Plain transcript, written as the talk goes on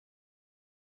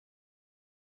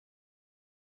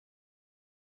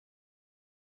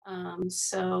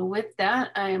So with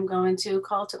that, I am going to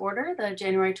call to order the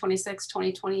January 26,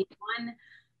 2021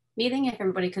 meeting. If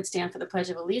everybody could stand for the Pledge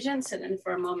of Allegiance and then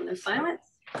for a moment of silence.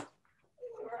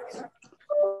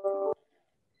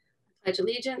 Pledge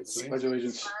allegiance. Pledge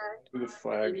allegiance to the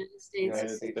flag of the United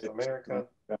States of America,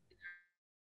 to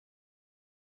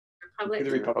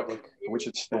the republic for which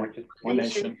it stands, one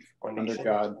nation, under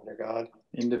God,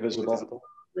 indivisible,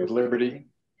 with liberty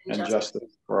and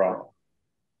justice for all.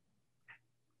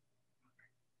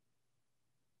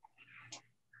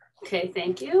 Okay,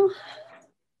 thank you.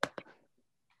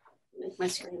 Make my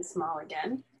screen small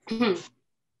again. All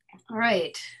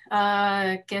right,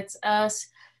 gets us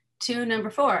to number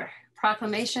 4,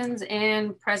 proclamations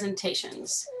and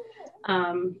presentations.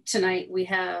 Tonight we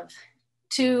have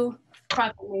 2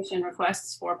 proclamation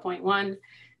requests, 4.1,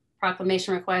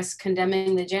 proclamation request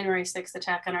condemning the January 6th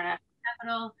attack on our national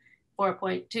capital,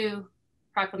 4.2,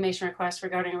 proclamation request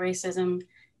regarding racism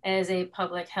as a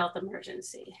public health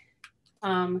emergency.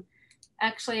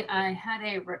 Actually, I had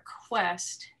a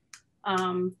request.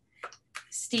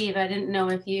 Steve, I didn't know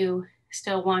if you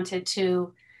still wanted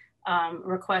to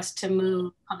request to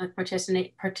move public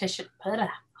participation,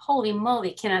 holy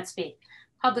moly, cannot speak,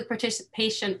 public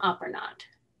participation up or not.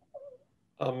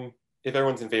 If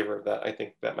everyone's in favor of that, I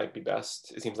think that might be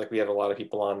best. It seems like we have a lot of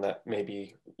people on that may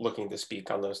be looking to speak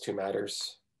on those 2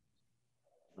 matters.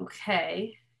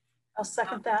 Okay. I'll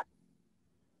second that.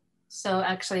 So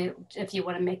actually, if you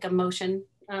want to make a motion.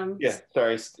 Yeah,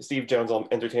 sorry, Steve Jones, I'll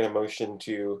entertain a motion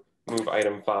to move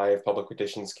item 5, public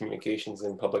petitions, communications,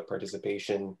 and public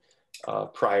participation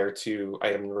prior to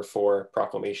item number 4,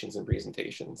 proclamations and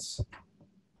presentations.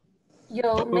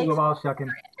 You'll make I'll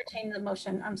second. entertain the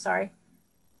motion. I'm sorry.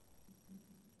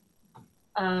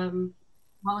 What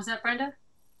was that, Brenda?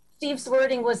 Steve's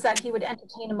wording was that he would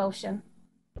entertain a motion.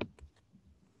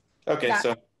 Okay, Yeah.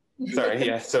 so sorry,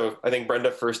 yeah. So I think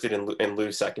Brenda first did and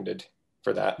Lou seconded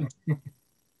for that,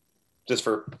 just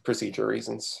for procedure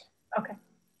reasons. Okay.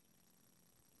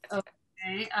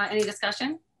 Okay. Any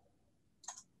discussion?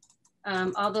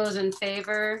 All those in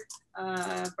favor?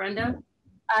 Brenda?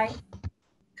 Aye.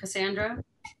 Cassandra?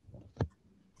 I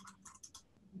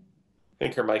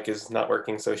think her mic is not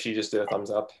working, so she just did a thumbs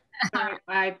up. Sorry,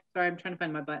 I'm trying to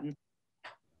find my button.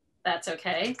 That's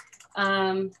okay.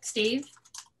 Steve?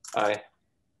 Aye.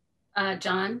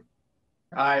 John?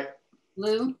 Aye.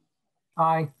 Lou?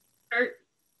 Aye. Kurt?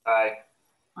 Aye.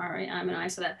 All right, I'm an aye,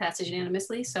 so that passes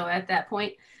unanimously. So at that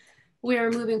point, we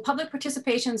are moving public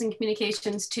participations and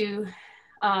communications to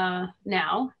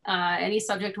now, any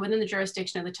subject within the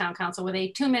jurisdiction of the town council with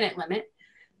a 2-minute limit.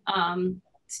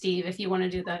 Steve, if you want to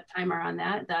do the timer on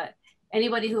that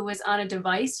anybody who is on a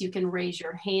device, you can raise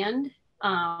your hand.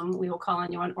 We will call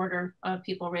on you on order of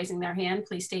people raising their hand.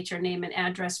 Please state your name and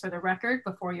address for the record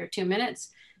before your 2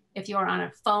 minutes. If you are on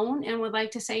a phone and would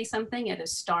like to say something, it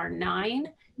is *9.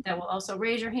 That will also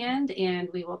raise your hand and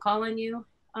we will call on you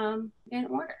in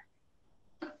order.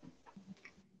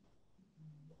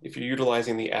 If you're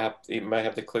utilizing the app, you might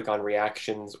have to click on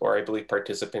reactions or I believe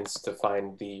participants to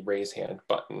find the raise hand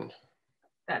button.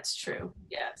 That's true,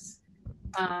 yes.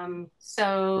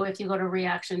 So if you go to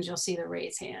reactions, you'll see the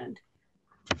raise hand.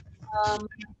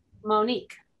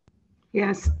 Monique.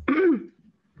 Yes.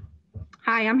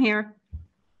 Hi, I'm here.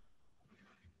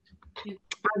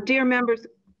 Dear members,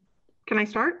 can I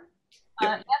start?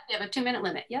 Yep, you have a 2-minute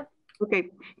limit, yep. Okay.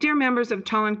 Dear members of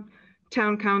Tolland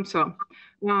Town Council,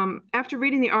 after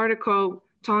reading the article,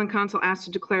 Tolland Council asked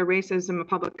to declare racism a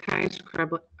public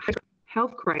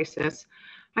health crisis,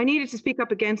 I needed to speak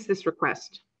up against this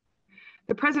request.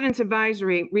 The President's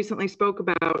advisory recently spoke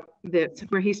about this,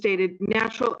 where he stated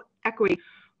natural equity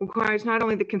requires not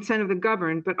only the consent of the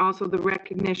governed, but also the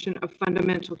recognition of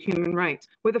fundamental human rights,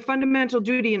 with a fundamental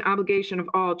duty and obligation of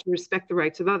all to respect the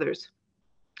rights of others.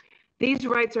 These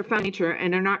rights are found in nature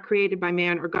and are not created by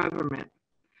man or government.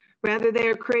 Rather,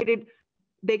 they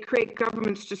create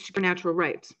governments to secure natural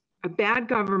rights. A bad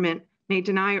government may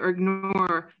deny or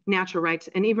ignore natural rights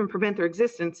and even prevent their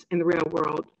existence in the real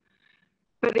world,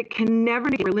 but it can never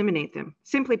eliminate them.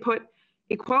 Simply put,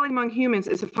 equality among humans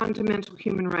is a fundamental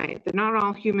human right that not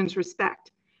all humans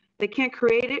respect. They can't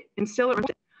create it, instill it.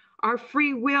 Our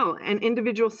free will and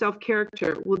individual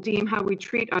self-character will deem how we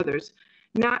treat others,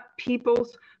 not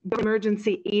people's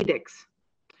emergency edicts.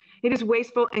 It is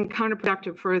wasteful and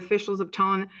counterproductive for officials of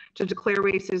Tolland to declare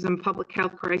racism a public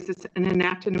health crisis and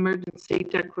enact an emergency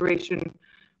declaration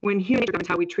when human is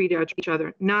how we treat each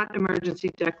other, not emergency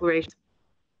declarations.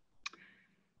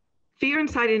 Fear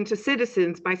incited into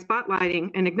citizens by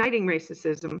spotlighting and igniting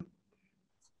racism,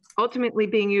 ultimately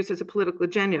being used as a political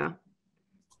agenda,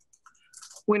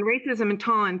 when racism in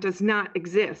Tolland does not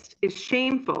exist is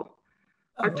shameful.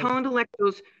 Our Tolland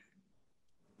electors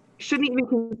shouldn't even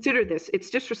consider this. It's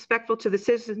disrespectful to the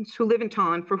citizens who live in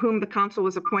Tolland for whom the council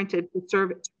was appointed to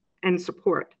serve and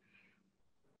support.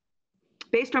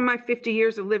 Based on my 50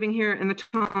 years of living here in the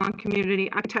Tolland community,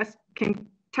 I can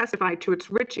testify to its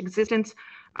rich existence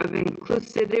of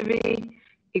inclusivity,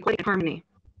 equality, and harmony.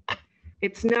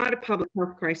 It's not a public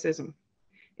health crisis.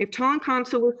 If Tolland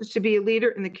Council wishes to be a leader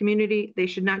in the community, they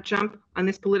should not jump on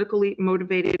this politically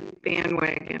motivated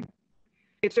bandwagon.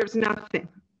 It serves nothing.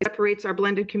 It separates our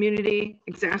blended community,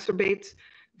 exacerbates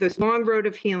this long road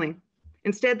of healing.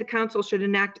 Instead, the council should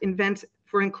enact events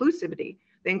for inclusivity.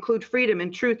 They include freedom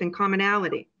and truth and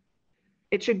commonality.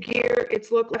 It should gear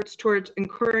its local efforts towards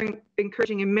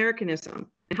encouraging Americanism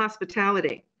and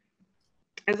hospitality.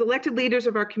 As elected leaders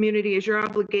of our community, it is your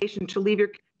obligation to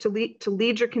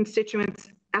lead your constituents'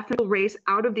 ethnic race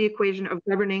out of the equation of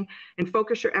governing and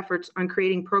focus your efforts on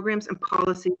creating programs and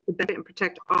policies to benefit and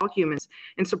protect all humans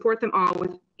and support them all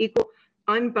with equal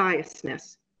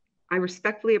unbiasedness. I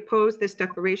respectfully oppose this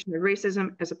declaration of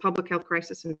racism as a public health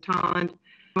crisis in Tolland.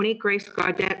 Monique Grace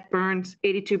Gaudette Burns,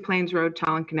 82 Plains Road,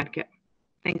 Tolland, Connecticut.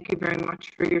 Thank you very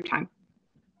much for your time.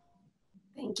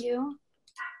 Thank you.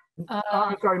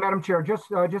 I'm sorry, Madam Chair, just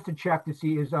to check to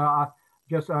see is I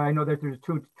know that there's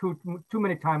a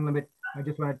two-minute time limit. I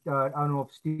just want to, I don't know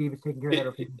if Steve is taking care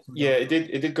of that. Yeah, it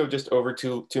did go just over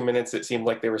two minutes. It seemed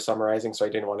like they were summarizing, so I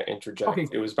didn't want to interject. Okay,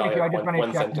 it was about like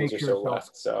one sentence or so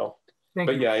left. So,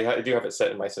 but you. Yeah, I do have it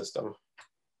set in my system.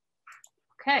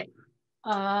 Okay,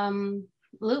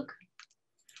 Luke.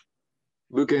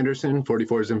 Luke Anderson,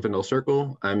 44 Zinfandel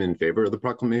Circle. I'm in favor of the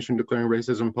proclamation declaring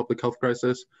racism a public health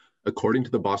crisis. According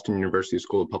to the Boston University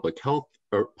School of Public Health,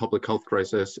 public health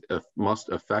crisis must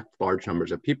affect large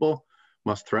numbers of people,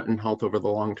 must threaten health over the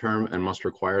long term, and must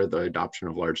require the adoption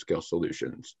of large-scale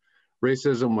solutions.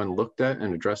 Racism, when looked at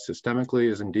and addressed systemically,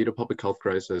 is indeed a public health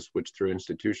crisis, which through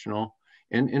institutional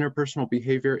and interpersonal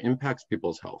behavior impacts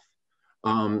people's health.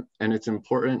 And it's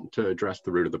important to address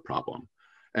the root of the problem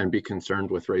and be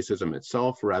concerned with racism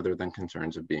itself rather than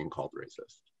concerns of being called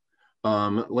racist.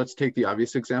 Let's take the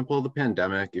obvious example of the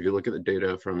pandemic. If you look at the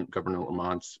data from Governor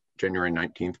Lamont's January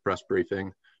 19th press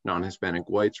briefing, non-Hispanic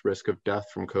whites' risk of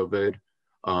death from COVID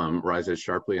rises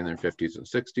sharply in their 50s and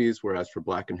 60s, whereas for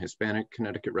Black and Hispanic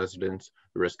Connecticut residents,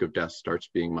 the risk of death starts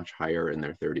being much higher in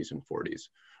their 30s and 40s.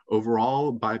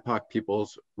 Overall, BIPOC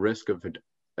people's risk of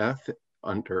death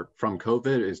from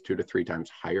COVID is 2 to 3 times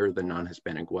higher than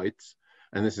non-Hispanic whites.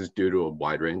 And this is due to a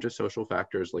wide range of social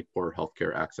factors like poor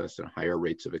healthcare access and higher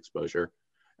rates of exposure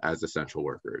as essential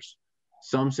workers.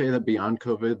 Some say that beyond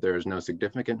COVID, there is no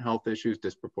significant health issues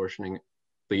disproportionately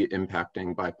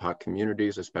impacting BIPOC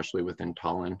communities, especially within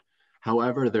Tolland.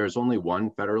 However, there is only one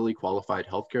federally qualified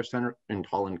healthcare center in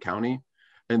Tolland County,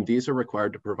 and these are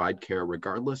required to provide care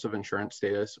regardless of insurance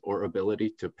status or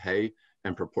ability to pay,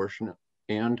 and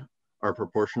are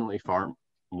proportionally far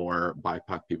more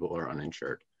BIPOC people are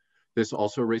uninsured. This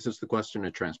also raises the question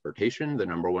of transportation, the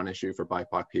 #1 issue for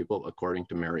BIPOC people, according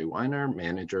to Mary Weiner,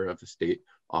 manager of the State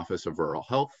Office of Rural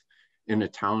Health, in a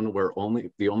town where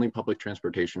the only public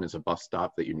transportation is a bus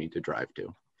stop that you need to drive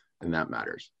to, and that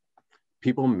matters.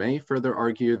 People may further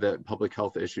argue that public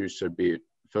health issues should be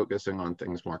focusing on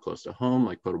things more close to home,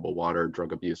 like potable water,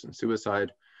 drug abuse, and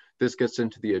suicide. This gets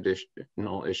into the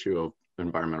additional issue of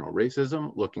environmental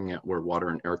racism, looking at where water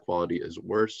and air quality is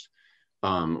worse,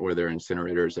 where there are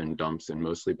incinerators and dumps in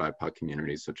mostly BIPOC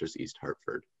communities such as East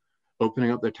Hartford.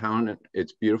 Opening up the town and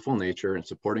its beautiful nature and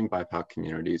supporting BIPOC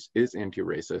communities is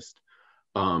anti-racist.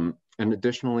 And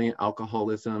additionally,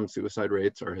 alcoholism, suicide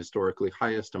rates are historically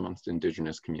highest amongst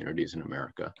Indigenous communities in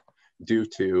America due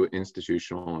to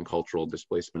institutional and cultural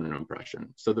displacement and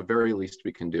oppression. So the very least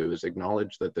we can do is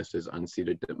acknowledge that this is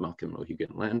unceded Nipmuc and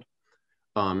Mohegan land.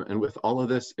 And with all of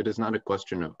this, it is not a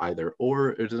question of either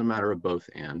or, it is a matter of both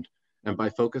and. And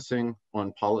by focusing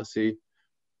on policy,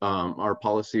 our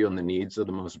policy on the needs of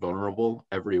the most vulnerable,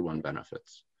 everyone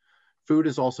benefits. Food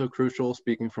is also crucial,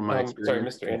 speaking from my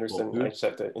experience. Sorry, Mr. Anderson, I just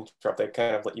have to interrupt. I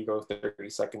kind of let you go 30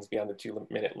 seconds beyond the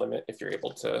 2-minute limit if you're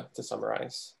able to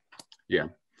summarize. Yeah.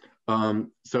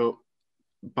 So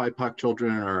BIPOC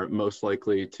children are most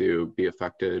likely to be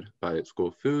affected by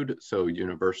school food. So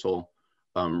universal,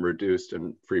 reduced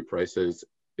and free prices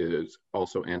is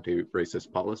also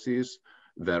anti-racist policies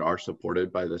that are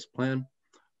supported by this plan.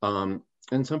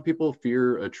 And some people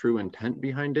fear a true intent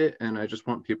behind it. And I just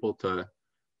want people to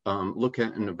look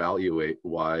at and evaluate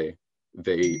why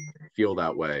they feel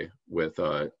that way with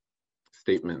a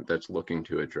statement that's looking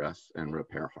to address and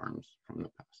repair harms from the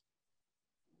past.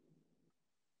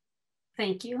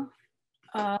 Thank you.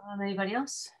 Anybody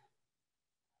else?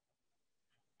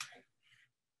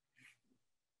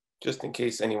 Just in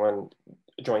case anyone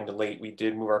joined late, we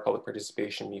did move our public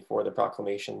participation before the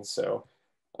proclamation. So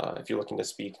if you're looking to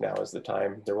speak, now is the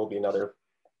time. There will be another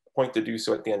point to do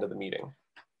so at the end of the meeting.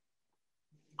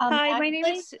 Hi, my name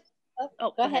is...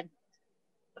 Oh, go ahead.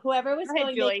 Whoever was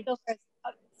going, Julie. go first.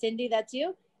 Cindy, that's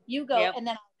you? You go, Yep. and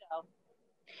then I'll go.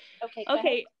 Okay.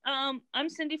 Okay. I'm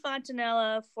Cindy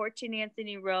Fontanella, 14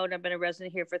 Anthony Road. I've been a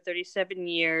resident here for 37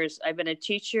 years. I've been a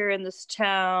teacher in this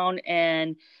town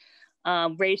and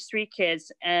raised 3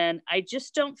 kids. And I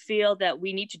just don't feel that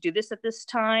we need to do this at this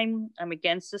time. I'm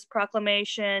against this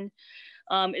proclamation.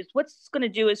 It's what's going to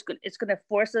do is it's going to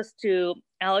force us to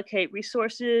allocate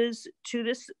resources to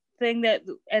this thing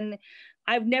and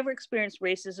I've never experienced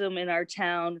racism in our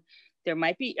town. There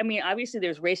might be, I mean, obviously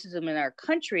there's racism in our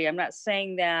country. I'm not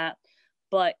saying that,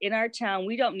 but in our town,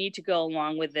 we don't need to go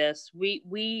along with this.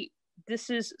 This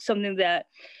is something that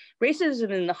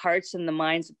racism in the hearts and the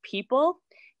minds of people.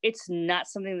 It's not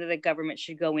something that the government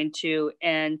should go into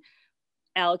and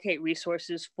allocate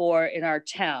resources for in our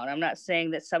town. I'm not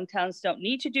saying that some towns don't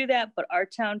need to do that, but our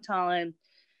town, Tolland,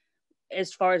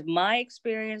 as far as my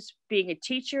experience being a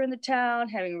teacher in the town,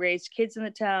 having raised kids in the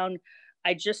town,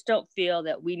 I just don't feel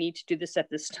that we need to do this at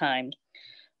this time.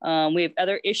 We have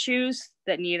other issues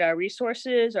that need our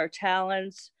resources, our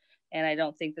talents, and I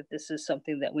don't think that this is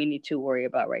something that we need to worry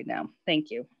about right now. Thank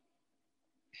you.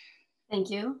 Thank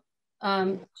you.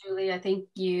 Julie, I think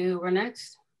you were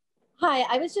next. Hi,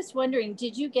 I was just wondering,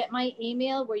 did you get my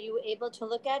email? Were you able to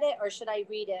look at it, or should I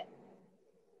read it?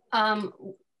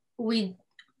 We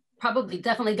probably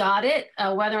definitely got it.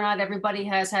 Whether or not everybody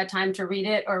has had time to read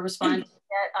it or respond to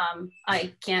it,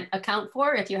 I can't account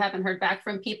for. If you haven't heard back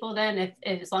from people, then if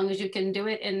as long as you can do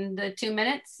it in the 2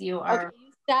 minutes, you are. Okay,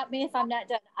 you stop me if I'm not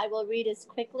done. I will read as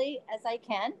quickly as I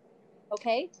can.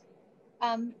 Okay.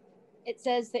 It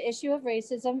says the issue of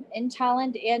racism in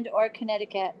Tolland and/or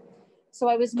Connecticut. So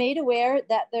I was made aware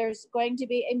that there's going to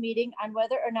be a meeting on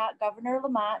whether or not Governor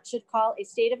Lamont should call a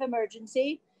state of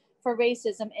emergency for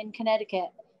racism in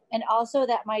Connecticut. And also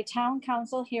that my town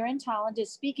council here in Tolland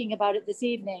is speaking about it this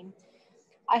evening.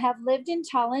 I have lived in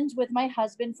Tolland with my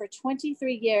husband for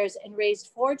 23 years and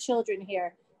raised 4 children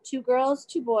here, 2 girls,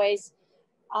 2 boys.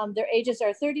 Their ages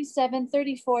are 37,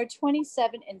 34,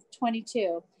 27, and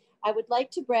 22. I would like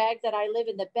to brag that I live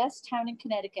in the best town in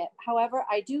Connecticut. However,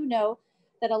 I do know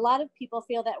that a lot of people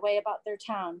feel that way about their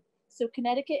town. So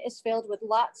Connecticut is filled with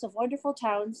lots of wonderful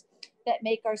towns that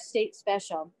make our state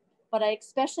special. But I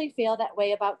especially feel that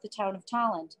way about the town of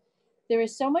Tolland. There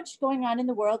is so much going on in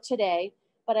the world today,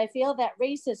 but I feel that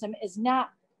racism is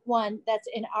not one that's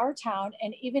in our town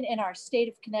and even in our state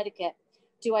of Connecticut.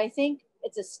 Do I think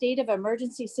it's a state of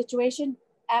emergency situation?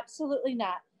 Absolutely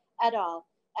not at all.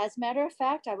 As a matter of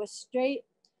fact, I was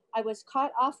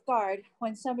caught off guard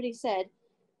when somebody said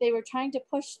they were trying to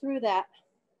push through that.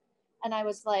 And I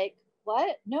was like,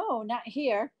 what? No, not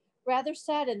here. Rather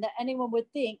saddened that anyone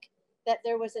would think that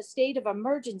there was a state of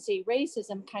emergency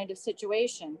racism kind of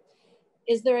situation.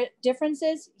 Is there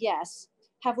differences? Yes.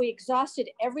 Have we exhausted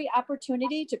every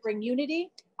opportunity to bring unity?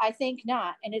 I think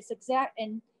not. And it's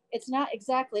not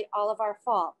exactly all of our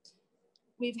fault.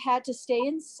 We've had to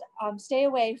stay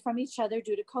away from each other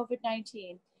due to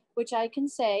COVID-19, which I can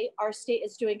say our state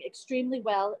is doing extremely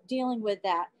well dealing with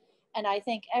that. And I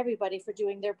thank everybody for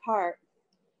doing their part.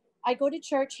 I go to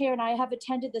church here and I have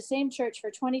attended the same church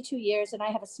for 22 years and I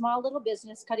have a small little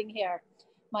business cutting hair.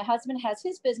 My husband has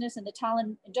his business in the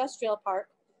Tolland Industrial Park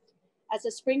as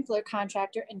a sprinkler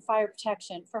contractor and fire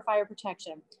protection.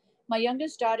 My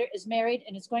youngest daughter is married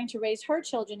and is going to raise her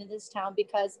children in this town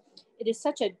because it is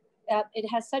it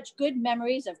has such good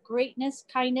memories of greatness,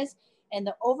 kindness, and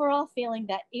the overall feeling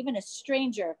that even a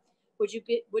stranger would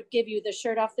give you the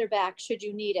shirt off their back should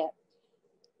you need it.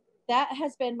 That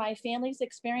has been my family's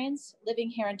experience living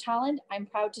here in Tolland. I'm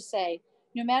proud to say,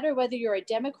 no matter whether you're a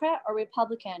Democrat or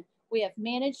Republican, we have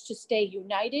managed to stay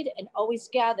united and always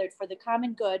gathered for the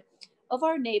common good of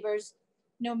our neighbors,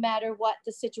 no matter what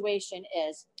the situation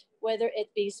is, whether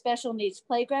it be special needs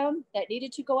playground that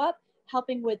needed to go up,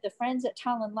 helping with the Friends at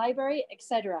Tolland Library,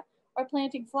 etc., or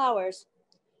planting flowers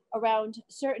around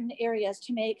certain areas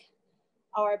to make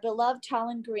our beloved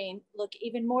Tolland Green look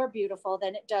even more beautiful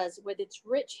than it does with its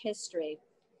rich history.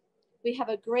 We have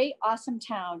a great, awesome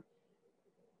town.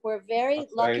 We're very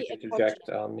lucky. To interject,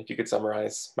 if you could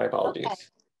summarize, my apologies. Okay.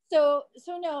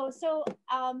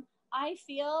 I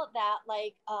feel that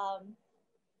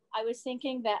I was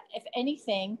thinking that if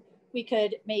anything, we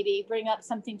could maybe bring up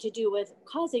something to do with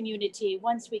causing unity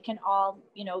once we can all,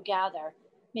 gather,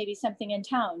 maybe something in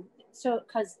town. So,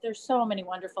 because there's so many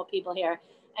wonderful people here,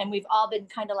 and we've all been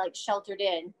kind of like sheltered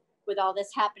in with all this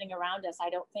happening around us. I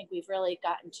don't think we've really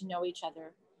gotten to know each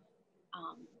other.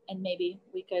 And maybe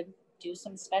we could do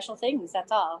some special things,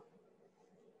 that's all,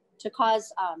 to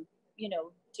cause, you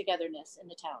know, togetherness in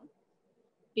the town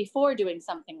before doing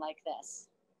something like this.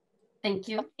 Thank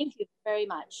you. So thank you very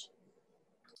much.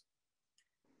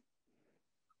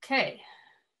 Okay.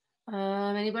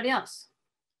 Anybody else?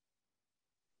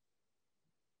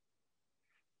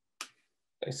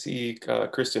 I see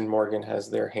Kristen Morgan has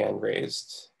their hand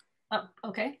raised. Oh,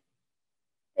 okay.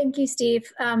 Thank you,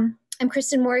 Steve. I'm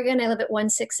Kristen Morgan. I live at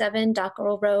 167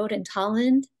 Dockerel Road in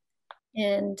Tolland,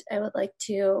 and I would like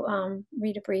to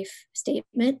read a brief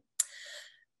statement.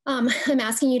 I'm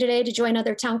asking you today to join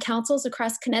other town councils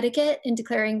across Connecticut in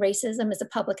declaring racism as a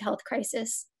public health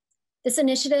crisis. This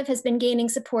initiative has been gaining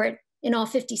support in all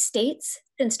 50 states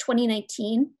since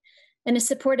 2019 and is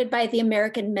supported by the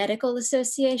American Medical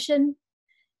Association,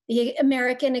 the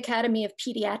American Academy of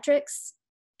Pediatrics,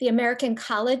 the American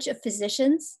College of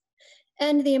Physicians,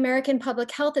 and the American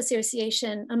Public Health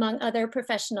Association, among other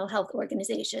professional health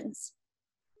organizations.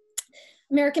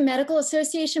 American Medical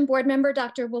Association board member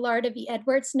Dr. Willarda V.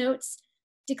 Edwards notes,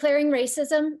 declaring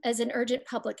racism as an urgent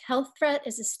public health threat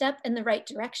is a step in the right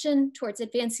direction towards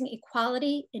advancing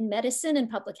equality in medicine and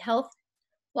public health,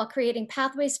 while creating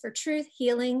pathways for truth,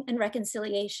 healing, and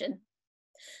reconciliation.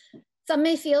 Some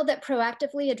may feel that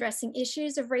proactively addressing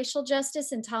issues of racial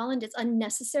justice in Tolland is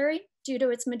unnecessary due to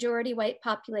its majority white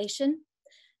population.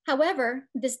 However,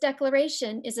 this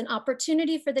declaration is an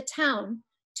opportunity for the town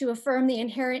to affirm the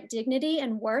inherent dignity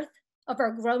and worth of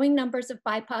our growing numbers of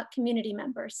BIPOC community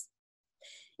members.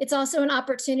 It's also an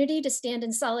opportunity to stand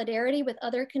in solidarity with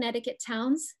other Connecticut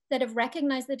towns that have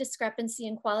recognized the discrepancy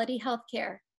in quality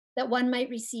healthcare that one might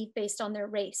receive based on their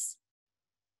race.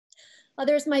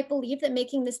 Others might believe that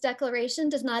making this declaration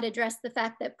does not address the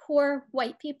fact that poor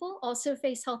white people also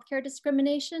face healthcare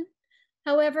discrimination.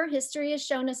 However, history has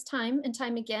shown us time and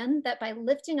time again that by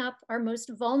lifting up our most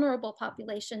vulnerable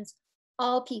populations,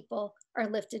 all people are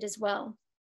lifted as well.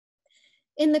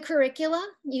 In the curricula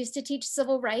used to teach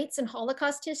civil rights and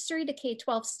Holocaust history to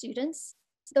K-12 students,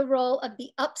 the role of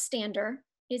the upstander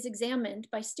is examined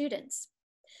by students.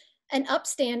 An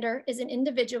upstander is an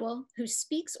individual who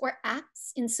speaks or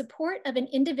acts in support of an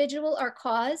individual or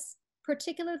cause,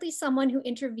 particularly someone who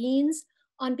intervenes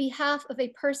on behalf of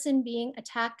a person being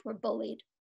attacked or bullied.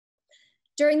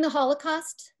 During the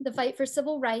Holocaust, the fight for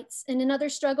civil rights, and in other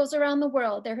struggles around the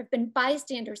world, there have been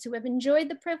bystanders who have enjoyed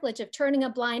the privilege of turning a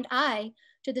blind eye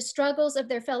to the struggles of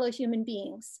their fellow human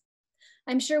beings.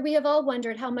 I'm sure we have all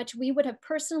wondered how much we would have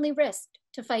personally risked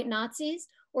to fight Nazis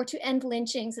or to end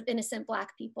lynchings of innocent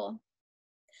Black people.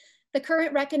 The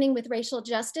current reckoning with racial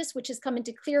justice, which has come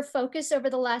into clear focus over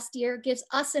the last year, gives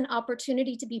us an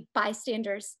opportunity to be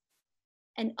bystanders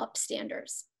and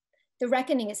upstanders. The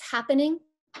reckoning is happening,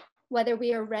 whether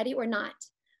we are ready or not.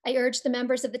 I urge the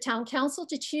members of the town council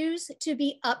to choose to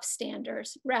be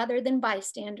upstanders rather than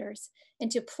bystanders, and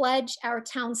to pledge our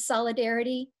town's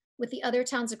solidarity with the other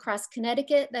towns across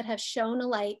Connecticut that have shone a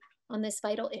light on this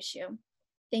vital issue.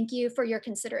 Thank you for your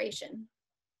consideration.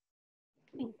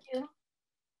 Thank you.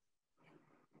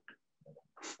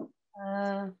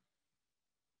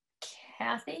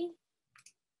 Kathy?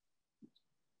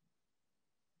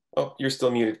 Oh, you're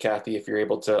still muted, Kathy, if you're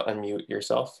able to unmute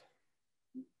yourself.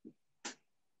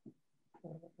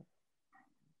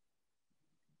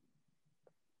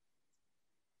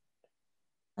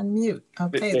 Unmute.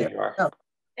 Okay, there you are. Oh.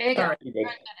 There you go.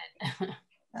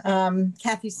 Right.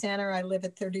 Kathy Sanner, I live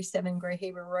at 37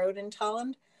 Greyhaven Road in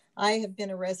Tolland. I have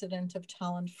been a resident of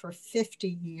Tolland for 50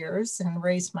 years and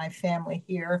raised my family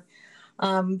here.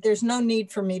 There's no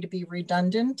need for me to be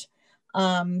redundant,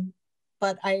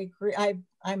 but I agree.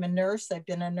 I'm a nurse. I've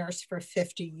been a nurse for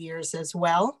 50 years as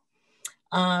well.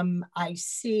 I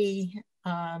see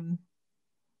the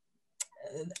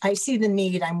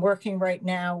need. I'm working right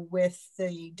now with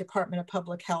the Department of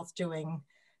Public Health doing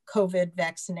COVID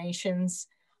vaccinations.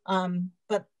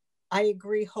 But I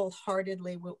agree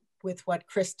wholeheartedly with what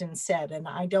Kristen said, and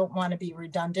I don't want to be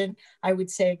redundant. I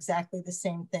would say exactly the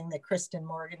same thing that Kristen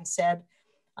Morgan said.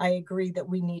 I agree that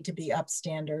we need to be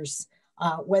upstanders.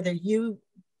 Whether you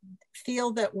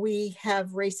feel that we have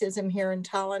racism here in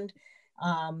Tolland,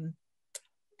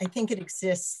 I think it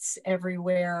exists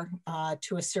everywhere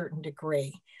to a certain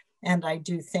degree. And I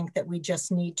do think that we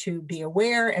just need to be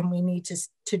aware, and we need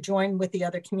to join with the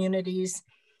other communities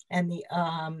and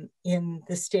in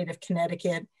the state of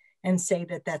Connecticut and say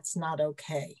that that's not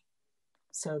okay.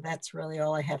 So that's really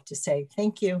all I have to say.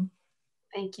 Thank you.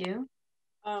 Thank you.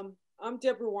 I'm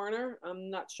Deborah Warner. I'm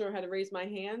not sure how to raise my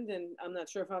hand, and I'm not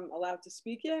sure if I'm allowed to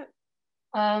speak yet.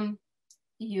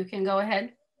 You can go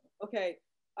ahead. Okay.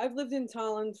 I've lived in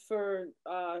Tolland for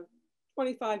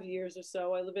 25 years or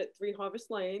so. I live at 3 Harvest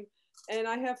Lane, and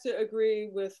I have to agree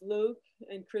with Luke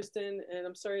and Kristen, and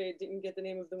I'm sorry I didn't get the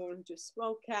name of the woman who just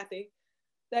spoke, Kathy,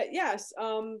 that yes,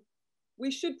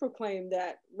 we should proclaim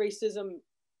that racism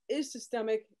is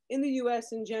systemic in the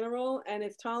US in general. And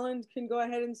if Tolland can go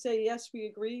ahead and say, yes, we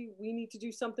agree, we need to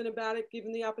do something about it,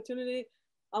 given the opportunity,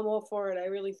 I'm all for it. I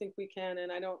really think we can.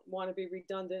 And I don't want to be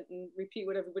redundant and repeat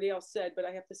what everybody else said, but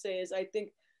I have to say is I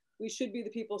think we should be the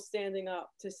people standing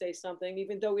up to say something,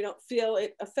 even though we don't feel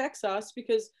it affects us,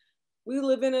 because we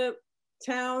live in a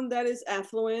town that is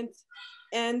affluent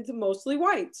and mostly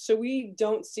white. So we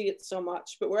don't see it so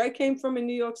much. But where I came from in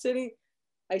New York City,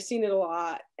 I've seen it a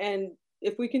lot. And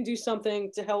if we can do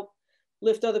something to help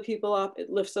lift other people up, it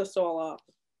lifts us all up.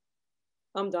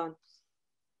 I'm done.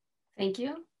 Thank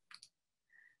you.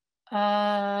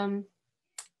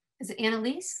 Is it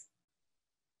Annalise?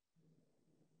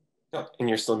 Oh, and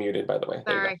you're still muted, by the way.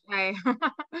 Sorry. Hi.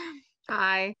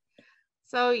 Hi.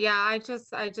 So yeah, I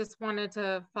just wanted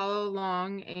to follow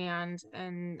along and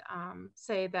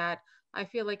say that I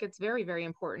feel like it's very, very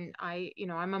important.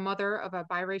 I'm a mother of a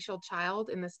biracial child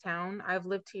in this town. I've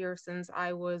lived here since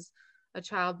I was a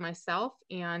child myself,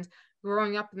 and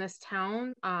growing up in this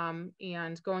town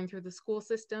and going through the school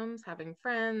systems, having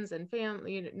friends and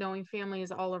family, knowing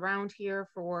families all around here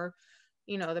for,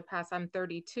 the past, I'm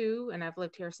 32 and I've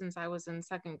lived here since I was in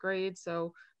 2nd grade.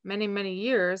 So many, many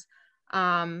years.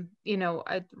 Racism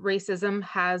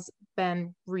has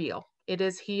been real. It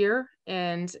is here,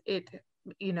 and it,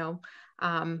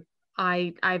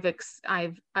 I've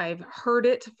heard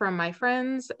it from my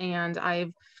friends, and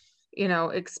I've,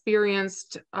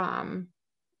 experienced,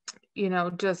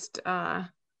 just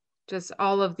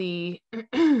all of the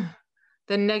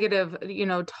the negative,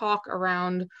 talk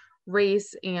around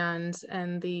race and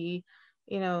the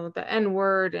the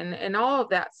N-word and all of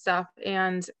that stuff.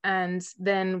 And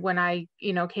then when I,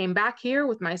 came back here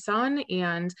with my son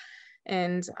and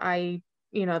I,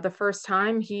 the first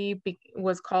time he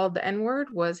was called the N-word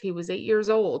was he was 8 years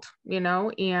old,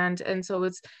 and so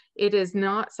it is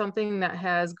not something that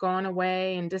has gone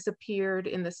away and disappeared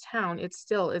in this town. It's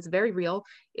very real.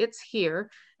 It's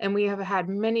here. And we have had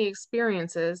many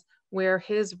experiences where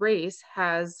his race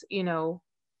has,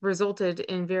 resulted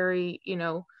in very,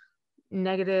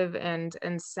 negative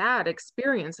and sad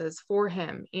experiences for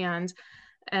him, and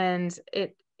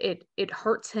it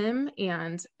hurts him.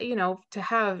 And to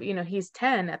have, he's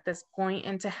 10 at this point,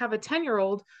 and to have a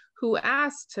 10-year-old who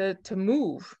asked to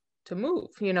move,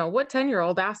 what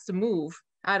 10-year-old asked to move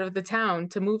out of the town,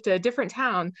 to move to a different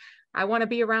town? I want to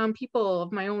be around people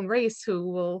of my own race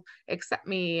who will accept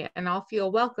me and I'll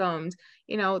feel welcomed.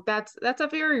 That's a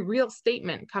very real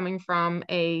statement coming from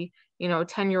a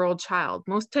 10-year-old child.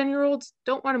 Most 10-year-olds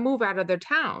don't want to move out of their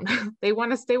town. They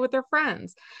want to stay with their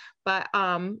friends. But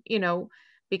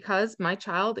because my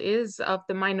child is of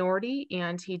the minority,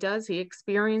 and he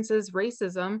experiences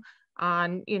racism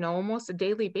on almost a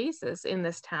daily basis in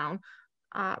this town.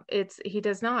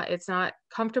 It's not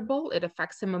comfortable. It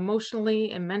affects him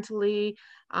emotionally and mentally,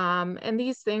 and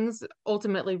these things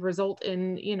ultimately result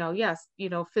in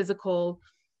physical,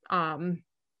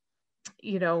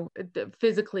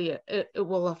 physically it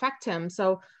will affect him.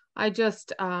 So I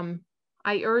just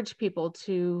I urge people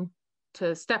to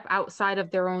step outside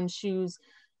of their own shoes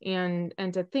and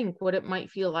to think what it might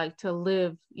feel like to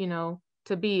live,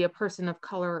 to be a person of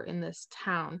color in this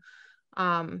town.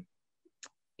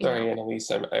 Sorry,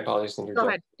 Annalise, I apologize. Go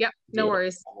ahead. Yep, no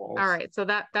worries. All right, so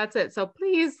that's it. So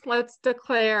please, let's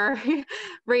declare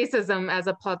racism as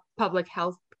a public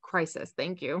health crisis.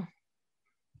 Thank you.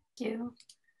 Thank you.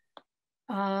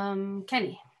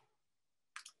 Kenny.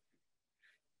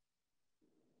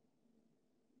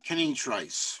 Kenny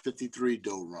Trice, 53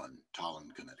 Doe Run,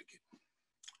 Tolland, Connecticut.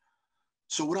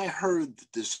 So what I heard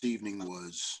this evening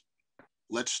was,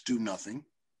 let's do nothing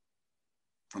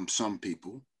from some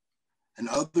people. And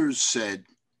others said,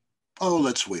 oh,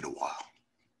 let's wait a while.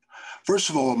 First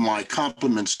of all, my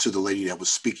compliments to the lady that was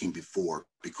speaking before,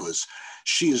 because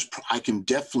I can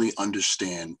definitely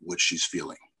understand what she's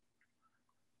feeling.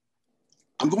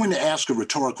 I'm going to ask a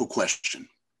rhetorical question.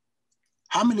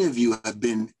 How many of you have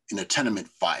been in a tenement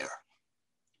fire?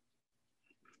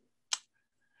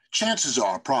 Chances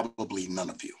are probably none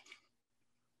of you.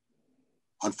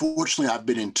 Unfortunately, I've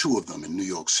been in 2 of them in New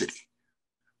York City.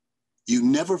 You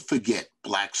never forget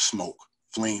black smoke,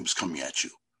 flames coming at you,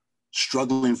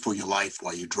 struggling for your life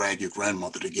while you drag your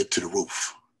grandmother to get to the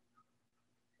roof.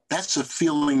 That's a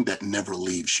feeling that never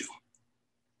leaves you.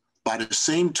 By the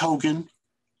same token,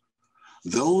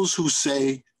 those who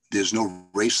say there's no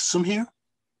racism here,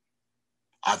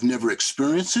 I've never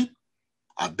experienced it,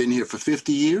 I've been here for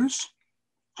 50 years,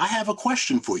 I have a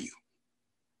question for you.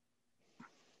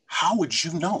 How would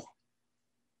you know?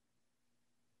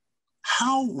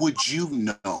 How would you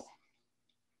know?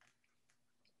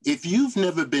 If you've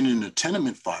never been in a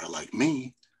tenement fire like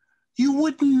me, you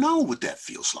wouldn't know what that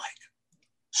feels like.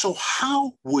 So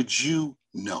how would you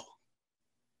know?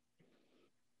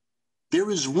 There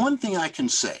is one thing I can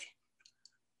say.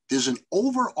 There's an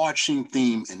overarching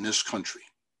theme in this country.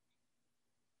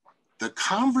 The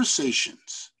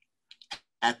conversations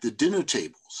at the dinner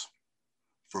tables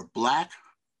for Black,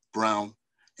 brown,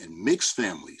 and mixed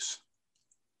families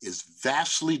is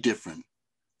vastly different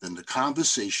than the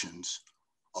conversations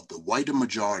of the white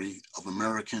majority of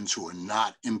Americans who are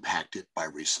not impacted by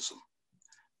racism.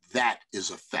 That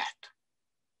is a fact.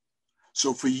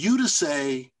 So for you to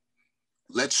say,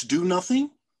 let's do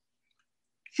nothing,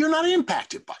 you're not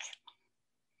impacted by it.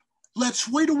 Let's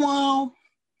wait a while,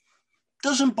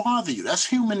 doesn't bother you. That's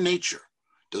human nature.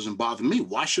 Doesn't bother me.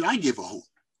 Why should I give a hoot?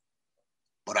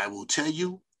 But I will tell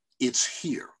you, it's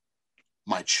here.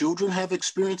 My children have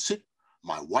experienced it.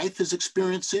 My wife has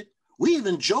experienced it. We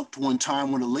even joked one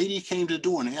time when a lady came to the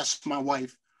door and asked my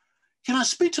wife, can I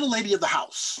speak to the lady of the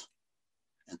house?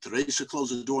 And Teresa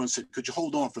closed the door and said, could you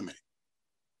hold on for a minute?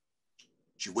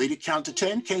 She waited, counted to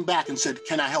 10, came back and said,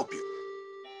 can I help you?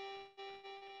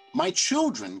 My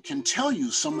children can tell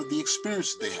you some of the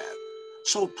experiences they have.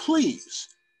 So please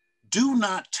do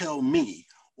not tell me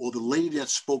or the lady that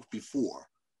spoke before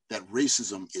that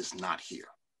racism is not here.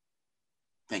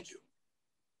 Thank you.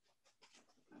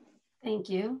 Thank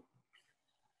you.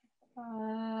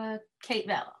 Kate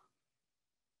Valla.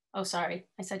 Oh, sorry.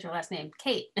 I said your last name.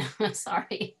 Kate.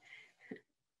 Sorry.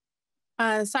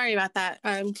 Sorry about that.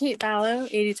 I'm Kate Ballo,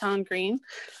 80 Tolland Green.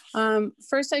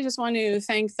 First, I just want to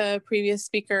thank the previous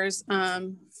speakers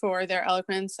for their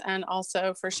eloquence and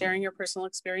also for sharing your personal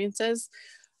experiences.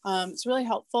 It's really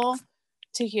helpful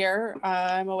to hear.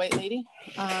 I'm a white lady,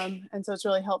 and so it's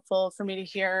really helpful for me to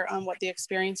hear what the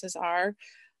experiences are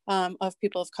of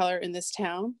people of color in this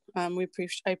town. I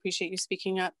appreciate you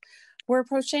speaking up. We're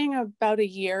approaching about a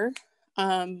year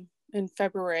in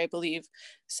February, I believe,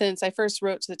 since I first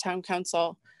wrote to the town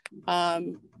council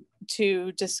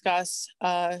to discuss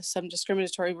some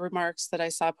discriminatory remarks that I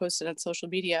saw posted on social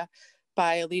media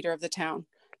by a leader of the town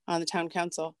on the town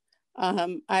council.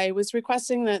 I was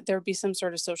requesting that there be some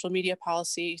sort of social media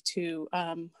policy to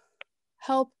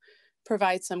help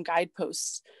provide some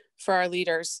guideposts for our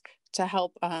leaders to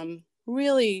help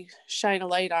really shine a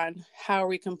light on how are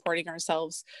we comporting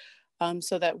ourselves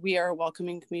so that we are a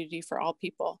welcoming community for all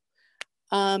people.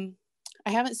 I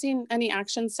haven't seen any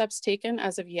action steps taken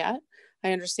as of yet.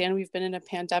 I understand we've been in a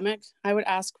pandemic. I would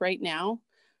ask right now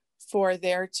for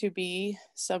there to be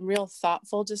some real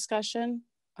thoughtful discussion,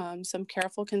 some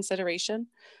careful consideration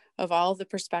of all of the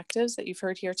perspectives that you've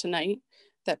heard here tonight,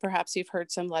 that perhaps you've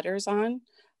heard some letters on.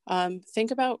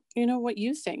 Think about, what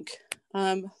you think.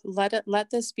 Let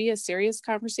this be a serious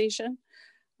conversation.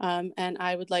 And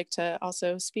I would like to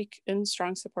also speak in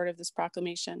strong support of this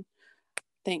proclamation.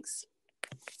 Thanks.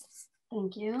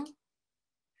 Thank you.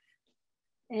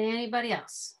 Anybody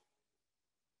else?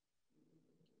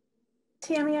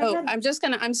 Tammy,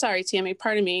 I'm sorry, Tammy,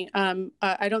 pardon me.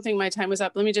 I don't think my time was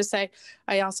up. Let me just say,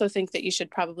 I also think that you should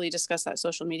probably discuss that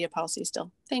social media policy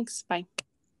still. Thanks, bye.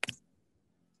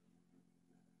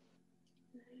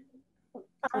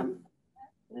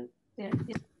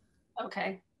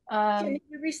 Okay. We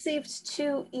received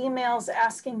 2 emails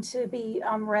asking to be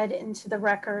read into the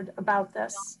record about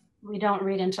this. We don't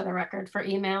read into the record for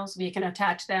emails. We can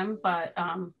attach them, but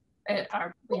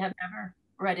we have never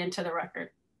read into the record.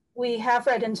 We have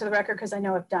read into the record because I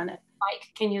know I've done it.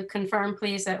 Mike, can you confirm,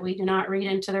 please, that we do not read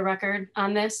into the record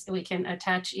on this? We can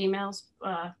attach emails,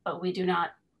 but we do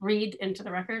not read into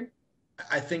the record.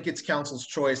 I think it's council's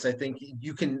choice. I think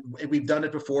you can, we've done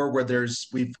it before where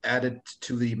we've added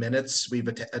to the minutes.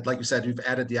 Like you said, we've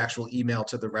added the actual email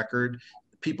to the record.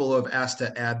 People who have asked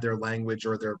to add their language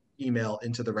or their email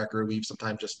into the record, we've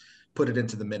sometimes just put it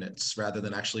into the minutes rather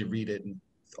than actually read it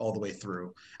all the way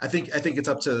through. I think it's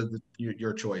up to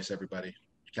your choice, everybody,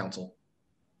 council.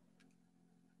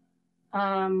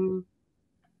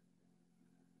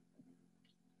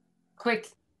 Quick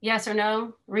yes or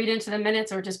no, read into the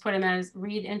minutes, or just put them as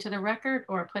read into the record,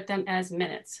 or put them as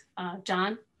minutes.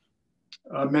 John?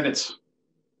 Minutes.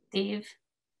 Steve?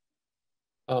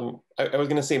 I was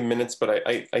going to say minutes, but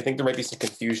I think there might be some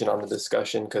confusion on the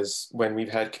discussion because when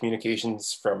we've had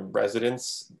communications from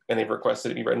residents and they've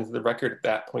requested it be read into the record, at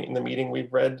that point in the meeting,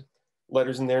 we've read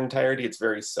letters in their entirety. It's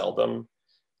very seldom,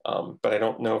 but I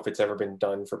don't know if it's ever been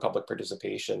done for public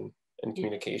participation and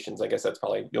communications. I guess that's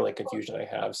probably the only confusion I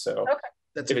have. So okay.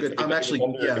 That's good. I'm actually,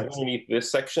 underneath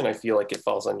this section, I feel like it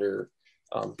falls under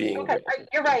being. Okay,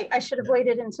 you're right. I should have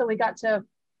waited until we got to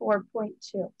 4.2.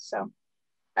 So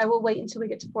I will wait until we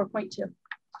get to 4.2.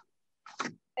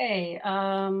 Hey,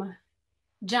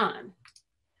 John.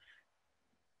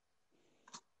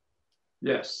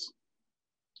 Yes.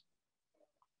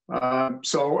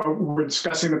 So we're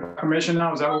discussing the proclamation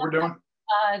now. Is that what we're doing?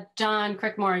 John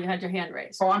Crickmore, you had your hand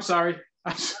raised. Oh, I'm sorry.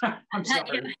 I'm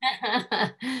sorry.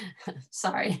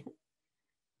 Sorry.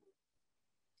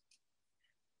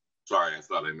 Sorry, I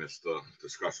thought I missed the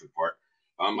discussion part.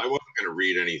 I wasn't going to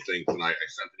read anything tonight. I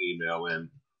sent an email in.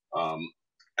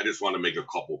 I just want to make a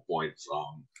couple points.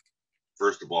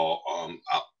 First of all,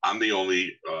 I'm the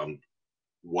only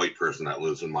white person that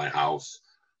lives in my house.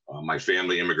 My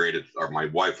family immigrated, or my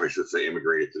wife, I should say,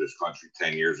 immigrated to this country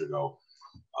 10 years ago.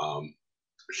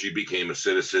 She became a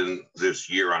citizen this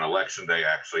year on election day,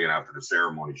 actually, and after the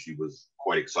ceremony, she was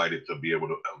quite excited to be able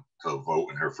to vote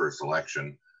in her first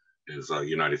election as a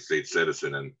United States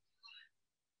citizen. And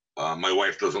my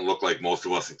wife doesn't look like most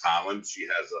of us in Tolland. She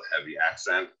has a heavy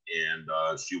accent,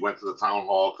 and she went to the town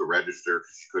hall to register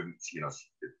because she couldn't,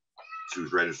 she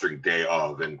was registering day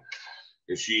of. And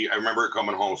I remember her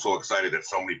coming home so excited that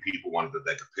so many people wanted to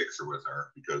take a picture with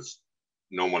her, because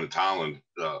no one in Tolland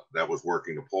that was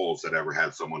working the polls had ever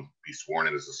had someone be sworn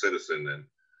in as a citizen and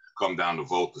come down to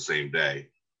vote the same day.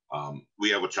 We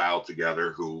have a child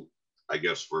together who, I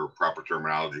guess for proper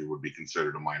terminology, would be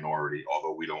considered a minority,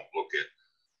 although we don't look at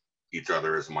each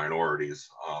other as minorities.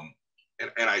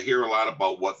 And I hear a lot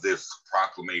about what this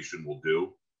proclamation will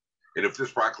do. And if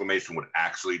this proclamation would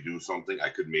actually do something, I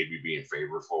could maybe be in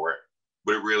favor for it,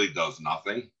 but it really does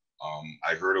nothing.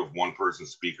 I heard of one person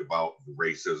speak about the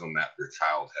racism that their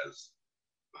child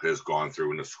has gone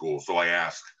through in the school. So I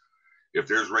asked, if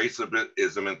there's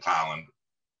racism in Tolland,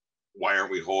 why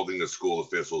aren't we holding the school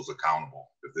officials accountable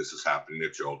if this is happening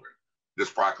to children? This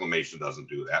proclamation doesn't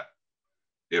do that.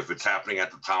 If it's happening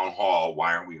at the town hall,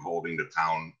 why aren't we holding the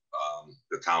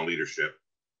town leadership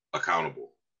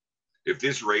accountable? If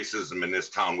there's racism in this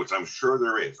town, which I'm sure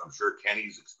there is, I'm sure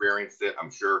Kenny's experienced it,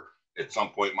 I'm sure at some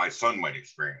point my son might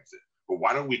experience it, but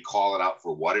why don't we call it out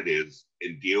for what it is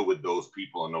and deal with those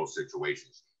people in those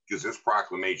situations? Because this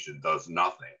proclamation does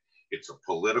nothing. It's a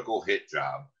political hit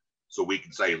job, so we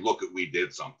can say, look, we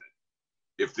did something.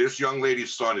 If this young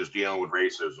lady's son is dealing with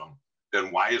racism,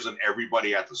 then why isn't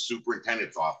everybody at the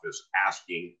superintendent's office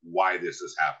asking why this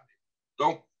is happening?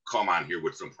 Don't come on here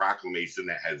with some proclamation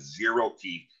that has zero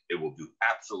teeth. It will do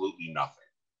absolutely nothing.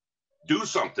 Do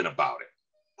something about it.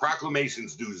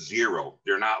 Proclamations do zero.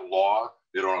 They're not law.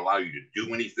 They don't allow you to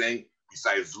do anything.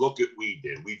 Besides, look at we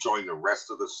did. We joined the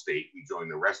rest of the state. We joined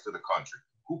the rest of the country.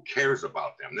 Who cares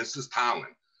about them? This is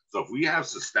Tolland. So if we have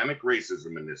systemic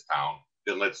racism in this town,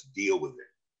 then let's deal with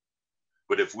it.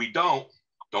 But if we don't,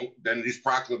 then these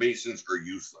proclamations are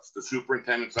useless. The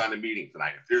superintendent's on the meeting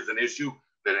tonight. If there's an issue,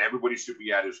 then everybody should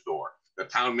be at his door. The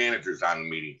town manager's on the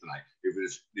meeting tonight. If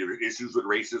there are issues with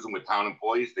racism with town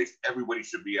employees, everybody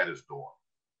should be at his door.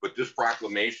 But this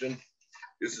proclamation,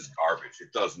 this is garbage.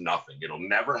 It does nothing. It'll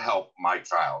never help my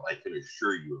child. I can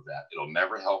assure you of that. It'll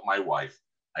never help my wife.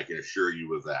 I can assure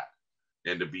you of that.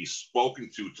 And to be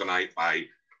spoken to tonight by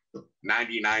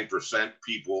 99%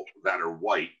 people that are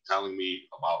white telling me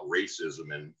about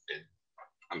racism, and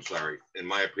I'm sorry, in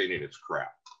my opinion, it's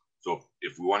crap. So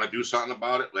if we want to do something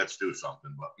about it, let's do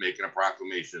something. But making a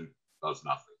proclamation does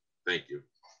nothing. Thank you.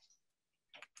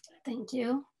 Thank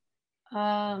you.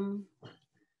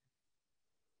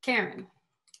 Karen.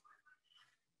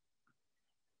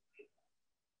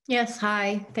 Yes,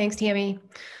 hi. Thanks, Tammy.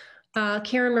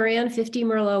 Karen Moran, 50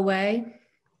 Merlot Way.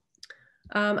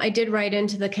 I did write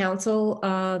into the council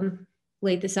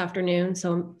late this afternoon,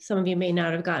 so some of you may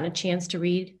not have gotten a chance to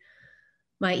read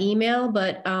my email,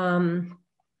 but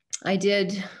I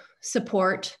did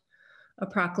support a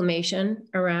proclamation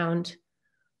around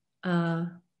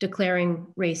declaring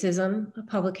racism a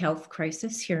public health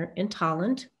crisis here in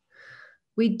Tolland.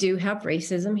 We do have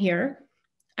racism here.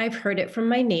 I've heard it from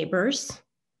my neighbors.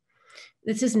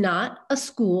 This is not a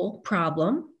school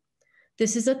problem.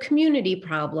 This is a community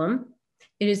problem.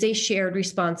 It is a shared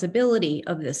responsibility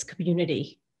of this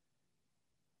community.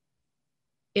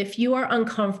 If you are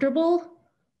uncomfortable,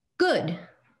 good.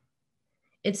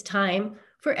 It's time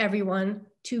for everyone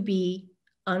to be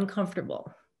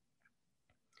uncomfortable.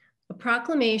 A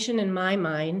proclamation, in my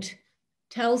mind,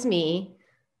 tells me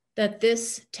that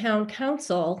this town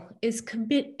council is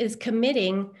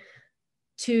committing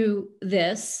to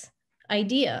this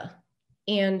idea.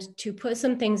 and to put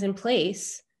some things in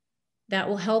place that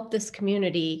will help this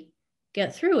community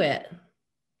get through it.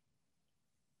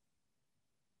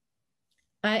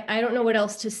 I don't know what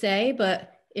else to say,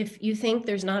 but if you think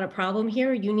there's not a problem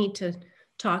here, you need to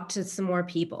talk to some more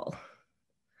people.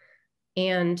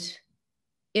 And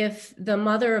if the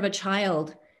mother of a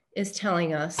child is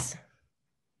telling us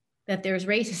that there's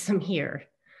racism here,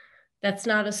 that's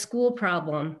not a school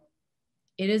problem.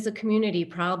 It is a community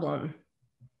problem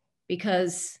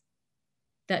because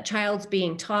that child's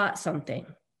being taught something.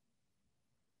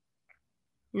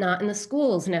 Not in the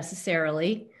schools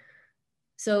necessarily.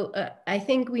 So I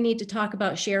think we need to talk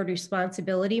about shared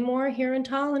responsibility more here in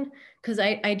Tolland, because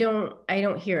I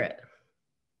don't hear it.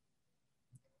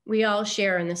 We all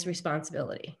share in this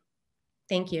responsibility.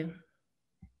 Thank you.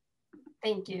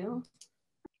 Thank you.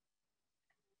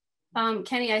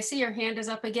 Kenny, I see your hand is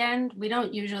up again. We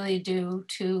don't usually do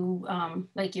two,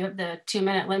 like you have the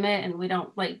 2-minute limit and we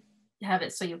don't like have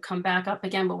it so you come back up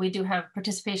again, but we do have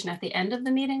participation at the end of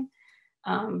the meeting.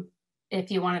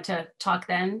 If you wanted to talk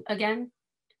then again.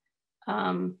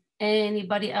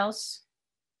 Anybody else?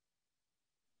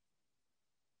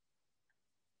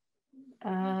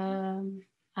 I'm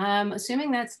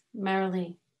assuming that's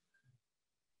Marilee.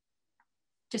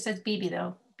 Just says BB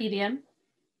though, BBM.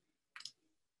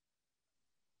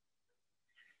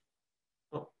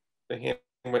 Oh, the hand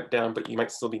went down, but you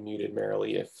might still be muted,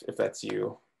 Marilee, if that's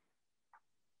you.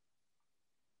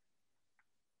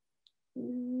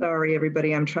 Sorry,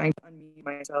 everybody. I'm trying to unmute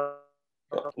myself.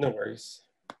 Oh, no worries.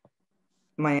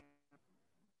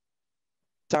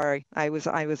 Sorry, I was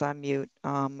on mute,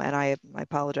 and I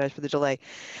apologize for the delay.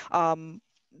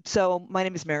 So my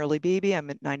name is Marilee Beebe. I'm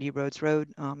at 90 Rhodes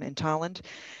Road in Tolland,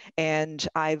 and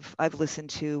I've listened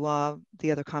to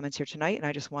the other comments here tonight, and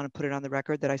I just want to put it on the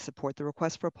record that I support the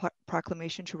request for a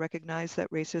proclamation to recognize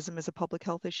that racism is a public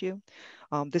health issue.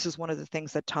 This is one of the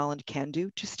things that Tolland can do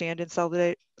to stand in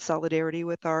solidarity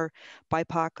with our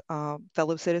BIPOC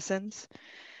fellow citizens.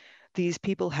 These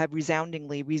people have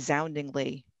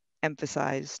resoundingly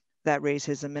emphasized that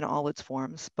racism in all its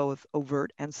forms, both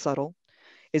overt and subtle,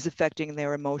 is affecting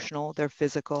their emotional, their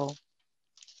physical,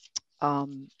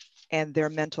 and their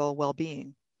mental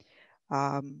well-being.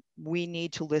 We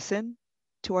need to listen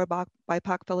to our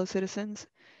BIPOC fellow citizens.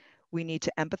 We need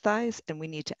to empathize and we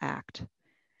need to act.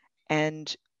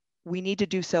 And we need to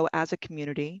do so as a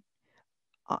community.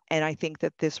 And I think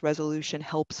that this resolution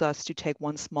helps us to take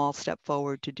one small step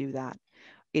forward to do that.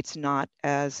 It's not,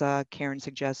 as Karen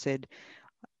suggested,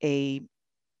 a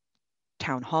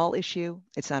town hall issue.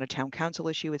 It's not a town council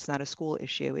issue. It's not a school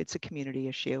issue. It's a community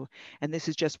issue. And this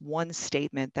is just one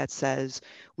statement that says,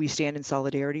 we stand in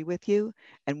solidarity with you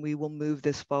and we will move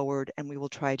this forward and we will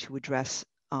try to address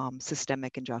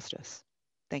systemic injustice.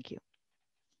 Thank you.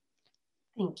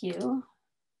 Thank you.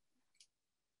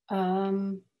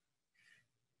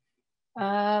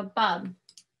 Bob.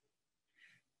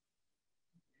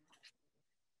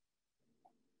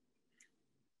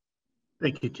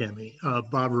 Thank you, Tammy.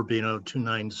 Bob Rubino,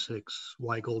 296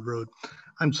 Weigold Road.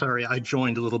 I'm sorry, I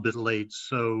joined a little bit late,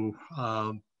 so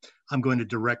I'm going to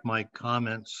direct my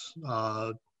comments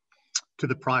to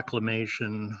the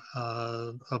proclamation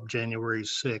of January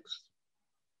 6th.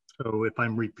 So if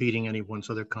I'm repeating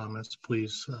anyone's other comments,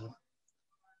 please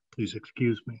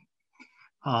excuse me.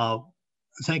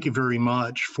 Thank you very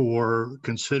much for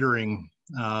considering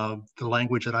the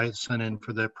language that I had sent in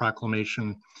for the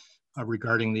proclamation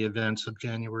regarding the events of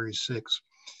January 6th.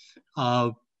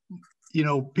 You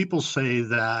know, people say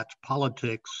that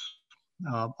politics,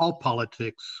 all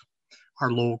politics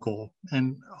are local.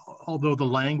 And although the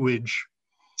language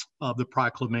of the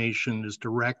proclamation is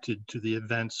directed to the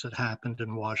events that happened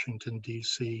in Washington,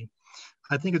 D.C.,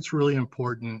 I think it's really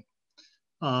important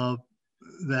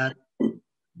that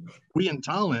we in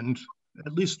Tolland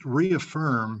at least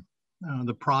reaffirm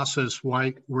the process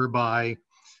whereby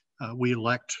we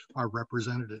elect our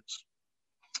representatives,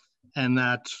 and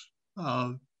that,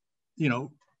 you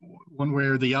know, one way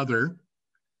or the other,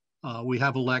 we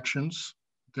have elections,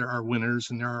 there are winners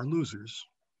and there are losers.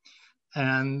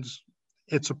 And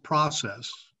it's a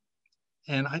process.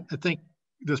 And I think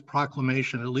this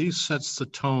proclamation at least sets the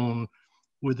tone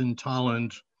within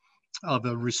Tolland of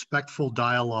a respectful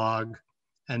dialogue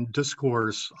and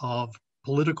discourse of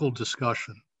political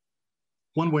discussion,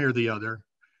 one way or the other,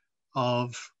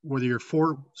 of whether you're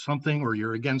for something or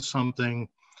you're against something.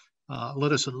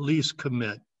 Let us at least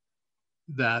commit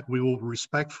that we will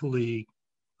respectfully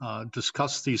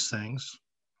discuss these things.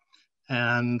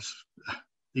 And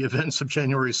the events of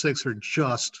January 6th are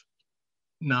just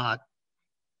not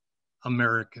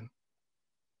American.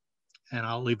 And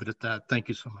I'll leave it at that. Thank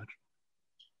you so much.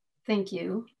 Thank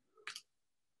you.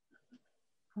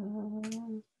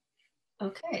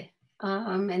 Okay,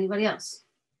 anybody else?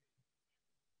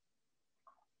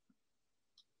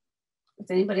 Is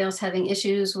anybody else having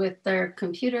issues with their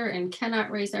computer and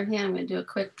cannot raise their hand? I'm gonna do a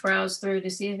quick browse through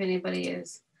to see if anybody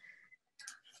is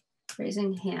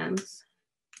raising hands.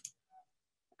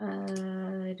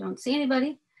 I don't see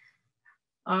anybody.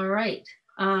 All right,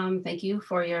 thank you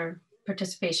for your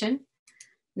participation.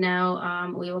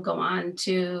 Now we will go on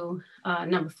to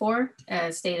number 4,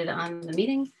 as stated on the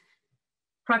meeting,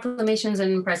 proclamations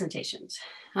and presentations.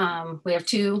 We have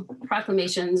 2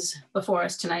 proclamations before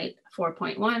us tonight.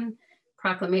 4.1,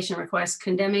 proclamation request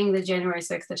condemning the January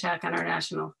 6th attack on our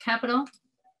national capital,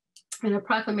 and a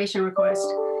proclamation request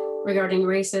regarding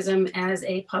racism as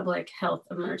a public health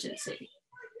emergency.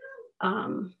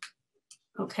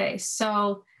 Okay,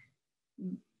 so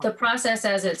the process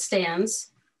as it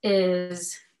stands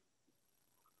is,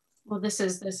 well, this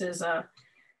is it's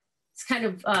kind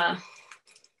of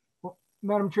well,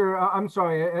 Madam Chair, I'm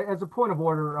sorry, as a point of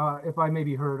order, if I may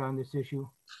be heard on this issue.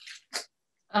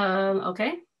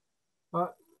 Okay.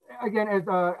 Again, as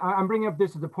I'm bringing up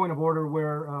this as a point of order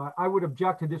where I would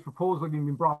object to this proposal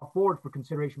being brought forward for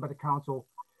consideration by the council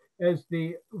as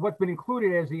what's been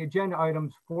included as the agenda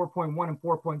items 4.1 and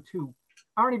 4.2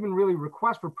 aren't even really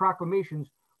requests for proclamations,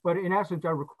 but in essence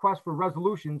are requests for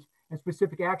resolutions and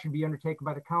specific action be undertaken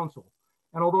by the council.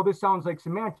 And although this sounds like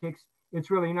semantics,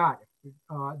 it's really not.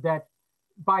 That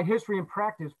by history and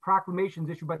practice, proclamations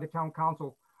issued by the town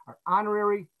council are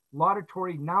honorary,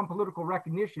 laudatory, non-political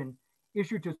recognition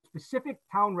issued to a specific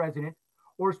town resident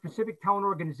or a specific town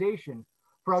organization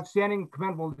for outstanding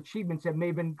commendable achievements that may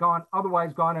have been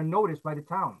otherwise gone unnoticed by the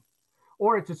town.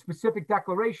 Or it's a specific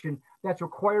declaration that's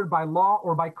required by law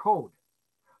or by code.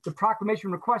 The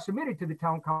proclamation requests submitted to the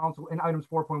town council in items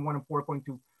 4.1 and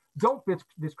 4.2 don't fit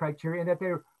this criteria, and that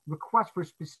they're requests for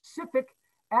specific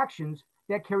actions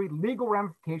that carry legal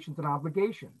ramifications and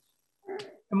obligations.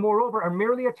 And moreover, are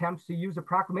merely attempts to use the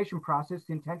proclamation process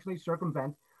to intentionally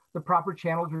circumvent the proper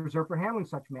channels reserved for handling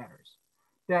such matters.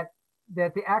 That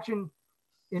the action,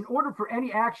 in order for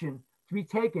any action to be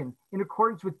taken in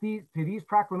accordance with these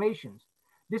proclamations,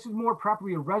 this is more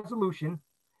properly a resolution,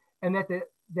 and that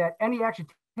any action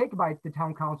taken by the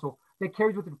town council that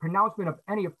carries with it a pronouncement of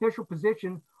any official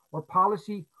position or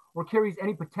policy or carries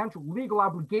any potential legal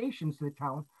obligations to the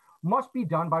town must be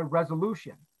done by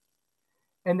resolution.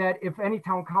 And that if any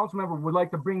town council member would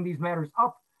like to bring these matters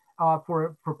up for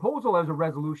a proposal as a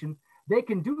resolution, they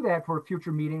can do that for a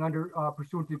future meeting under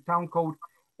pursuant to Town Code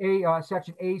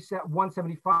section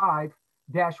A175-1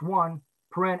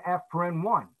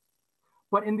 (F)(1).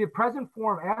 But in the present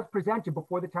form as presented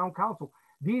before the town council,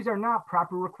 these are not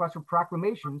proper requests for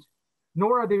proclamations,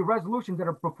 nor are they resolutions that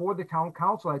are before the town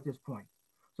council at this point.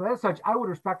 So as such, I would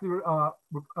respectfully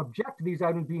object to these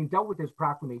items being dealt with as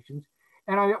proclamations,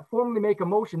 and I formally make a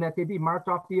motion that they be marked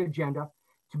off the agenda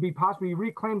to be possibly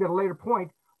reclaimed at a later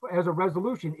point as a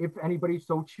resolution if anybody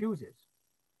so chooses.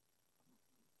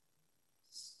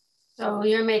 So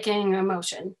you're making a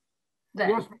motion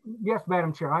then? Yes,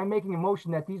 Madam Chair. I'm making a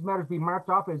motion that these matters be marked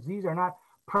off as these are not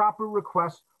proper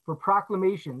requests for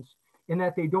proclamations in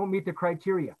that they don't meet the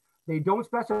criteria. They don't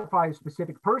specify a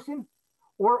specific person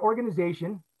or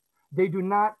organization. They do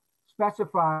not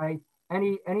specify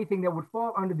anything that would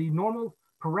fall under the normal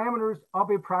parameters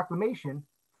of a proclamation,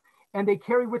 and they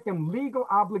carry with them legal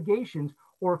obligations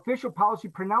or official policy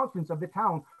pronouncements of the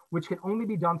town, which can only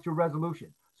be done through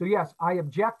resolution. So yes, I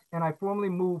object, and I formally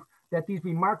move that these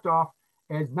be marked off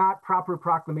as not proper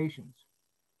proclamations.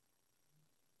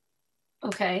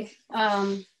 Okay,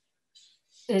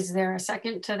 is there a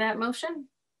second to that motion?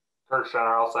 Kurt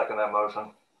Schenner, I'll second that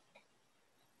motion.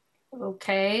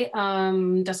 Okay,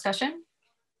 discussion?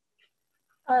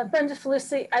 Brenda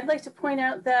Felici, I'd like to point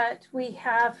out that we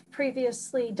have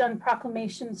previously done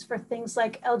proclamations for things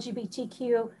like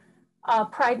LGBTQ,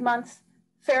 Pride Month,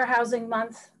 Fair Housing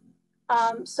Month.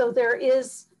 So there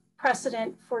is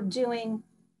precedent for doing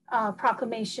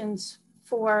proclamations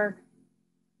for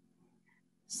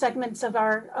segments of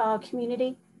our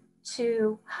community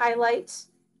to highlight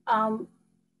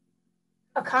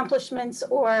accomplishments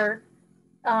or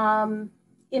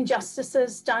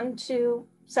injustices done to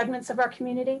segments of our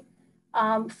community,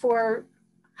 for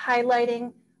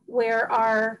highlighting where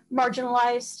our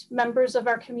marginalized members of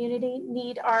our community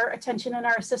need our attention and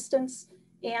our assistance.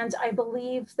 And I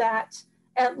believe that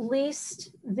at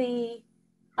least the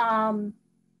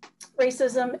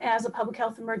racism as a public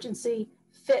health emergency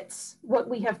fits what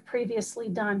we have previously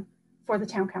done for the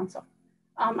town council.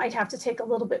 I'd have to take a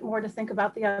little bit more to think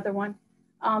about the other one,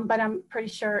 but I'm pretty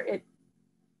sure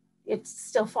it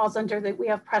still falls under that we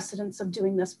have precedence of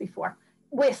doing this before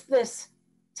with this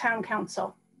town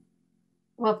council.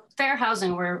 Well, fair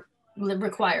housing we're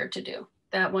required to do.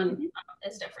 That one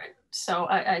is different. So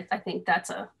I think that's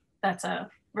a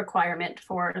requirement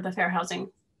for the fair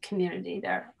housing community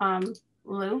there.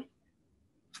 Lou?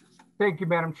 Thank you,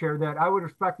 Madam Chair. That I would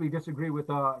respectfully disagree with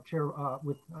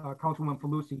Councilwoman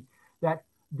Falusi, that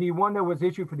the one that was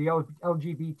issued for the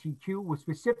LGBTQ was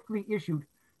specifically issued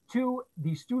to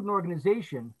the student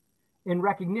organization in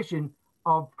recognition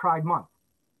of Pride Month,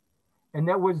 and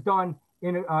that was done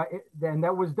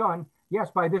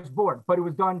yes, by this board, but it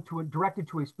was done directed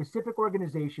to a specific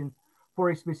organization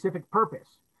for a specific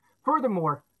purpose.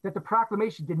 Furthermore, that the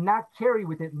proclamation did not carry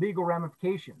with it legal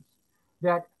ramifications.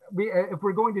 That if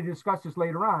we're going to discuss this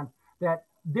later on, that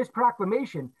this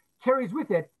proclamation carries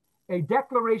with it a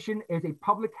declaration as a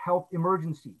public health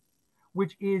emergency,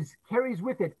 which carries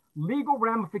with it legal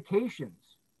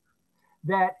ramifications.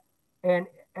 That, and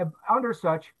under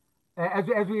such,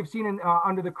 as we have seen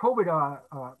under the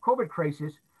COVID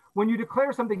crisis, when you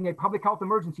declare something a public health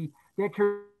emergency, that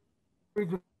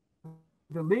carries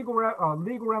the legal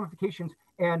ramifications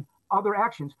and other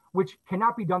actions, which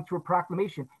cannot be done through a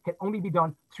proclamation, can only be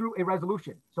done through a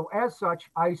resolution. So as such,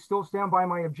 I still stand by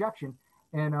my objection,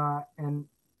 and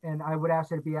I would ask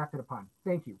that it be acted upon.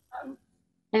 Thank you.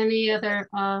 Any other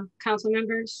council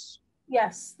members?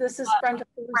 Yes, this is Brenda.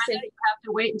 Brenda, you have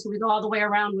to wait until we go all the way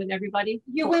around with everybody.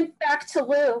 You went back to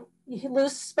Lou.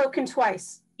 Lou's spoken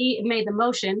twice. He made the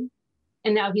motion,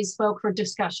 and now he spoke for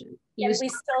discussion. And we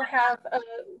still have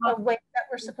a way that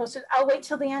we're supposed to. I'll wait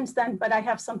till the end then, but I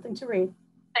have something to read.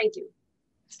 Thank you.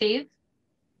 Steve?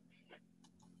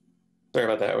 Sorry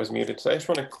about that, I was muted. So I just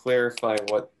want to clarify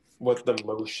what the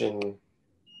motion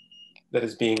that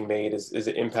is being made is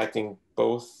it impacting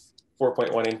both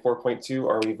 4.1 and 4.2?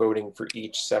 Are we voting for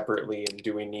each separately, and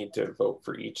do we need to vote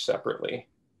for each separately?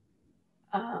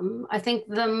 I think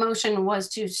the motion was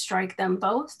to strike them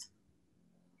both.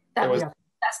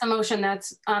 That's the motion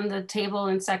that's on the table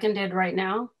and seconded right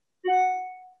now.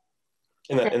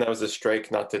 And that was a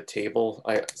strike, not to table.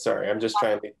 Sorry, I'm just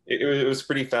trying to, it was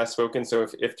pretty fast spoken. So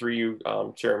if through you,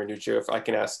 Chair Menuccio, if I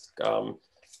can ask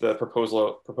the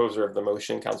proposer of the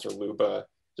motion, Councilor Luba,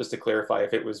 just to clarify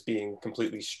if it was being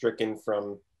completely stricken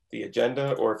from the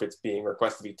agenda or if it's being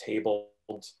requested to be tabled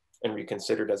and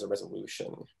reconsidered as a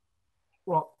resolution.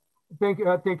 Well, thank you,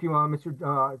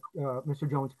 Mr.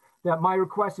 Jones. That my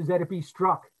request is that it be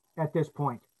struck at this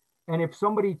point. And if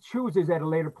somebody chooses at a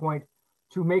later point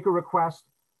to make a request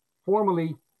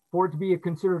formally for it to be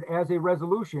considered as a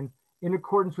resolution in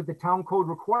accordance with the town code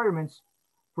requirements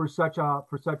for such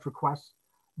requests,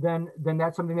 then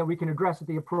that's something that we can address at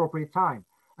the appropriate time.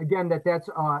 Again, that's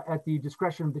at the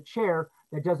discretion of the chair.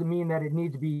 That doesn't mean that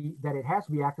it has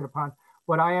to be acted upon.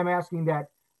 But I am asking that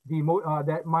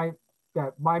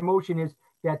my motion is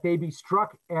that they be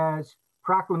struck as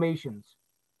proclamations.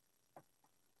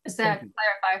 Does that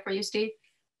clarify for you, Steve?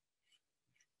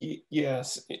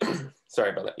 Yes.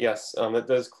 Sorry about that. Yes, that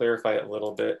does clarify it a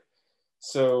little bit.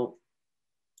 So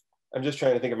I'm just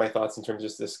trying to think of my thoughts in terms of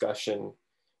this discussion.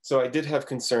 So I did have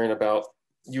concern about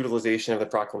utilization of the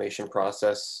proclamation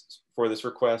process for this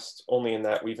request, only in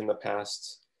that we've in the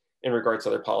past, in regards to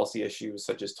other policy issues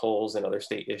such as tolls and other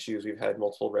state issues, we've had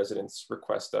multiple residents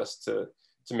request us to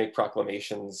make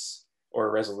proclamations or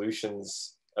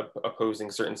resolutions opposing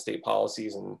certain state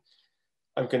policies. And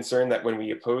I'm concerned that when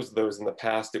we opposed those in the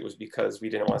past, it was because we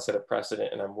didn't want to set a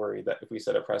precedent. And I'm worried that if we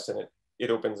set a precedent,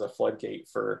 it opens a floodgate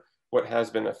for what has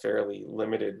been a fairly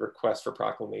limited request for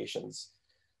proclamations.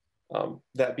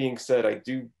 That being said,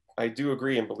 I do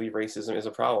agree and believe racism is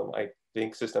a problem. I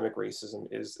think systemic racism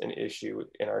is an issue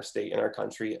in our state, in our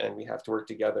country, and we have to work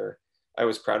together. I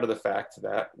was proud of the fact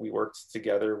that we worked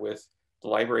together with the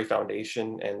Library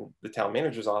Foundation and the town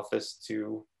manager's office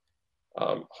to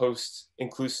host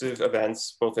inclusive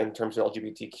events, both in terms of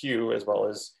LGBTQ as well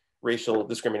as racial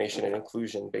discrimination and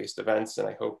inclusion-based events. And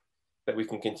I hope that we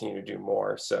can continue to do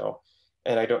more. So,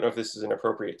 and I don't know if this is an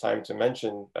appropriate time to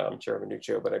mention, Chair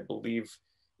Menuccio, but I believe,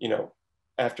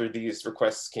 after these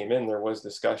requests came in, there was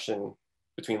discussion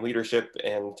between leadership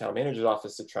and town manager's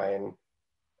office to try and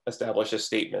establish a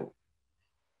statement.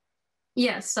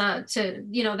 Yes,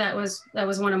 that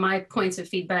was one of my points of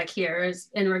feedback here is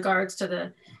in regards to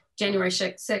the January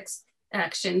 6th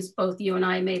actions. Both you and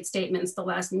I made statements the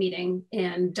last meeting,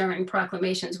 and during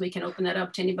proclamations, we can open that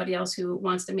up to anybody else who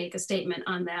wants to make a statement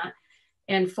on that.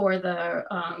 And for the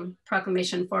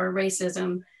proclamation for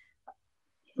racism,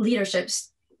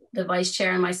 leaderships, the vice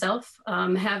chair and myself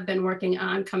have been working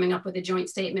on coming up with a joint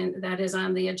statement that is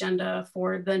on the agenda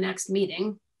for the next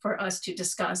meeting for us to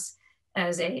discuss.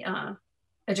 as a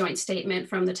joint statement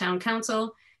from the town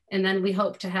council. And then we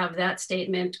hope to have that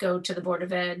statement go to the Board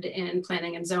of Ed and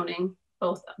Planning and Zoning,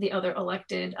 both the other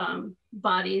elected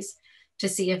bodies, to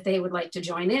see if they would like to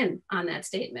join in on that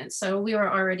statement. So we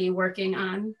were already working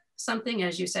on something,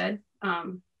 as you said,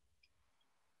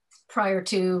 prior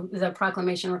to the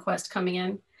proclamation request coming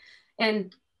in.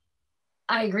 And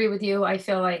I agree with you. I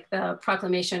feel like the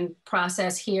proclamation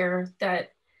process here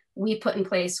that we put in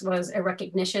place was a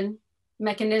recognition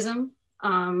mechanism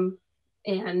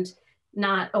and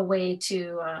not a way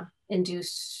to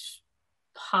induce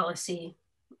policy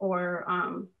or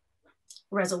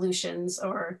resolutions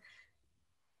or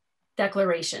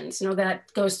declarations. You know,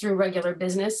 that goes through regular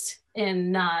business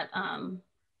and not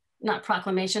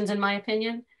proclamations, in my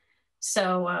opinion.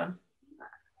 So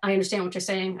I understand what you're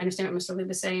saying. I understand what Mr.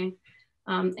 Luba is saying.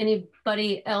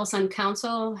 Anybody else on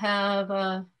council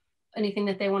have anything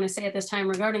that they want to say at this time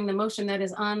regarding the motion that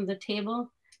is on the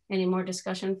table? Any more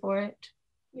discussion for it?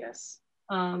 Yes.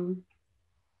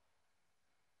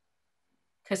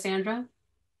 Cassandra?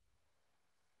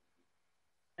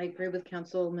 I agree with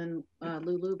Councilman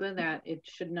Luluba that it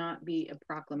should not be a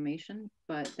proclamation,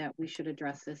 but that we should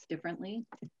address this differently,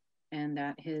 and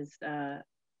that his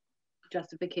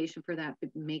justification for that,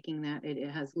 making that it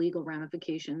has legal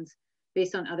ramifications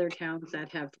based on other towns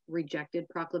that have rejected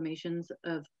proclamations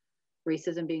of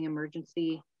racism being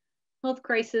emergency health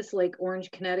crisis, like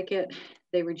Orange, Connecticut.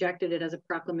 They rejected it as a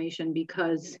proclamation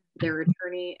because their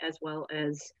attorney, as well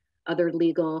as other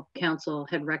legal counsel,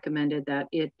 had recommended that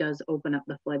it does open up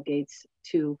the floodgates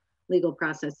to legal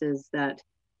processes that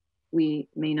we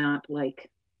may not like.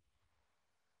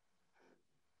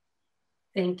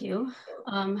 Thank you.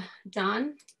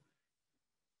 John?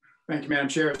 Thank you, Madam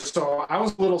Chair. So I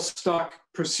was a little stuck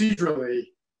procedurally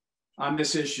on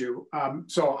this issue.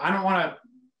 So I don't want to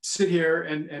sit here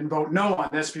and vote no on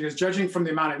this, because judging from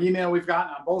the amount of email we've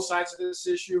gotten on both sides of this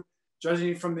issue,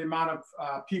 judging from the amount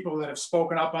of people that have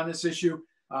spoken up on this issue,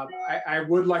 I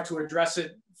would like to address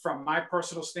it from my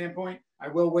personal standpoint. I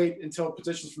will wait until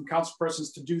petitions from council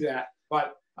persons to do that.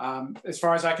 But as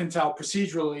far as I can tell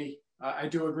procedurally, I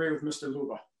do agree with Mr.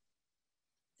 Luba.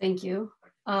 Thank you.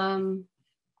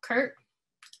 Kurt?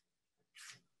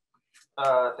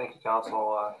 Thank you,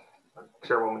 Council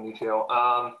Chairwoman Nuccio.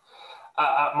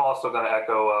 I'm also going to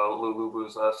echo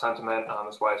Lulubu's sentiment.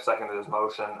 That's why I seconded his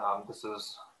motion. This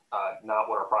is not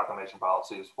what our proclamation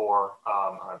policy is for.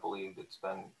 I believe it's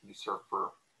been usurped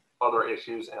for other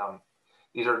issues.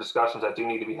 These are discussions that do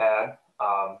need to be had,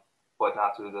 but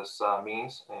not through this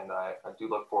means. And I do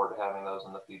look forward to having those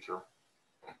in the future.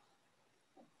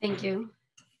 Thank you.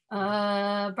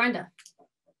 Brenda.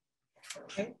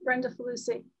 Okay, Brenda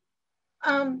Falusi.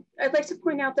 I'd like to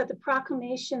point out that the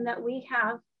proclamation that we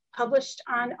have published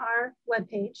on our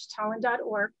webpage,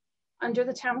 tolland.org, under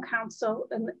the town council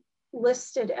and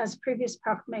listed as previous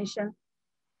proclamation,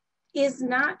 is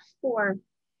not for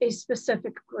a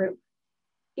specific group.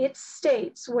 It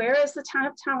states, whereas the town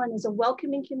of Tolland is a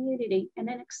welcoming community and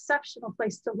an exceptional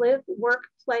place to live, work,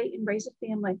 play, and raise a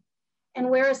family. And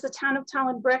whereas the town of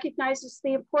Tolland recognizes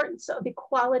the importance of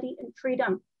equality and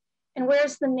freedom. And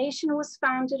whereas the nation was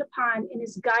founded upon and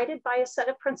is guided by a set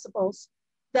of principles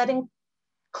that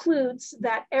includes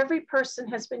that every person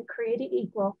has been created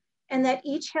equal, and that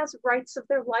each has rights of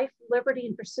their life, liberty,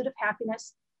 and pursuit of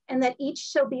happiness, and that each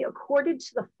shall be accorded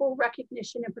to the full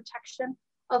recognition and protection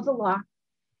of the law.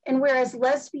 And whereas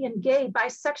lesbian, gay,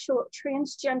 bisexual,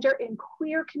 transgender, and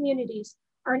queer communities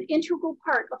are an integral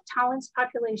part of Tolland's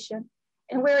population,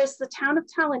 and whereas the town of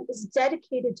Tolland is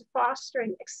dedicated to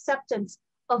fostering acceptance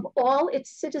of all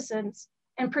its citizens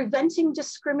and preventing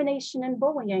discrimination and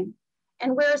bullying,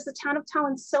 and whereas the town of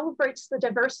Tolland celebrates the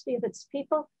diversity of its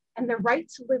people and their right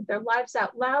to live their lives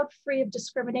out loud, free of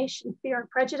discrimination, fear, and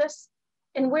prejudice,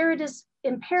 and where it is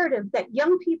imperative that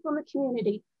young people in the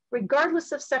community,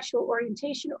 regardless of sexual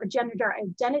orientation or gender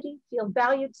identity, feel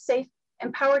valued, safe,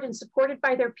 empowered, and supported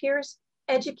by their peers,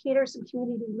 educators, and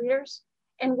community leaders,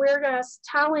 and whereas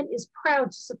Tolland is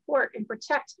proud to support and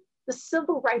protect the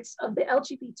civil rights of the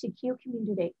LGBTQ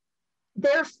community.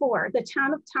 Therefore, the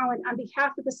town of Tolland, on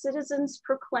behalf of the citizens,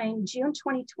 proclaimed June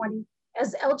 2020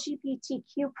 as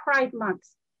LGBTQ Pride Month,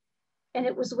 and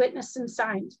it was witnessed and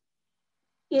signed.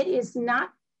 It is not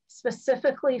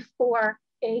specifically for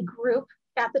a group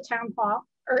at the town hall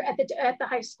or at the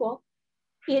high school.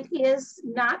 It is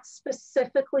not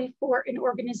specifically for an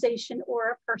organization or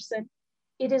a person.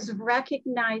 It is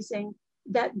recognizing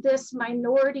that this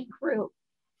minority group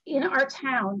in our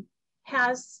town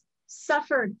has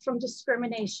suffered from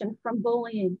discrimination, from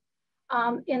bullying,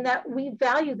 in that we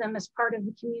value them as part of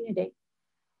the community.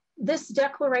 this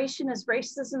declaration as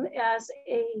racism as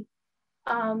a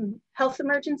health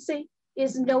emergency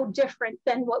is no different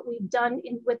than what we've done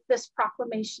with this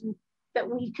proclamation that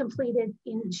we completed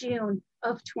in June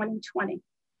of 2020.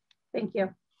 Thank you.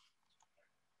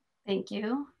 Thank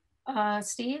you.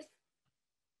 Steve?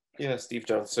 Yeah, Steve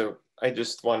Jones. So I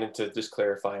just wanted to just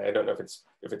clarify. I don't know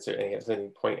if it's at any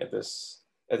point at this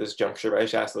juncture, but I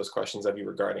just asked those questions of you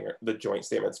regarding the joint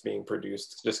statements being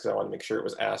produced, just because I want to make sure it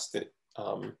was asked.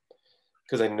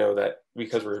 Because I know that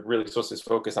because we're really supposed to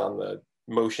focus on the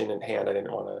motion in hand, I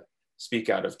didn't want to speak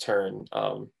out of turn.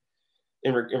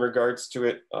 In regards to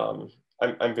it,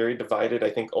 I'm very divided. I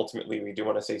think ultimately we do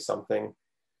want to say something.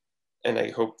 And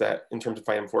I hope that in terms of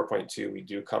item 4.2, we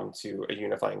do come to a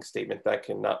unifying statement that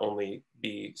can not only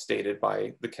be stated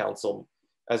by the council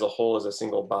as a whole, as a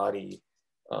single body,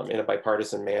 in a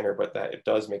bipartisan manner, but that it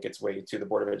does make its way to the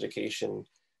Board of Education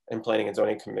and Planning and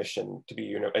Zoning Commission to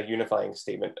be a unifying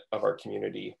statement of our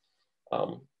community.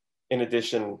 In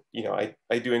addition,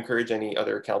 I do encourage any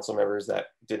other council members that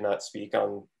did not speak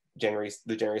on the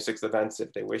January 6th events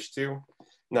if they wish to.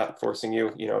 Not forcing you,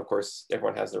 of course,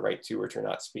 everyone has the right to or to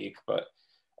not speak, but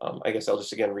I guess I'll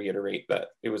just again reiterate that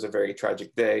it was a very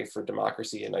tragic day for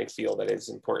democracy, and I feel that it's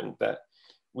important that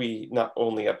we not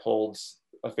only uphold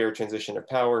a fair transition of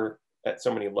power at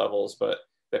so many levels, but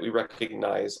that we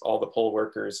recognize all the poll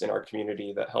workers in our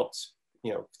community that helped,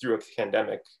 through a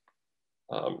pandemic,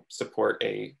 support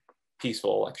a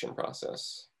peaceful election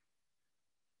process.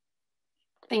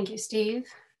 Thank you, Steve.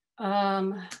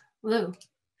 Lou.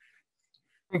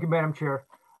 Thank you, Madam Chair.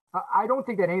 I don't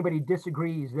think that anybody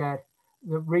disagrees that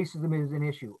the racism is an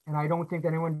issue. And I don't think that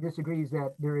anyone disagrees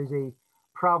that there is a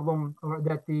problem, or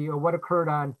that what occurred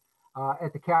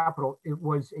at the Capitol, it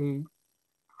was a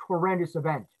horrendous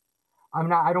event.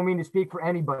 I don't mean to speak for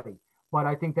anybody, but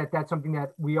I think that that's something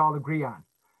that we all agree on.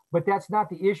 But that's not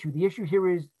the issue. The issue here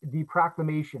is the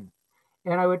proclamation.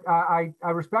 And I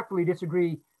respectfully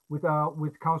disagree with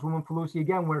Councilwoman Falusi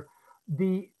again, where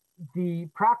the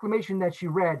proclamation that she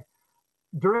read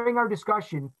during our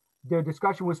discussion, the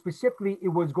discussion was specifically, it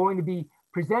was going to be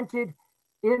presented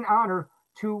in honor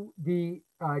to the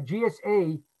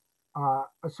GSA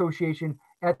Association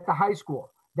at the high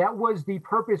school. That was the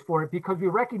purpose for it, because we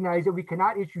recognize that we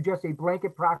cannot issue just a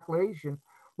blanket proclamation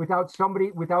without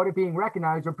it being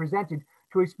recognized or presented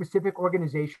to a specific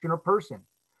organization or person.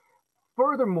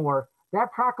 Furthermore,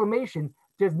 that proclamation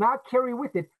does not carry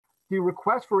with it the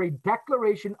request for a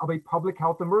declaration of a public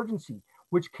health emergency,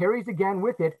 which carries again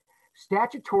with it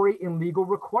statutory and legal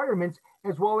requirements,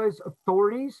 as well as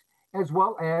authorities, as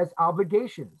well as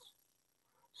obligations.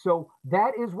 So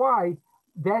that is why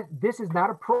this is not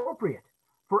appropriate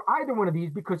for either one of these,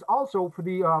 because also for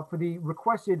the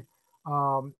requested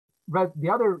the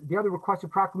other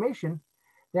requested proclamation,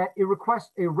 that it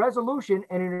requests a resolution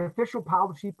and an official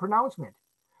policy pronouncement,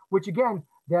 which again,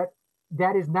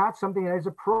 that is not something that is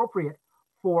appropriate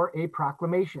for a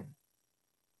proclamation.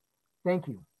 Thank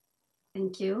you.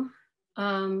 Thank you.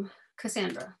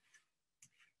 Cassandra.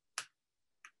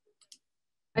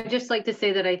 I'd just like to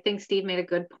say that I think Steve made a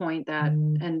good point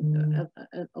and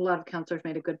a lot of counselors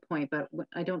made a good point, but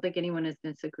I don't think anyone is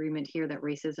in disagreement here that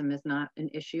racism is not an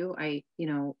issue.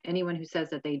 Anyone who says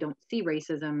that they don't see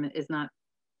racism is not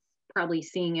probably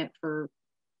seeing it for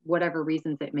whatever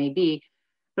reasons it may be,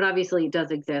 but obviously it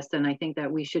does exist. And I think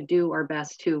that we should do our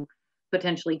best to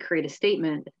potentially create a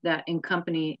statement that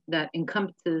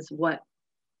encompasses what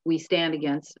we stand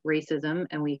against racism,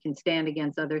 and we can stand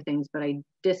against other things, but I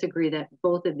disagree that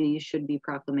both of these should be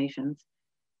proclamations.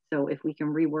 So if we can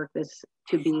rework this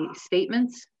to be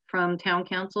statements from town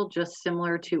council, just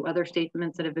similar to other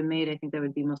statements that have been made, I think that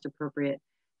would be most appropriate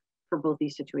for both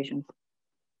these situations.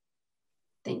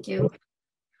 Thank you.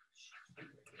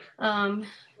 So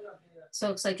it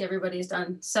looks like everybody's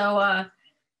done. So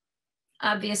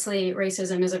obviously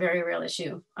racism is a very real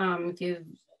issue.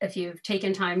 If you've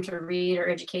taken time to read or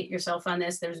educate yourself on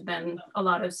this, there's been a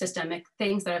lot of systemic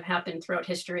things that have happened throughout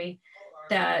history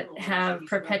that have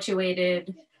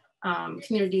perpetuated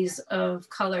communities of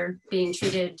color being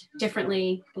treated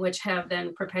differently, which have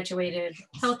then perpetuated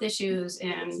health issues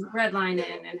and redlining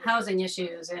and housing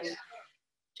issues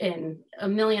and a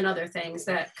million other things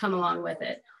that come along with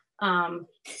it.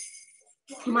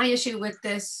 My issue with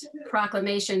this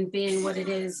proclamation being what it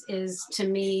is to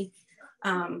me,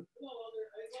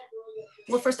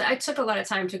 well, first, I took a lot of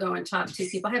time to go and talk to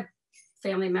people. I have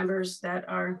family members that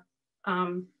are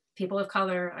people of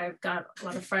color. I've got a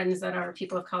lot of friends that are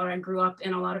people of color. I grew up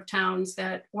in a lot of towns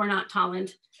that were not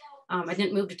Tolland. I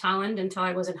didn't move to Tolland until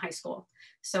I was in high school.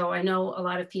 So I know a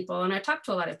lot of people, and I talked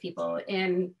to a lot of people.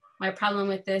 And my problem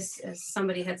with this, as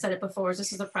somebody had said it before, is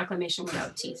this is a proclamation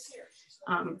without teeth.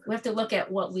 We have to look at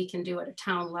what we can do at a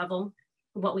town level,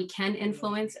 what we can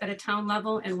influence at a town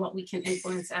level, and what we can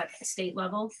influence at a state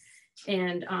level.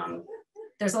 And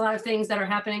there's a lot of things that are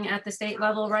happening at the state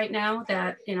level right now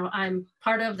that, you know, I'm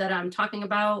part of, that I'm talking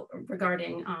about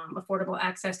regarding affordable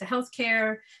access to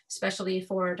healthcare, especially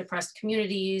for depressed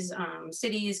communities,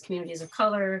 cities, communities of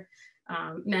color,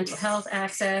 mental health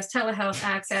access, telehealth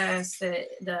access, the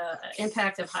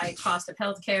impact of high cost of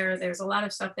healthcare. There's a lot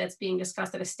of stuff that's being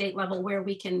discussed at a state level where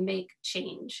we can make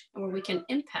change and where we can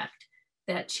impact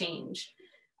that change.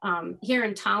 Here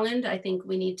in Tolland, I think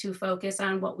we need to focus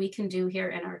on what we can do here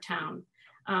in our town.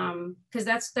 Because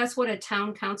that's what a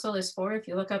town council is for. If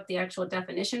you look up the actual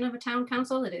definition of a town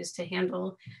council, it is to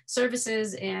handle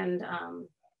services and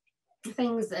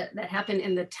things that happen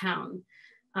in the town.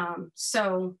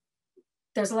 So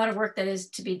there's a lot of work that is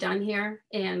to be done here.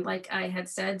 And like I had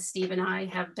said, Steve and I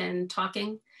have been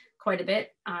talking quite a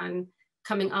bit on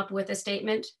coming up with a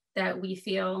statement that we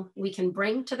feel we can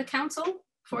bring to the council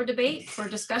for debate, for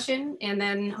discussion, and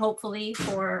then hopefully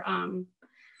for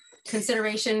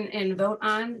consideration and vote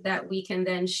on, that we can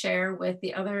then share with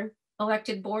the other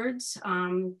elected boards,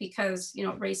 because, you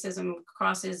know, racism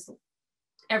crosses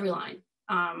every line,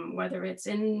 whether it's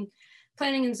in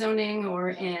planning and zoning or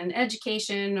in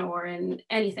education or in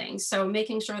anything. So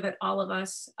making sure that all of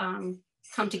us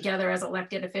come together as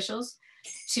elected officials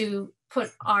to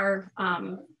put our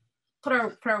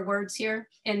words here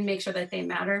and make sure that they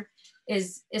matter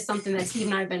is something that Steve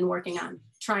and I have been working on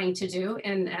trying to do.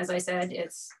 And as I said,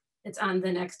 it's on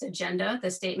the next agenda. The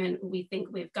statement, we think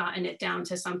we've gotten it down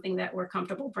to something that we're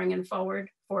comfortable bringing forward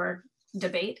for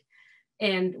debate,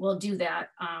 and we'll do that.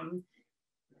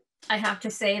 I have to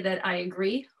say that I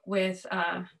agree with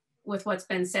what's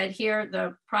been said here.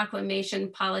 The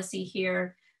proclamation policy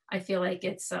here, I feel like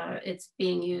it's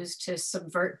being used to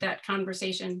subvert that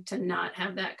conversation, to not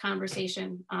have that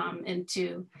conversation, and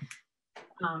to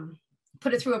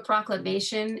put it through a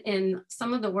proclamation. And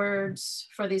some of the words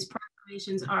for these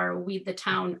proclamations are "we the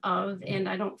town of," and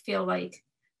I don't feel like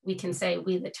we can say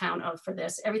 "we the town of" for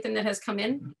this. Everything that has come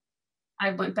in, I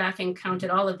went back and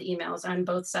counted all of the emails on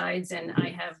both sides, and I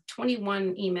have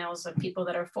 21 emails of people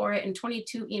that are for it and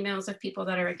 22 emails of people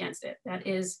that are against it. That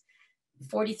is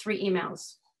 43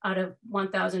 emails out of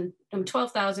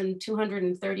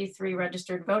 12,233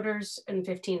 registered voters and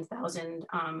 15,000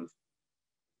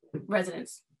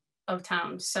 residents of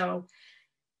town. So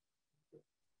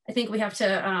I think we have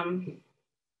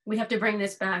to bring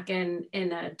this back in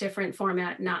a different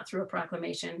format, not through a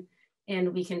proclamation.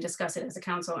 And we can discuss it as a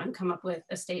council and come up with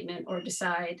a statement, or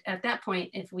decide at that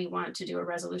point if we want to do a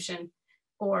resolution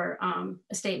or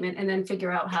a statement, and then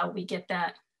figure out how we get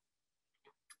that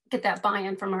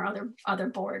buy-in from our other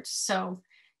boards. So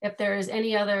if there is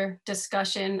any other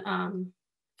discussion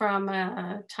from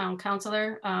a town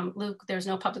councilor, Luke, there's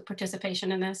no public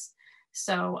participation in this.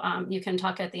 So you can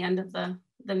talk at the end of the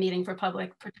meeting for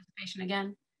public participation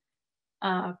again.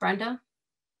 Brenda?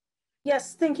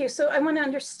 Yes, thank you. So I want to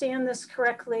understand this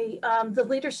correctly. The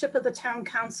leadership of the town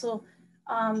council,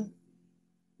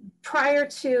 prior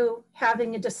to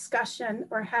having a discussion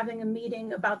or having a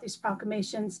meeting about these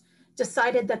proclamations,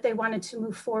 decided that they wanted to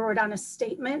move forward on a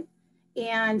statement,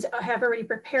 and have already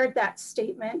prepared that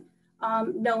statement,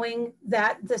 knowing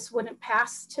that this wouldn't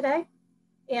pass today,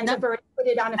 and have already put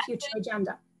it on a future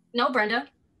agenda. No, Brenda.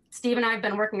 Steve and I have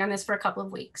been working on this for a couple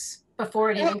of weeks before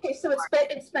it even. Okay, so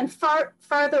it's been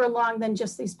farther along than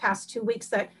just these past 2 weeks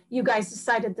that you guys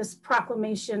decided this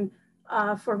proclamation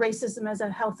for racism as a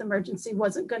health emergency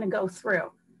wasn't going to go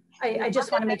through. I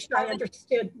just want to make sure I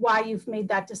understood why you've made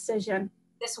that decision.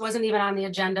 This wasn't even on the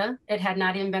agenda. It had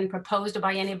not even been proposed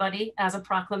by anybody as a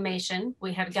proclamation.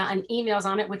 We had gotten emails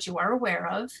on it, which you are aware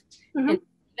of. Mm-hmm. And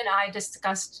Steve and I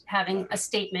discussed having a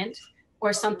statement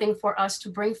or something for us to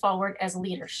bring forward as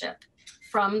leadership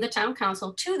from the town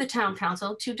council to the town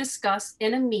council to discuss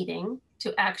in a meeting,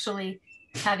 to actually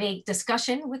have a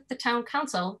discussion with the town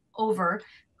council over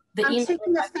the email. I'm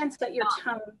taking offense at your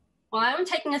tone. Well, I'm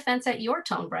taking offense at your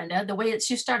tone, Brenda, the way that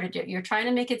you started it. You're trying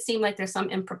to make it seem like there's some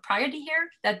impropriety here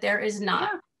that there is not.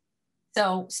 Yeah.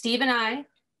 So Steve and I,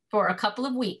 for a couple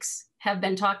of weeks, have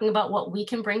been talking about what we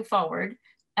can bring forward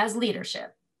as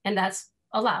leadership, and that's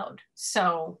allowed.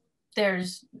 So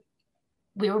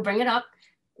we will bring it up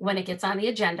when it gets on the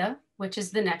agenda, which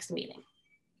is the next meeting.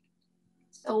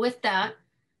 So with that,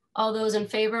 all those in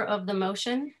favor of the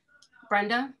motion?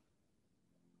 Brenda?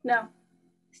 No.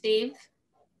 Steve?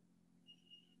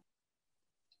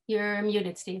 You're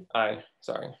muted, Steve. Aye,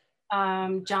 sorry.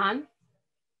 John?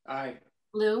 Aye.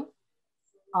 Lou?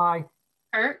 Aye.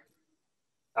 Kurt?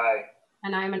 Aye.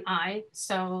 And I'm an aye.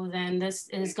 So then this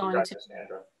is going to.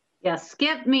 Yeah,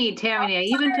 skip me, Tammy. I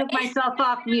even took myself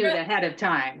off mute ahead of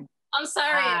time. I'm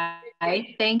sorry.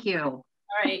 Aye. Thank you. All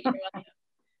right.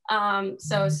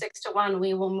 So 6-1,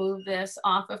 we will move this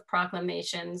off of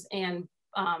proclamations. And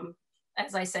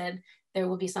as I said, there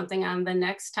will be something on the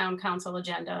next town council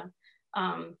agenda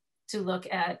to look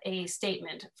at a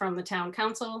statement from the town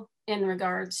council in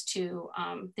regards to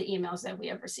the emails that we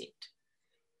have received.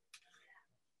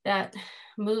 That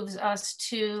moves us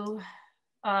to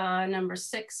number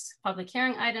 6, public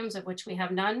hearing items, of which we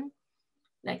have none.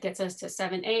 That gets us to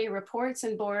 7A, reports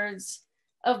and boards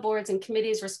and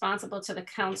committees responsible to the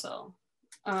council.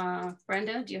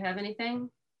 Brenda, do you have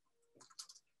anything?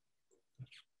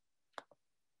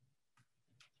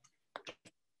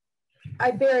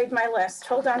 I buried my list.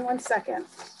 Hold on one second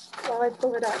while I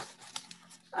pull it up.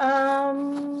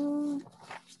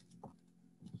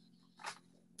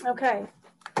 Okay.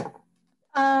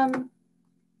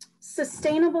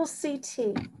 Sustainable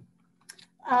CT.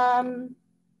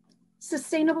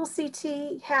 Sustainable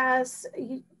CT has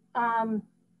a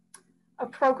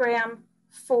program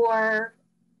for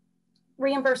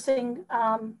reimbursing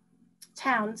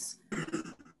towns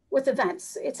with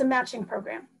events. It's a matching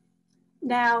program.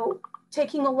 Now,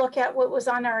 taking a look at what was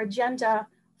on our agenda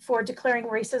for declaring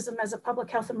racism as a public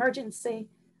health emergency,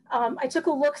 I took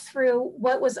a look through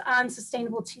what was on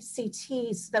sustainable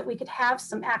CTs so that we could have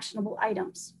some actionable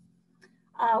items.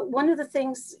 One of the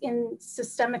things in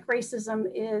systemic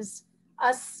racism is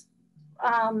us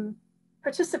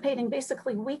participating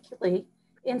basically weekly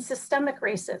in systemic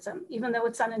racism, even though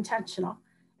it's unintentional.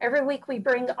 Every week we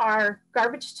bring our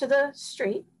garbage to the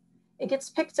street. It gets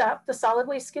picked up, the solid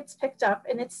waste gets picked up,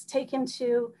 and it's taken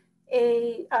to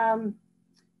a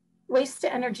waste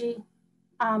to energy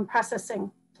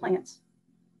processing plant.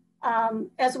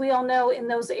 As we all know, in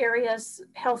those areas,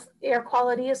 air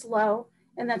quality is low,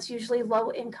 and that's usually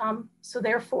low income. So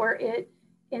therefore it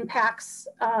impacts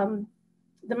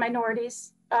the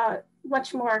minorities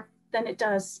much more than it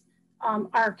does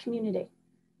our community.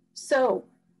 So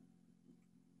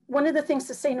one of the things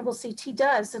Sustainable CT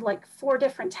does in like 4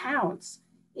 different towns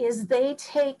is they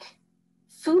take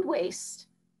food waste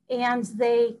and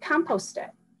they compost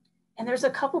it. And there's a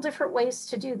couple different ways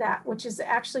to do that, which is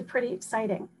actually pretty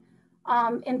exciting.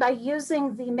 And by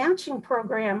using the matching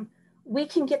program, we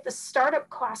can get the startup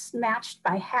costs matched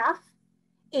by half.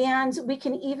 And we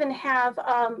can even have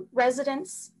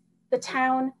residents, the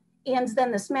town, and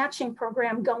then this matching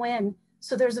program go in.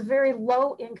 So there's a very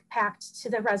low impact to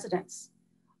the residents.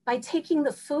 By taking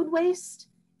the food waste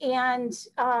and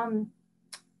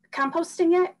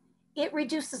composting it, it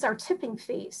reduces our tipping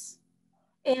fees.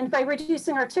 And by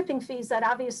reducing our tipping fees, that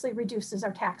obviously reduces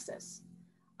our taxes.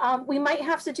 We might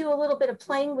have to do a little bit of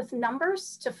playing with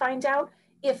numbers to find out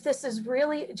if this is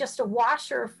really just a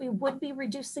wash or if we would be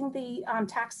reducing the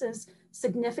taxes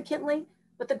significantly.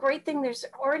 But the great thing, there's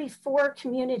already 4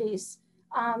 communities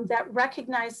that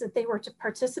recognize that they were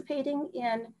participating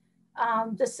in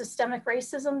the systemic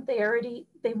racism.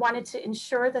 They wanted to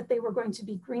ensure that they were going to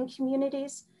be green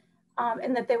communities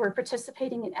and that they were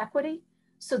participating in equity.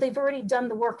 So they've already done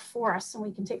the work for us and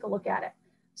we can take a look at it.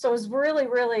 So I was really,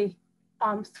 really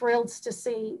thrilled to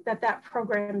see that that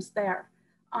program's there.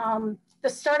 The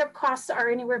startup costs are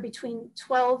anywhere between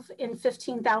 $12,000 and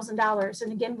 $15,000.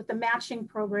 And again, with the matching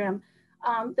program,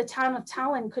 the town of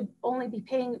Tolland could only be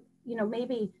paying,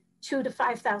 maybe $2,000 to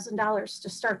 $5,000 to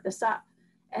start this up.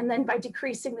 And then by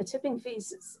decreasing the tipping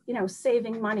fees, it's,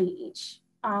 saving money each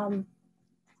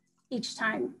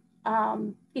time,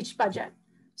 each budget.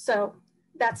 So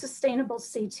that's Sustainable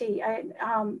CT.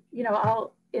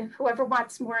 If whoever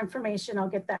wants more information, I'll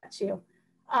get that to you.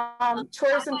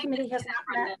 Tourism committee has not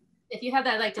met. If you have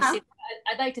that, I'd like to see.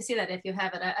 I'd like to see that if you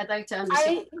have it. I'd like to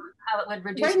understand how it would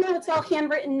reduce. Right now, it's all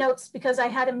handwritten notes because I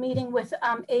had a meeting with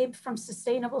Abe from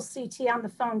Sustainable CT on the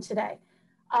phone today.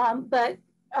 But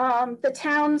the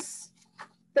towns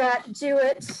that do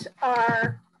it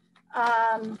are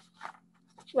I'll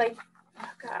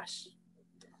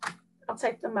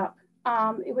type them up.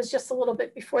 It was just a little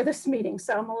bit before this meeting,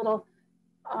 so I'm a little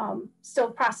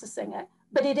still processing it.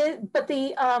 But it is. But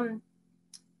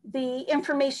the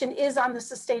information is on the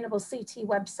Sustainable CT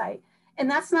website. And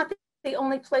that's not the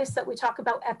only place that we talk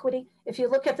about equity. If you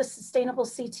look at the Sustainable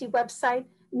CT website,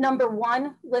 number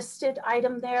 1 listed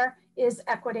item there is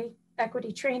equity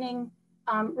training,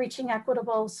 reaching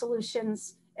equitable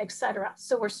solutions, etc.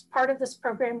 So we're part of this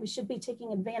program. We should be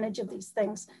taking advantage of these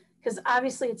things because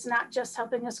obviously it's not just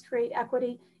helping us create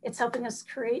equity, it's helping us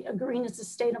create a green and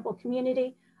sustainable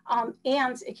community,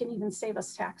 and it can even save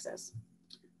us taxes.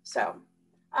 So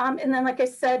And then, like I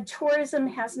said, tourism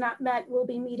has not met. We'll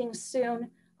be meeting soon.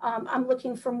 I'm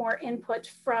looking for more input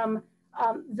from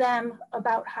them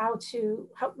about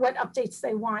what updates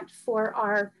they want for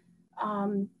our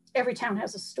Every Town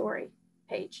Has a Story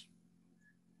page.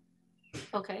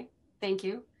 Okay, thank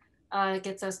you.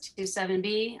 Gets us to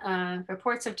 7B,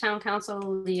 reports of town council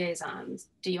liaisons.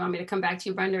 Do you want me to come back to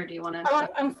you, Brenda, or do you want to? Oh,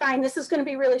 I'm fine. This is going to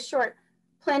be really short.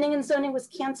 Planning and zoning was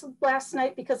canceled last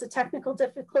night because of technical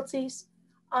difficulties.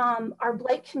 Our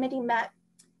Blight Committee met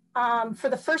for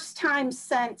the first time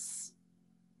since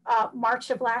March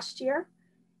of last year.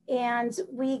 And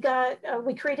we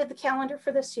created the calendar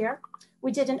for this year.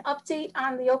 We did an update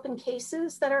on the open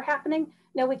cases that are happening.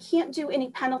 Now we can't do any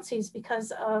penalties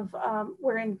because of,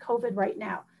 we're in COVID right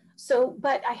now. So,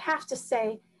 but I have to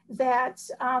say that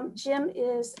Jim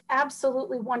is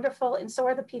absolutely wonderful, and so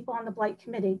are the people on the Blight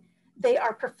Committee. They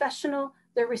are professional,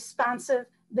 they're responsive,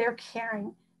 they're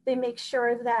caring. They make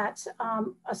sure that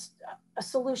a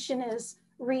solution is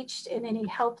reached and any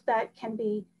help that can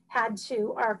be had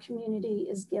to our community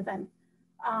is given.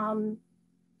 And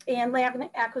land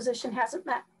acquisition hasn't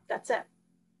met. That's it.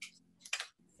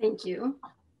 Thank you.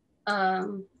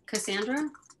 Cassandra?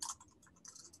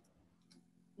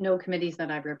 No committees that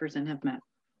I represent have met.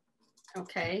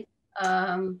 Okay.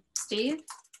 Steve?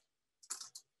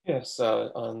 Yes,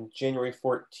 on January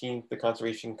 14th, the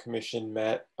Conservation Commission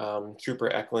met.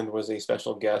 Trooper Eklund was a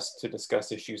special guest to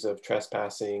discuss issues of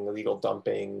trespassing, illegal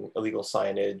dumping, illegal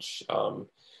signage.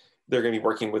 They're going to be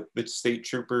working with the state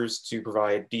troopers to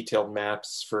provide detailed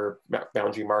maps for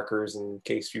boundary markers in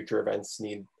case future events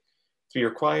need to be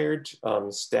required.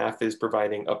 Staff is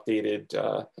providing updated,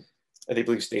 I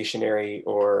believe, stationary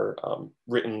or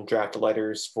written draft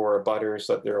letters for abutters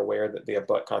so that they're aware that they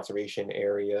abut conservation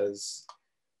areas,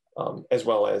 as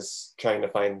well as trying to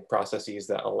find processes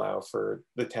that allow for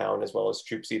the town as well as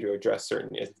Troopsy to address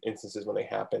certain instances when they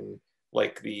happen,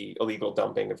 like the illegal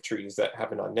dumping of trees that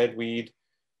happened on Nedweed,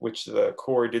 which the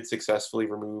Corps did successfully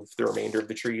remove the remainder of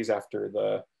the trees after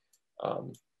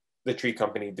the tree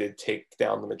company did take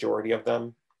down the majority of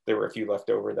them. There were a few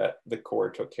left over that the Corps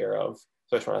took care of.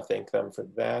 So I just want to thank them for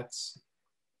that.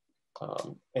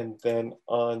 And then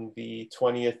on the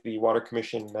 20th, the Water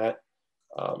Commission met.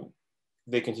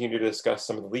 They continue to discuss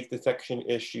some of the leak detection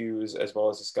issues, as well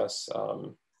as discuss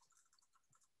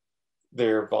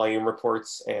their volume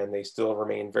reports, and they still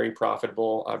remain very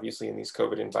profitable. Obviously, in these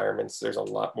COVID environments, there's a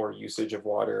lot more usage of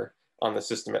water on the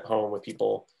system at home with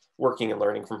people working and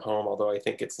learning from home, although I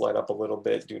think it's let up a little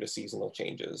bit due to seasonal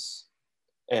changes.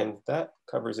 And that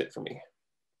covers it for me.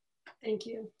 Thank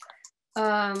you.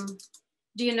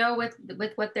 Do you know with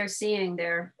what they're seeing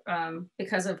there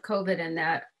because of COVID and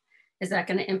that, is that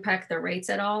going to impact the rates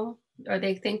at all? Are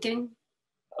they thinking?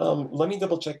 Let me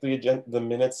double check the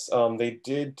minutes. They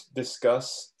did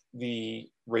discuss the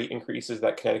rate increases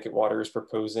that Connecticut Water is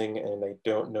proposing, and I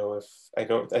don't know if, I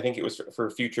think it was for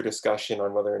future discussion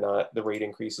on whether or not the rate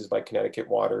increases by Connecticut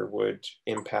Water would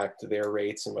impact their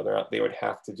rates and whether or not they would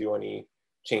have to do any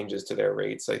changes to their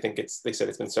rates. I think they said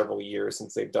it's been several years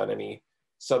since they've done any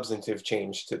substantive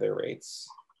change to their rates.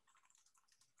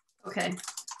 Okay.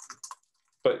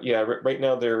 But yeah, right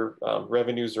now their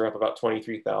revenues are up about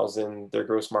 23,000. Their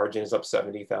gross margin is up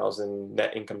 70,000.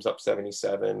 Net income's up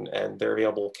 77, and their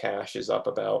available cash is up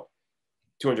about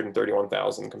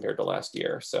 231,000 compared to last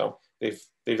year. So they've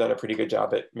done a pretty good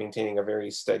job at maintaining a very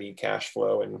steady cash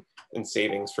flow and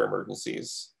savings for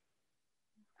emergencies.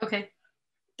 Okay,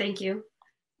 thank you,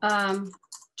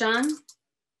 John.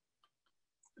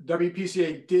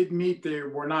 WPCA did meet. They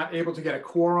were not able to get a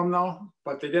quorum though,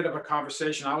 but they did have a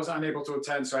conversation. I was unable to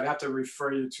attend, so I'd have to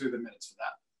refer you to the minutes for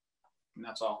that. And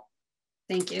that's all.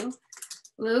 Thank you.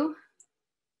 Lou?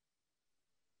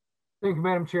 Thank you,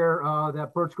 Madam Chair.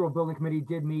 That Birch Grove Building Committee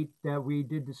did meet. That we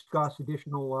did discuss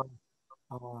additional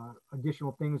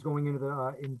things going into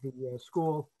the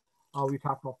school. We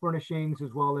talked about furnishings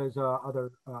as well as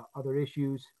other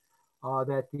issues.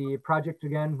 That the project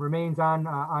again remains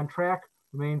on track.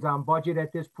 Remains on budget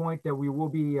at this point, that we will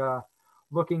be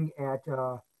looking at,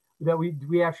 that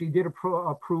we actually did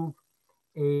approve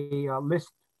a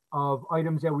list of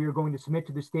items that we are going to submit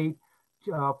to the state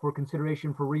for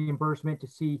consideration for reimbursement to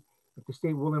see if the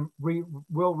state will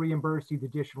reimburse these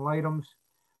additional items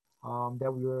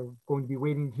that we are going to be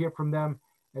waiting to hear from them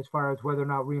as far as whether or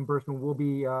not reimbursement will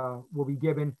be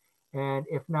given. And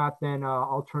if not, then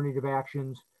alternative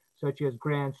actions such as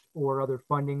grants or other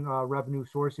funding revenue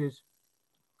sources.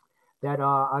 That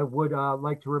I would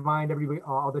like to remind everybody,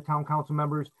 all the town council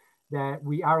members, that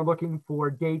we are looking for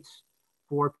dates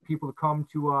for people to come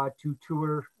to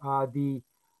tour the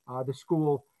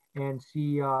school, and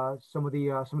see some of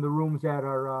the rooms that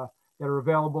are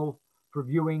available for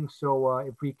viewing. So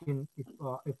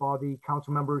if all the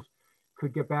council members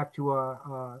could get back to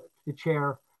the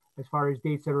chair as far as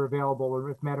dates that are available, or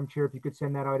if Madam Chair, if you could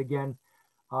send that out again,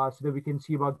 so that we can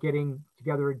see about getting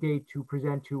together a date to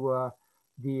present to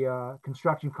the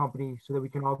construction company, so that we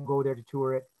can all go there to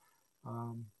tour it.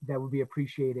 That would be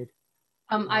appreciated.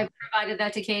 I provided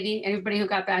that to Katie. Everybody who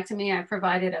got back to me, I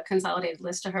provided a consolidated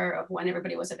list to her of when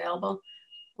everybody was available.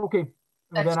 Okay,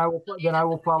 then I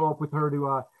will follow up with her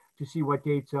to see what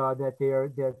dates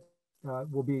that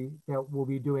will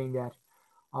be doing that.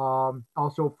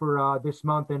 Also for this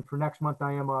month and for next month,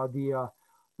 I am the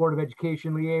Board of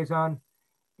Education liaison,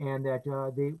 and that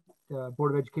the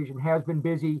Board of Education has been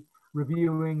busy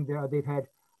reviewing. They've had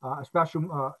a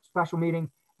special meeting,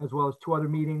 as well as 2 other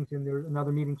meetings, and there's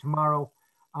another meeting tomorrow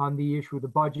on the issue of the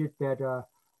budget. That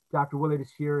Dr. Willett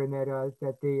is here, and I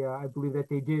believe that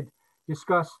they did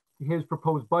discuss his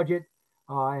proposed budget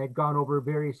and had gone over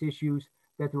various issues.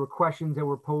 That there were questions that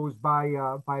were posed by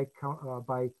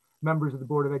members of the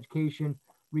Board of Education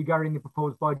regarding the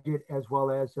proposed budget, as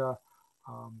well as the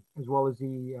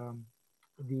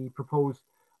proposed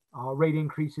rate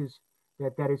increases.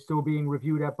 That is still being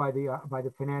reviewed by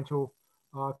the financial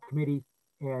committee,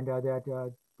 and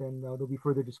then there'll be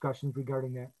further discussions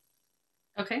regarding that.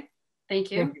 Okay,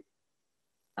 thank you. Thank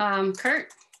you.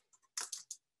 Kurt.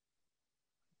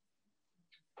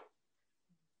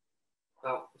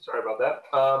 Oh, sorry about that.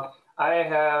 I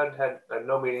had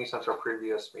no meeting since our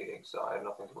previous meeting, so I have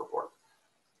nothing to report.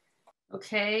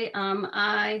 Okay,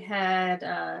 I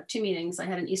had 2 meetings. I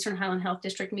had an Eastern Highland Health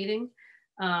District meeting,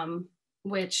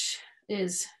 which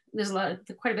there's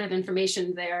quite a bit of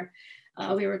information there.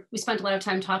 We spent a lot of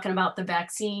time talking about the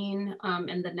vaccine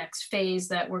and the next phase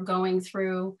that we're going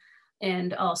through,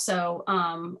 and also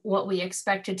what we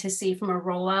expected to see from a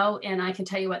rollout. And I can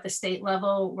tell you at the state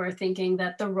level, we're thinking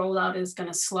that the rollout is going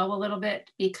to slow a little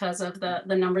bit because of the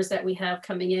numbers that we have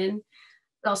coming in.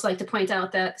 I'd also like to point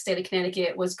out that the state of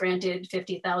Connecticut was granted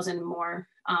 50,000 more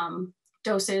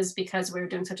doses because we were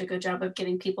doing such a good job of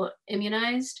getting people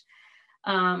immunized.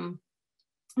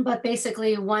 But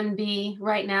basically 1B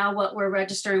right now, what we're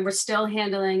registering, we're still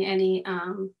handling any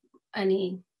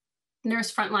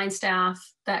nurse frontline staff,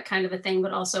 that kind of a thing,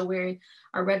 but also we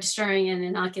are registering and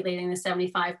inoculating the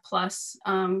 75 plus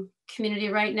community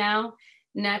right now.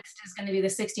 Next is going to be the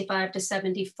 65 to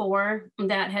 74.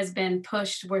 That has been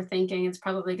pushed. We're thinking it's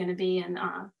probably going to be in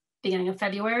beginning of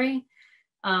February.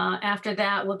 After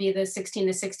that will be the 16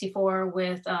 to 64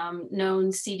 with known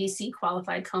CDC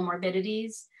qualified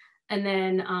comorbidities. And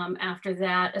then after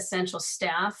that, essential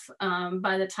staff.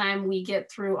 By the time we get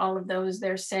through all of those,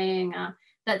 they're saying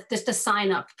that just the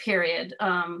sign up period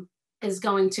is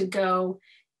going to go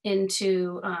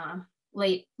into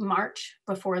late March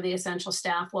before the essential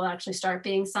staff will actually start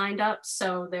being signed up.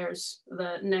 So there's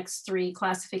the next 3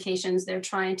 classifications. They're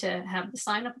trying to have the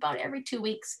sign up about every 2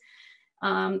 weeks.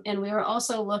 And we are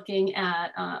also looking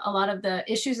at a lot of the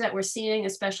issues that we're seeing,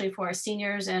 especially for our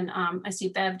seniors. And I see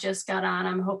Bev just got on.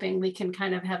 I'm hoping we can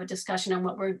kind of have a discussion on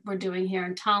what we're doing here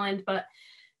in Tolland, but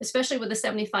especially with the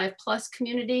 75 plus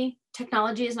community,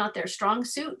 technology is not their strong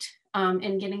suit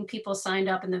in getting people signed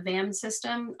up in the VAM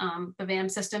system. The VAM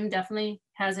system definitely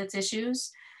has its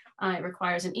issues. It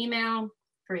requires an email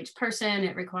for each person.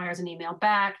 It requires an email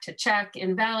back to check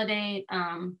and validate.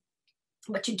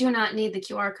 But you do not need the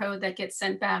QR code that gets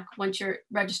sent back once you're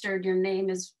registered. Your name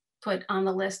is put on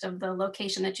the list of the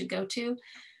location that you go to.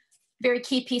 Very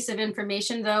key piece of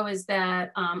information, though, is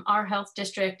that our health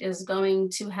district is going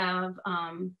to have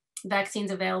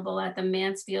vaccines available at the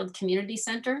Mansfield Community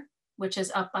Center, which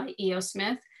is up by E.O.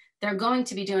 Smith. They're going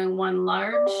to be doing one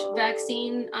large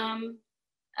vaccine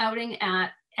outing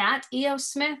at E.O.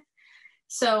 Smith.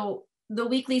 So the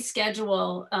weekly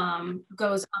schedule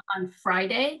goes up on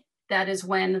Friday. That is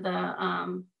when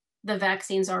the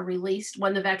vaccines are released,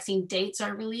 when the vaccine dates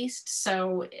are released.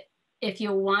 So if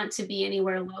you want to be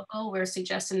anywhere local, we're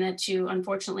suggesting that you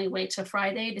unfortunately wait till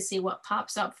Friday to see what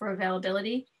pops up for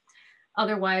availability.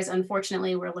 Otherwise,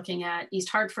 unfortunately, we're looking at East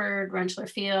Hartford, Rensselaer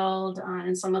Field,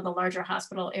 and some of the larger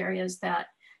hospital areas that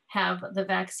have the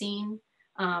vaccine.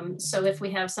 So if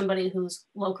we have somebody who's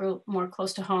local, more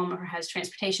close to home, or has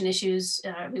transportation issues,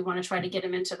 we want to try to get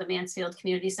them into the Mansfield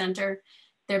Community Center.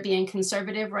 They're being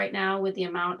conservative right now with the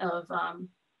amount of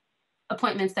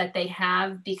appointments that they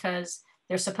have, because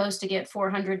they're supposed to get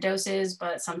 400 doses,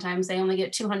 but sometimes they only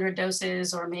get 200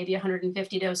 doses or maybe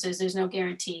 150 doses. There's no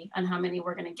guarantee on how many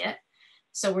we're going to get.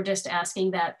 So we're just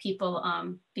asking that people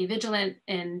be vigilant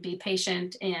and be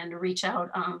patient and reach out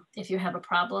if you have a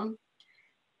problem.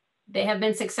 They have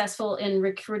been successful in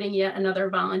recruiting yet another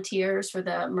volunteers for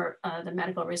the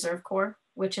Medical Reserve Corps,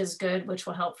 which is good, which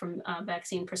will help from a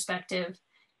vaccine perspective.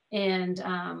 And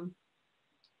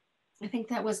I think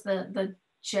that was the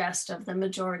gist of the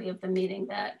majority of the meeting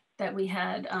that we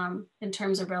had in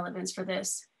terms of relevance for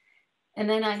this. And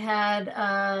then I had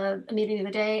a meeting the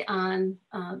other day on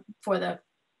for the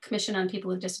Commission on People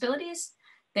with Disabilities.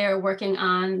 They're working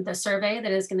on the survey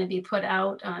that is going to be put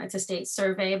out. It's a state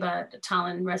survey, but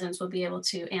Tolland residents will be able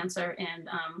to answer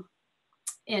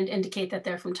and indicate that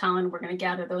they're from Tolland. We're going to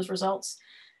gather those results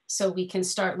so we can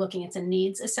start looking at a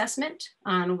needs assessment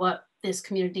on what this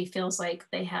community feels like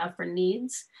they have for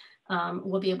needs.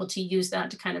 We'll be able to use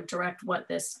that to kind of direct what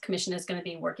this commission is going to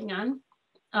be working on.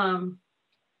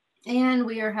 And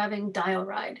we are having Dial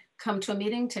Ride come to a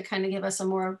meeting to kind of give us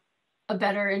a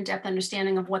better in-depth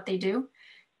understanding of what they do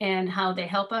and how they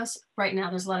help us. Right now,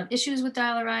 there's a lot of issues with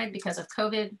Dial a Ride because of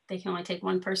COVID. They can only take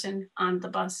one person on the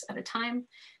bus at a time,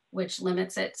 which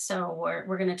limits it. So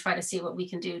we're gonna try to see what we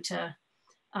can do to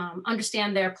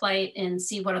understand their plight and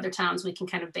see what other towns we can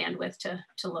kind of band with to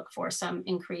look for some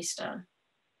increased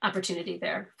opportunity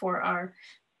there for our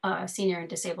senior and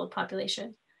disabled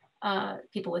population,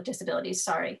 people with disabilities,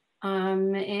 sorry.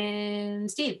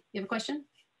 And Steve, you have a question?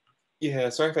 Yeah,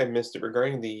 sorry if I missed it.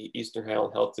 Regarding the Eastern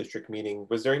Highland Health District meeting,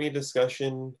 was there any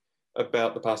discussion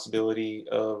about the possibility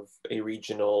of a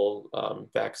regional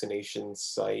vaccination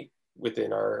site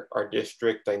within our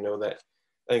district? I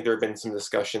think there have been some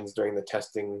discussions during the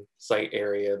testing site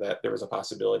area that there was a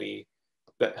possibility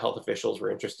that health officials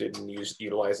were interested in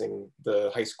utilizing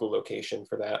the high school location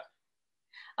for that.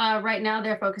 Right now,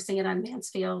 they're focusing it on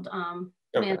Mansfield,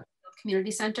 Mansfield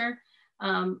Community Center.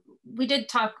 We did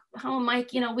talk,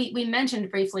 Mike, we mentioned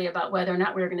briefly about whether or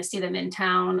not we were going to see them in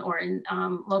town or in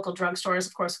local drugstores.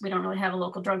 Of course, we don't really have a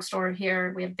local drugstore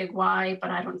here. We have Big Y,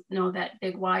 but I don't know that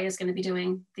Big Y is going to be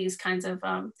doing these kinds of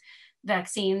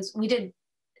vaccines. We did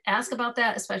ask about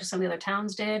that, especially some of the other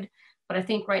towns did, but I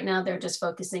think right now they're just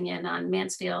focusing in on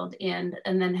Mansfield and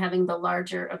then having the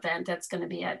larger event that's going to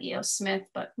be at E.O. Smith.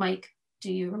 But Mike,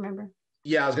 do you remember?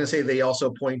 Yeah, I was going to say they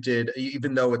also pointed,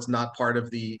 even though it's not part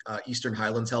of the Eastern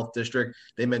Highlands Health District,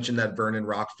 they mentioned that Vernon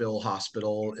Rockville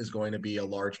Hospital is going to be a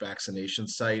large vaccination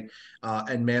site.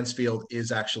 And Mansfield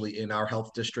is actually in our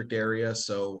health district area.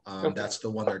 So that's the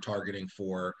one they're targeting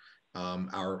for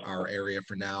our area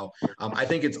for now. I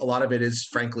think a lot of it is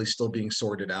frankly still being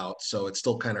sorted out. So it's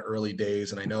still kind of early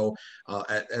days. And I know,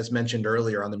 as mentioned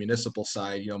earlier on the municipal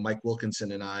side, Mike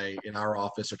Wilkinson and I in our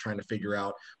office are trying to figure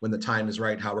out when the time is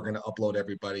right, how we're going to upload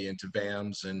everybody into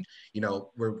VAMs. And,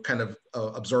 we're kind of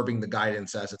absorbing the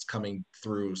guidance as it's coming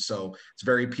through. So it's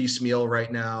very piecemeal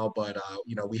right now, but,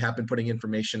 we have been putting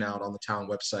information out on the town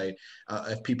website.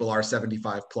 If people are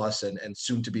 75 plus and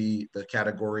soon to be the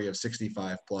category of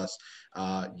 65 plus,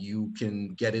 you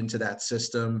can get into that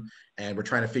system, and we're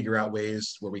trying to figure out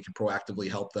ways where we can proactively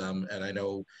help them. And I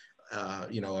know,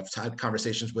 I've had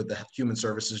conversations with the human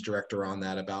services director on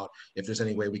that about if there's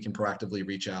any way we can proactively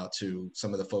reach out to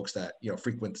some of the folks that,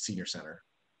 frequent the senior center.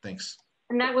 Thanks.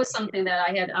 And that was something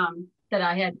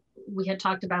that we had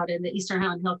talked about in the Eastern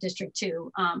Highland Health District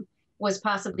too, was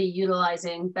possibly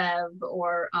utilizing Bev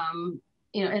or,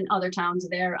 in other towns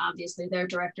there, obviously their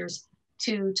directors,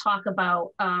 to talk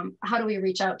about how do we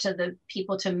reach out to the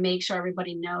people to make sure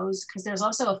everybody knows, because there's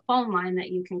also a phone line that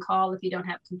you can call if you don't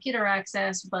have computer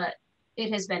access, but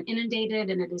it has been inundated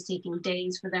and it is taking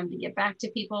days for them to get back to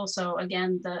people. So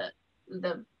again,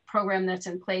 the program that's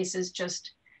in place is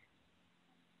just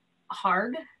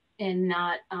hard and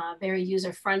not very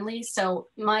user-friendly. So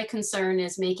my concern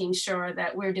is making sure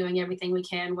that we're doing everything we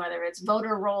can, whether it's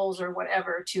voter rolls or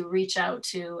whatever, to reach out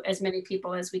to as many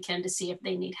people as we can to see if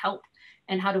they need help.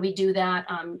 And how do we do that?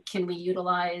 Can we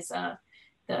utilize our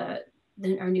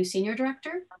new senior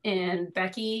director and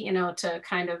Becky, to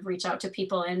kind of reach out to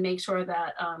people and make sure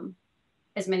that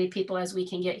as many people as we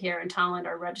can get here in Tolland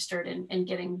are registered and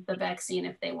getting the vaccine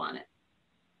if they want it.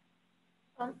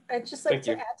 I'd just like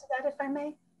to add to that, if I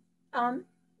may.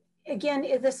 Again,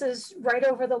 this is right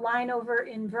over the line over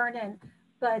in Vernon,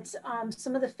 but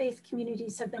some of the faith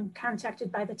communities have been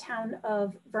contacted by the town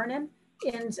of Vernon,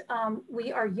 and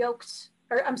we are yoked,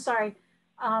 or I'm sorry,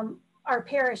 our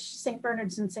parish, St.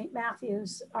 Bernard's and St.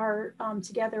 Matthew's, are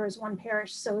together as one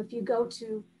parish. So if you go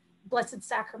to Blessed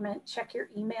Sacrament, check your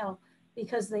email,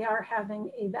 because they are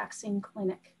having a vaccine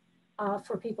clinic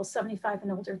for people 75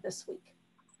 and older this week.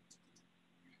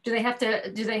 Do they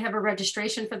have a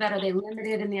registration for that? Are they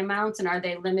limited in the amounts, and are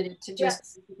they limited to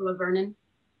just people of Vernon?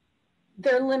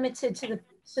 They're limited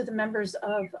to the members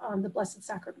of the Blessed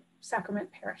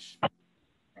Sacrament Parish.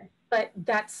 Okay. but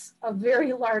that's a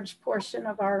very large portion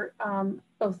of our,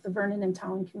 both the Vernon and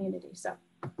Tolland community, so.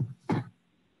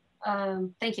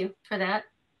 Thank you for that.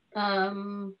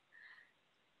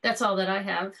 That's all that I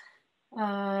have.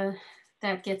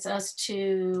 That gets us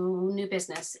to new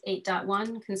business.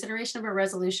 8.1, consideration of a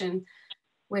resolution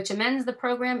which amends the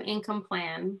program income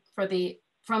plan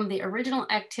from the original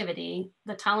activity,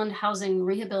 the Tolland Housing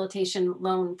Rehabilitation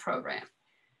Loan Program.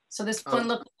 So this one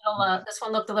looked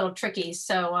a little tricky.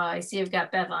 So I see you've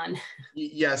got Bev on.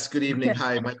 Yes, good evening.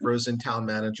 Hi, Mike Rosen, Town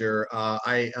Manager.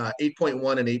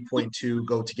 8.1 and 8.2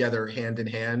 go together hand in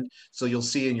hand. So you'll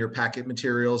see in your packet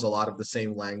materials, a lot of the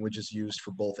same language is used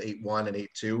for both 8.1 and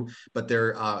 8.2, but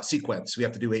they're sequenced. We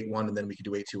have to do 8.1 and then we can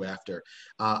do 8.2 after.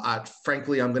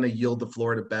 Frankly, I'm gonna yield the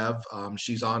floor to Bev.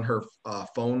 She's on her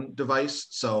phone device.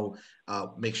 So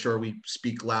make sure we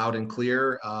speak loud and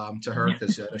clear to her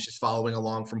because she's following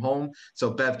along from home.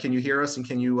 So Bev, can you hear us and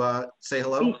can you say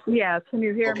hello? Yes, can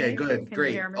you hear me? Okay, good,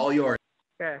 great, all yours.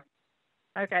 Okay,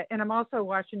 okay, and I'm also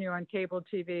watching you on cable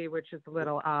TV, which is a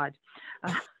little odd.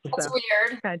 That's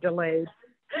weird. Kind of delayed.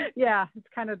 Yeah, it's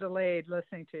kind of delayed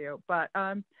listening to you. But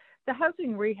the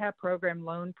Housing Rehab Program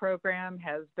Loan Program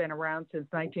has been around since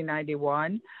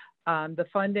 1991. The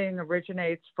funding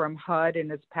originates from HUD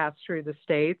and is passed through the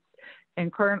states.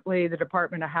 And currently the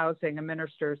Department of Housing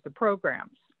administers the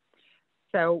programs.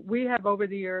 So we have over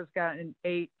the years gotten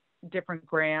 8 different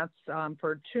grants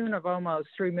for a tune of almost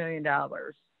 $3 million.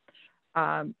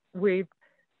 We've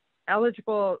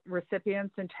eligible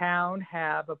recipients in town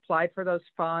have applied for those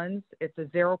funds. It's a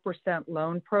 0%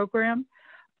 loan program.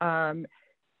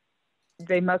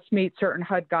 They must meet certain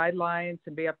HUD guidelines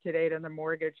and be up to date on the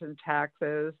mortgage and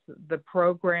taxes. The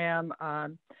program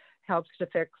helps to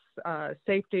fix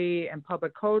safety and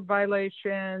public code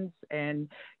violations and,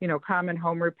 you know, common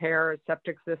home repairs,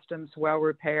 septic systems, well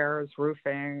repairs,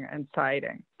 roofing, and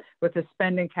siding with a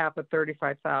spending cap of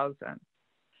 $35,000.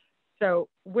 So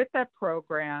with that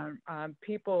program,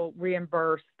 people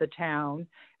reimburse the town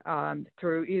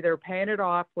through either paying it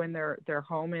off when their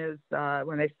home is,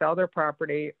 when they sell their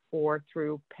property, or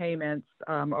through payments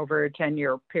over a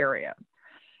 10-year period.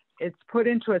 It's put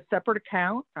into a separate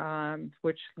account,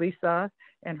 which Lisa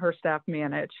and her staff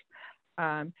manage.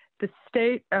 The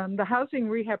state, the housing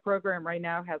rehab program right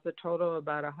now has a total of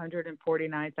about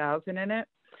 $149,000 in it.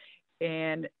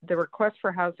 And the request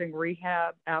for housing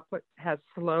rehab output has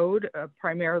slowed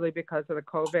primarily because of the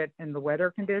COVID and the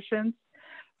weather conditions.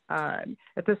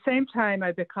 At the same time,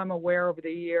 I've become aware over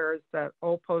the years that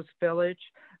Old Post Village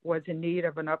was in need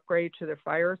of an upgrade to their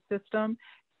fire system,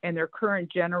 and their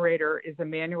current generator is a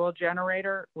manual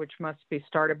generator, which must be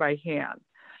started by hand.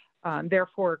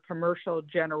 Therefore, a commercial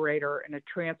generator and a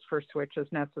transfer switch is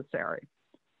necessary.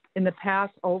 In the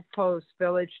past, Old Post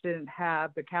Village didn't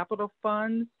have the capital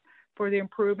funds for the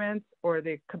improvements or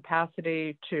the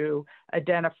capacity to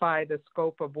identify the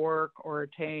scope of work or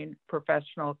attain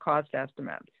professional cost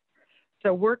estimates.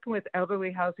 So working with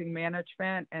Elderly Housing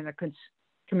Management and a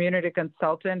community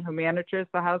consultant who manages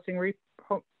the housing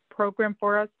program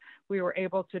for us, we were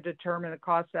able to determine the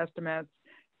cost estimates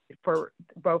for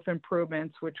both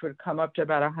improvements, which would come up to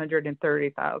about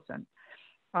 $130,000.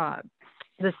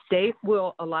 The state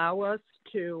will allow us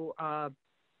to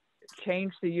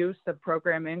change the use of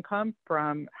program income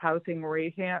from housing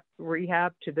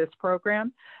rehab to this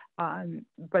program,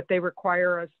 but they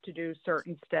require us to do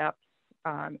certain steps,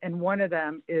 and one of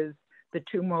them is the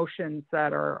 2 motions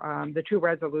that are, the 2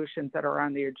 resolutions that are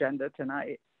on the agenda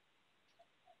tonight.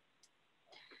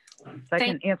 So I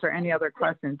can answer any other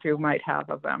questions you might have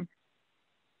of them.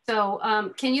 So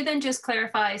can you then just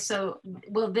clarify, so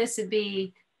will this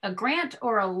be a grant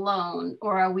or a loan,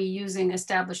 or are we using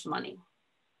established money?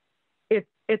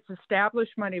 It's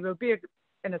established money. It will be,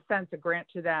 in a sense, a grant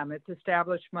to them. It's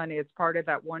established money. It's part of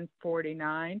that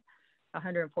 $149,000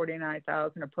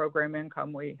 of program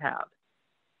income we have.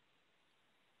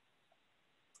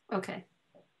 Okay.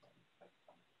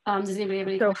 Does anybody have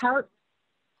any questions?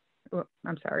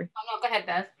 I'm sorry. Oh, no, go ahead,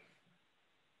 Beth.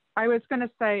 I was going to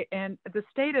say, and the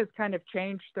state has kind of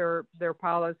changed their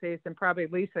policies, and probably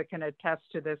Lisa can attest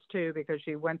to this too, because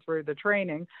she went through the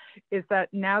training, is that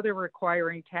now they're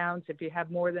requiring towns, if you have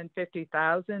more than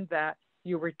 50,000, that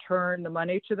you return the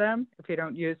money to them if you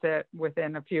don't use it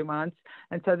within a few months.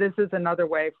 And so this is another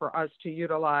way for us to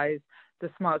utilize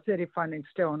the small city funding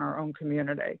still in our own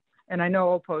community. And I know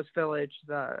Old Post Village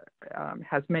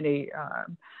has many,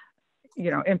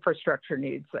 infrastructure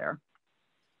needs there.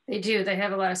 They do. They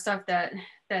have a lot of stuff that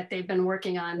they've been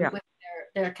working on with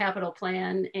their capital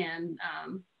plan, and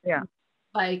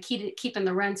by keeping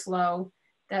the rents low,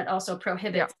 that also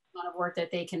prohibits the amount of work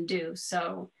that they can do.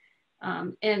 So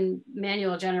And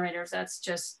manual generators,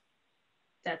 that's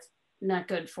not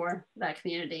good for that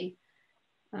community.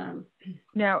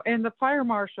 Now, and the fire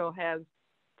marshal has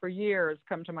for years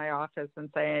come to my office and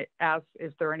ask,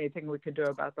 is there anything we could do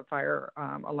about the fire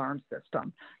alarm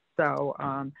system? So,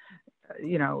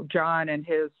 you know, John and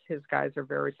his guys are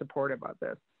very supportive of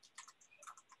this.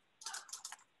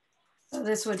 So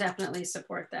this would definitely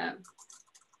support that.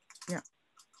 Yeah.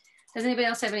 Does anybody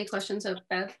else have any questions of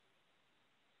Bev?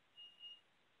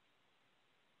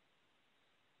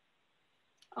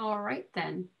 All right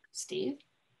then, Steve.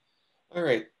 All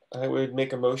right, I would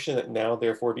make a motion that now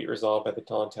therefore be resolved by the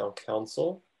Tolland Town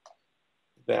Council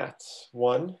that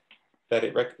one, that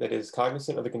it is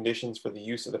cognizant of the conditions for the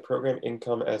use of the program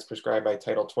income as prescribed by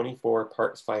Title 24,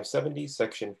 Parts 570,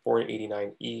 Section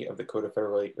 489E of the Code of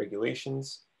Federal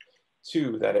Regulations.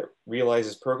 Two, that it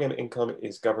realizes program income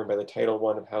is governed by the Title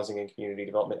I of Housing and Community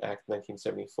Development Act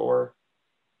 1974.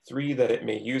 Three, that it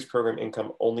may use program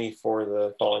income only for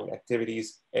the following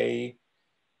activities. A,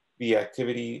 the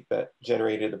activity that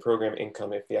generated the program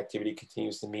income if the activity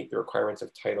continues to meet the requirements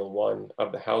of Title I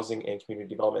of the Housing and Community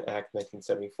Development Act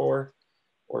 1974.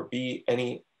 Or B,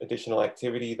 any additional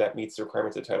activity that meets the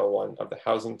requirements of Title I of the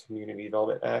Housing Community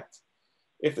Development Act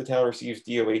if the town receives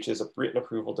DOH's written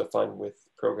approval to fund with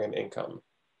program income.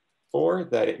 Four,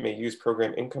 that it may use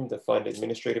program income to fund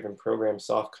administrative and program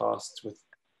soft costs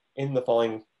within the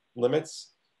following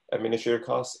limits: administrative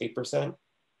costs 8%,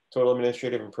 total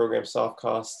administrative and program soft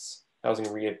costs, housing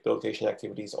and rehabilitation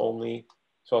activities only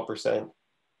 12%,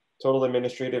 total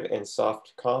administrative and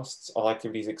soft costs, all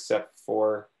activities except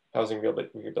for housing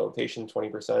rehabilitation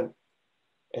 20%.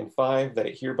 And five, that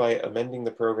it hereby amending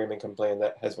the program income plan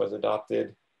that was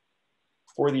adopted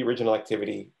for the original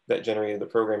activity that generated the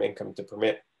program income to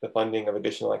permit the funding of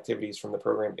additional activities from the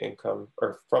program income,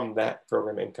 or from that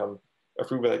program income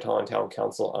approved by the Tolland Town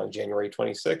Council on January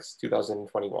 26,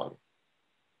 2021.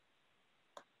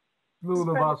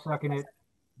 Lulu, I'll second it.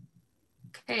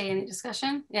 Okay, any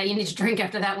discussion? Yeah, you need to drink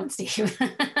after that one, Steve.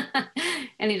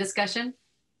 Any discussion?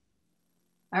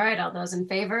 All right, all those in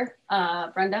favor?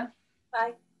 Brenda?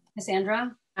 Aye.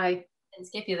 Cassandra? Aye. Didn't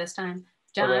skip you this time.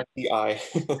 John? Aye.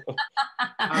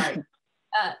 Aye.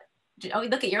 Oh,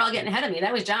 look, you're all getting ahead of me.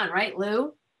 That was John, right?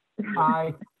 Lou?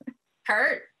 Aye.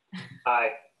 Kurt?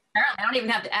 Aye. Apparently, I don't even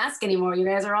have to ask anymore. You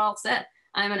guys are all set.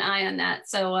 I'm an aye on that.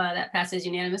 So that passes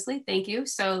unanimously. Thank you.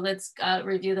 So let's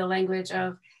review the language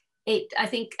of 8. I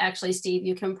think actually, Steve,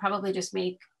 you can probably just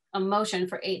make a motion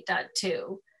for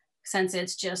 8.2 since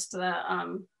it's just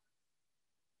the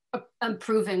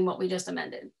improving what we just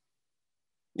amended.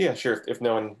 Yeah, sure. If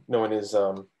no one is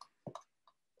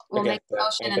we'll make a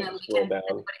motion and then we can, if down.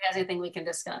 anybody has anything we can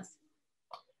discuss.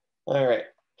 All right.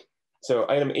 So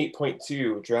item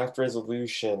 8.2, draft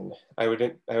resolution. I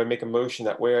would make a motion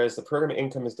that whereas the program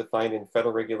income is defined in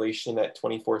federal regulation at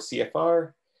 24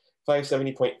 CFR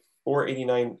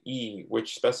 570.489E,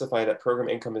 which specify that program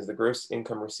income is the gross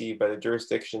income received by the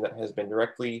jurisdiction that has been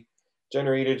directly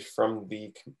generated from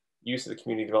the use of the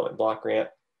community development block grant.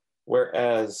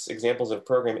 Whereas examples of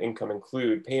program income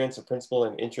include payments of principal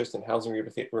and interest in housing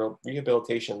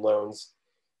rehabilitation loans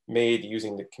made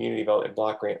using the community development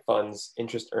block grant funds,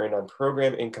 interest earned on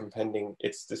program income pending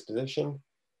its disposition,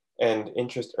 and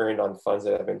interest earned on funds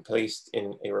that have been placed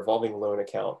in a revolving loan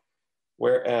account.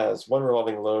 Whereas one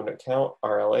revolving loan account,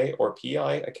 RLA or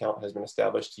PI account, has been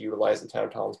established to utilize the town of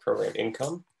Tolland's program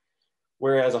income.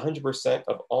 Whereas 100%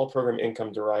 of all program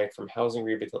income derived from housing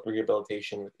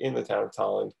rehabilitation within the town of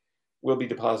Tolland will be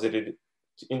deposited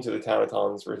into the town of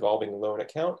Tolland's revolving loan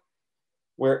account.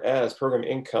 Whereas program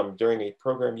income during a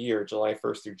program year, July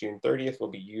 1st through June 30th,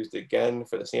 will be used again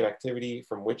for the same activity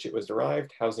from which it was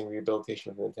derived, housing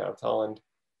rehabilitation within the town of Tolland.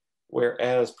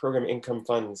 Whereas program income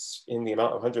funds in the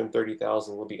amount of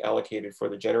 $130,000 will be allocated for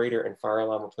the generator and fire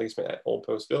alarm replacement at Old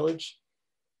Post Village.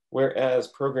 Whereas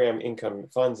program income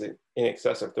funds in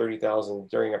excess of $30,000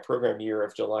 during a program year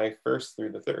of July 1st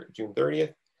through the June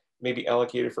 30th may be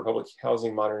allocated for public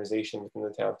housing modernization within the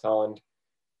town of Tolland.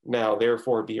 Now,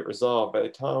 therefore, be it resolved by the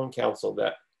town council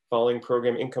that following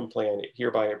program income plan, it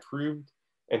hereby approved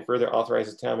and further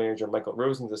authorizes town manager Michael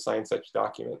Rosen to sign such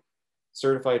document.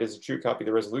 Certified as a true copy of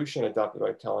the resolution adopted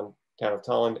by town of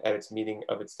Tolland at its meeting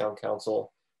of its town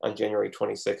council on January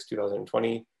 26,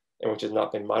 2020, and which has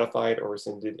not been modified or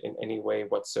rescinded in any way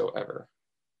whatsoever.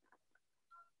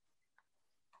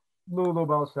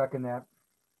 Lulu, I'll second that.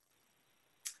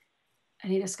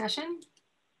 Any discussion?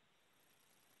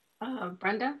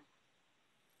 Brenda?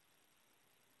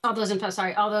 All those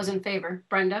in favor.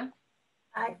 Brenda?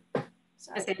 Aye.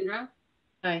 Cassandra?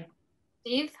 Aye.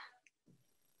 Steve?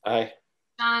 Aye.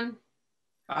 John?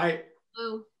 Aye.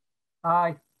 Lou?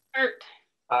 Aye. Kurt?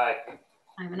 Aye.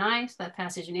 I'm an aye, so that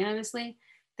passes unanimously.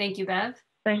 Thank you, Bev.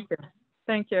 Thank you.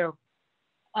 Thank you.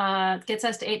 Gets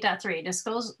us to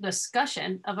 8.3,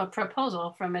 discussion of a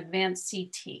proposal from Advanced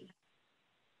CT.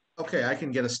 Okay, I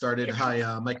can get us started.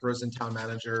 Hi, Mike Rosen, Town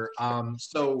Manager.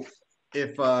 So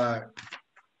if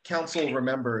council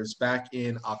remembers, back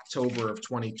in October of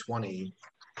 2020,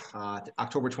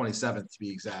 October 27th to be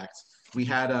exact, we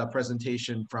had a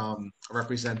presentation from a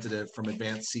representative from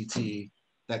Advanced CT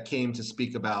that came to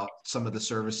speak about some of the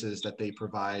services that they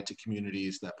provide to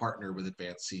communities that partner with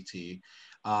Advanced CT.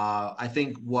 I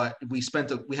think what we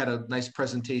had a nice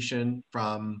presentation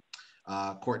from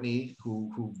Courtney,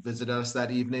 who visited us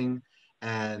that evening,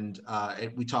 and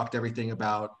we talked everything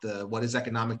about what is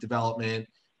economic development,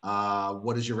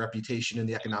 what is your reputation in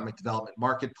the economic development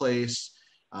marketplace,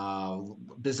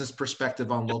 business perspective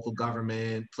on local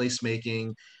government,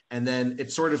 placemaking, and then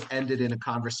it sort of ended in a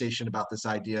conversation about this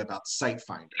idea about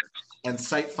SiteFinder. And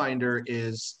SiteFinder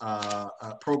is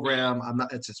a program,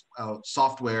 it's a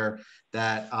software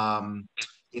that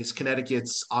is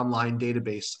Connecticut's online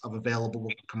database of available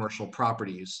commercial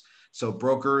properties. So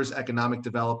brokers, economic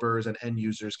developers, and end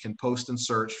users can post and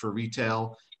search for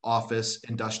retail, office,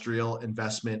 industrial,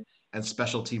 investment, and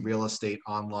specialty real estate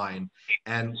online.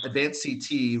 And Advanced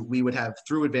CT,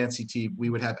 through Advanced CT, we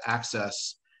would have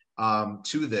access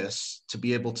to this to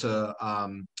be able to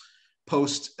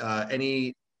post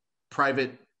any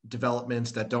private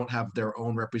developments that don't have their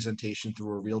own representation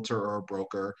through a realtor or a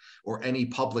broker, or any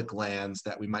public lands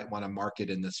that we might want to market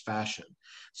in this fashion.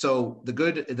 So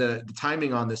the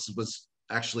timing on this was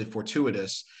actually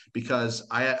fortuitous, because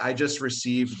I just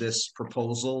received this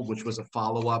proposal, which was a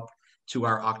follow-up to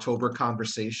our October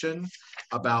conversation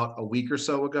about a week or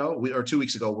so ago, or 2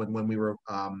 weeks ago, when we were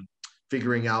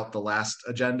figuring out the last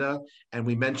agenda. And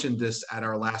we mentioned this at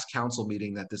our last council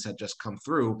meeting, that this had just come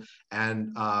through.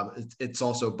 And it's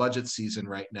also budget season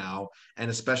right now.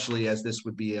 And especially as this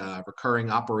would be a recurring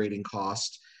operating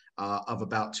cost of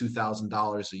about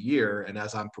 $2,000 a year. And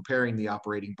as I'm preparing the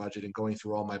operating budget and going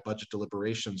through all my budget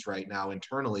deliberations right now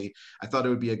internally, I thought it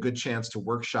would be a good chance to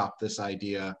workshop this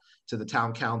idea to the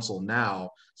town council now,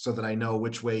 so that I know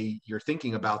which way you're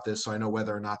thinking about this, so I know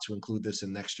whether or not to include this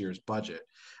in next year's budget.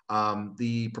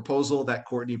 The proposal that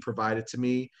Courtney provided to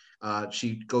me,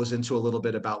 she goes into a little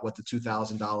bit about what the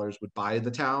 $2,000 would buy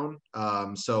the town.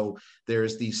 So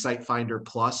there's the SiteFinder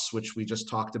Plus, which we just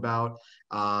talked about.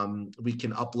 We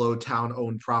can upload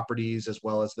town-owned properties, as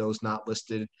well as those not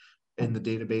listed in the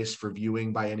database for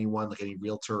viewing by anyone, like any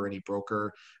realtor or any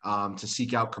broker, to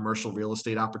seek out commercial real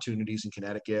estate opportunities in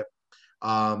Connecticut.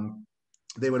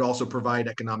 They would also provide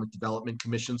Economic Development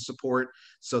Commission support.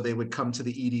 So they would come to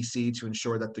the EDC to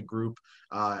ensure that the group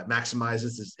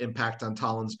maximizes its impact on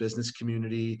Tolland's business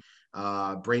community,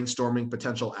 brainstorming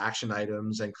potential action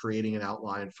items, and creating an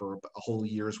outline for a whole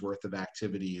year's worth of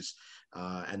activities.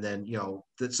 And then,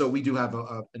 so we do have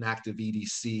an active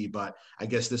EDC, but I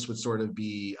guess this would sort of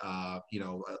be, an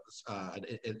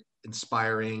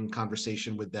inspiring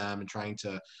conversation with them and trying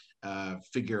to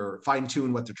fine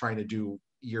tune what they're trying to do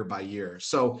year by year.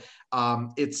 So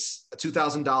it's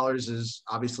 $2,000 is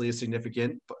obviously a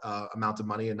significant amount of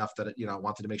money, enough that I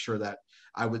wanted to make sure that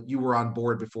you were on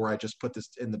board before I just put this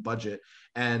in the budget.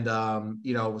 And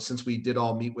since we did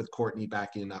all meet with Courtney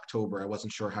back in October, I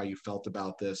wasn't sure how you felt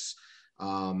about this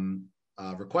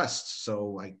request.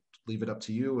 So I leave it up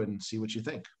to you and see what you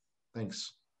think.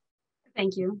 Thanks.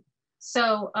 Thank you.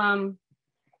 So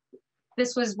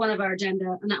this was one of our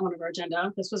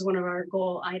this was one of our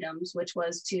goal items, which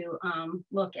was to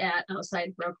look at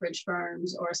outside brokerage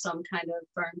firms or some kind of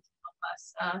firm to help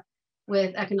us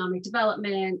with economic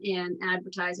development and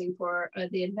advertising for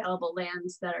the available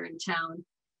lands that are in town.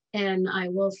 And I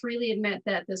will freely admit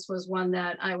that this was one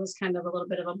that I was kind of a little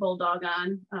bit of a bulldog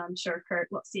on. I'm sure Kurt,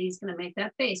 he's going to make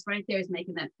that face right there. He's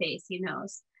making that face, he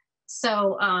knows.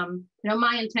 So,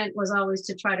 my intent was always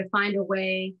to try to find a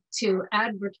way to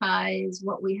advertise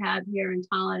what we have here in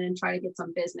Tolland and try to get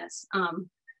some business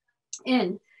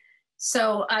in.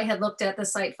 So I had looked at the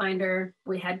SiteFinder.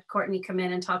 We had Courtney come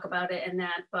in and talk about it and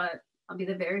that, but I'll be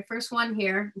the very first one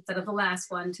here instead of the last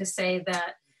one to say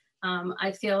that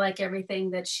I feel like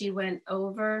everything that she went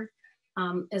over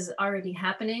is already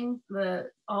happening.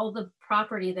 All the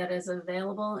property that is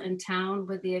available in town,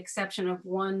 with the exception of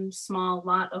one small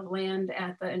lot of land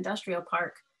at the industrial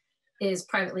park, is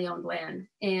privately owned land,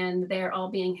 and they're all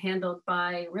being handled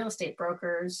by real estate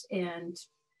brokers. And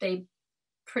they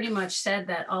pretty much said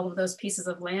that all of those pieces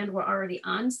of land were already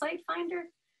on SiteFinder.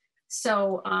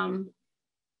 So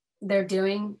they're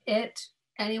doing it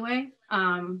anyway.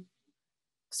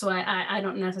 So I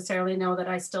don't necessarily know that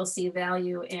I still see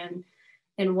value in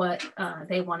what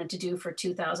they wanted to do for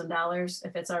 $2,000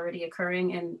 if it's already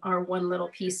occurring. And our one little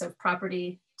piece of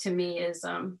property to me is,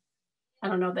 I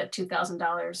don't know that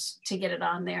 $2,000 to get it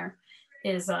on there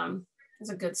is a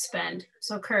good spend.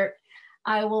 So Kurt,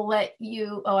 I will let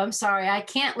you, oh, I'm sorry. I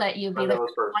can't let you be the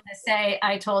first one to say,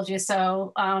 I told you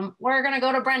so. We're gonna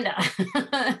go to Brenda.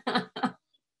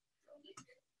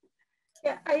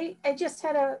 Yeah, I just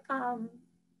had some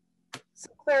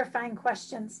clarifying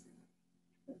questions.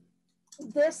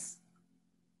 This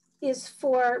is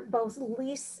for both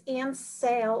lease and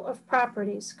sale of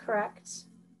properties, correct?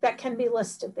 That can be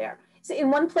listed there. So in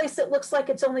one place, it looks like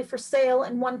it's only for sale.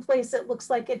 In one place, it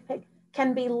looks like it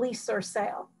can be lease or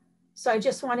sale. So I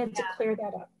just wanted to clear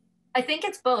that up. I think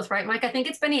it's both, right, Mike? I think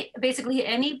it's been basically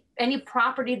any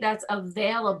property that's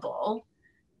available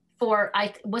for,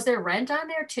 was there rent on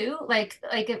there too? Like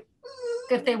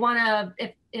if they want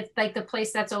to, if like the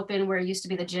place that's open where it used to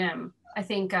be the gym, I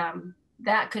think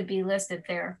that could be listed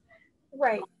there.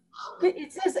 Right.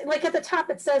 It says, like at the top,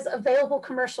 it says available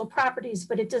commercial properties,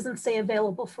 but it doesn't say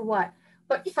available for what.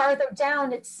 But farther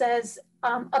down, it says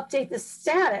update the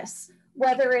status,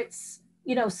 whether it's,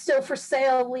 you know, still for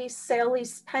sale,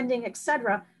 lease, pending,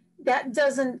 etc. That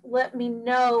doesn't let me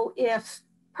know if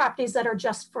properties that are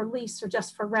just for lease or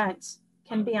just for rent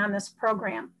can be on this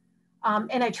program.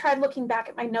 And I tried looking back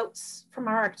at my notes from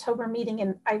our October meeting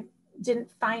and I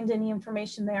didn't find any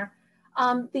information there.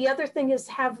 The other thing is,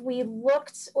 have we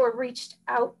looked or reached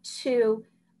out to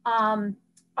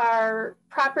our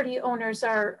property owners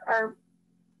to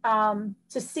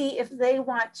see if they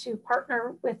want to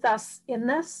partner with us in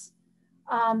this?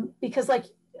 Because like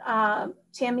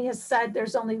Tammy has said,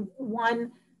 there's only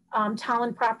one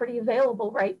Tolland property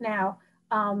available right now.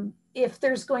 If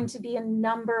there's going to be a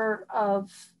number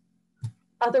of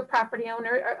other property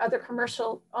owners or other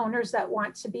commercial owners that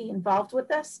want to be involved with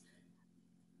this,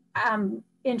 I'm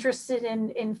interested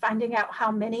in finding out how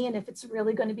many and if it's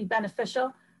really going to be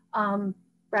beneficial.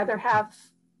 Rather have,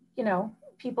 you know,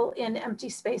 people in empty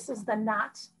spaces than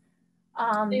not.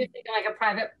 So you're thinking like a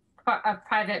private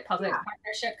public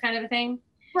partnership kind of a thing?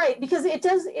 Right, because it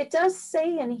does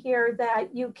say in here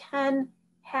that you can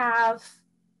have,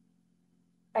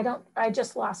 I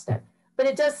just lost it, but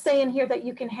it does say in here that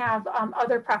you can have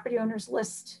other property owners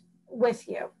list with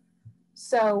you.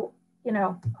 So, you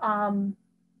know,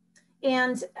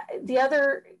 and the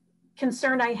other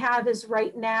concern I have is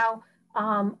right now,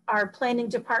 our planning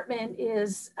department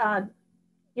is,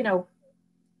 you know,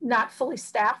 not fully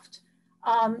staffed.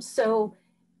 So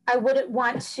I wouldn't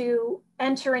want to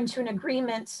enter into an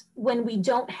agreement when we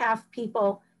don't have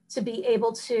people to be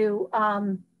able to,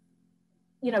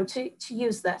 you know, to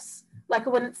use this. Like I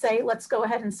wouldn't say, let's go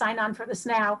ahead and sign on for this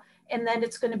now. And then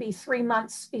it's going to be 3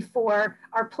 months before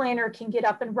our planner can get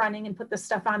up and running and put this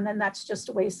stuff on, then that's just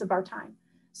a waste of our time.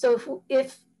 So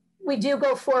if we do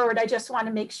go forward, I just want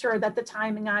to make sure that the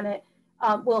timing on it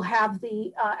will have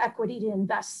the equity to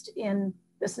invest in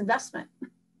this investment.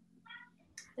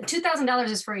 The $2,000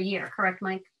 is for a year, correct,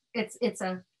 Mike? It's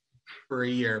a per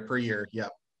year.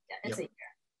 Yep. Yeah, it's a year.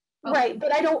 Okay. Right,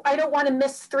 but I don't want to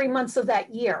miss 3 months of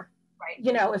that year. Right.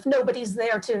 You know, if nobody's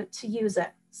there to use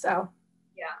it. So.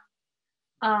 Yeah.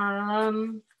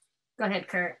 Go ahead,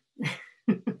 Kurt.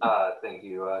 Thank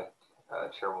you,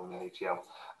 Chairwoman H.M.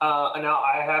 Now,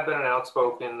 I have been an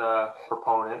outspoken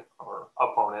proponent or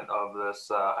opponent of this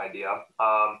idea.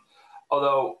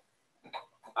 Although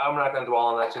I'm not going to dwell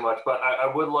on that too much, but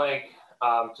I would like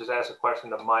just ask a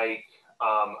question to Mike.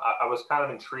 I was kind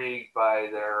of intrigued by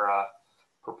their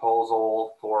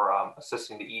proposal for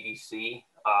assisting the EDC.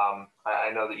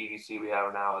 I know the EDC we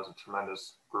have now is a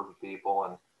tremendous group of people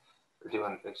and they're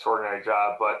doing an extraordinary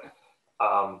job, but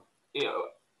you know,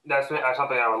 that's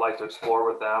something I would like to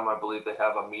explore with them. I believe they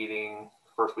have a meeting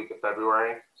first week of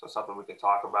February, so something we can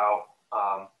talk about.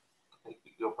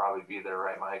 You'll probably be there,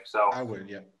 right, Mike? So I would,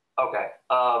 yeah. Okay.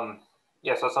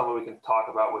 Yeah, so that's something we can talk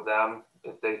about with them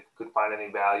if they could find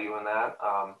any value in that.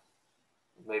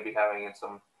 Maybe having in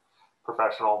some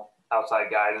professional outside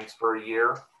guidance for a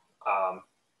year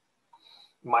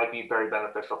might be very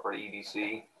beneficial for the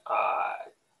EDC.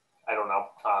 I don't know.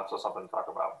 So something to talk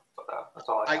about. But that's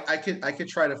all I have. I could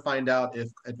try to find out if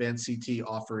Advanced CT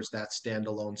offers that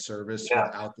standalone service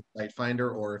without the site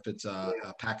finder, or if it's a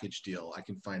package deal. I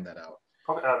can find that out.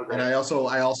 Okay, that'd be great. And I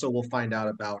also will find out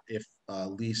about if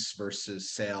lease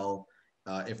versus sale,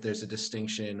 if there's a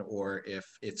distinction or if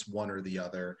it's one or the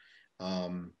other.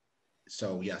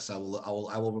 So yes, I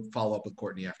will follow up with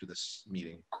Courtney after this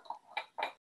meeting.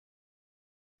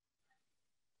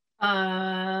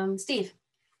 Steve.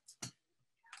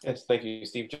 Yes, thank you,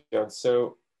 Steve Jones.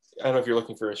 So I don't know if you're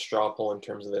looking for a straw poll in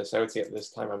terms of this. I would say at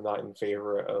this time, I'm not in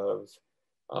favor of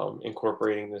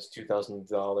incorporating this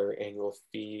 $2,000 annual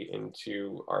fee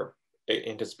into our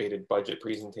anticipated budget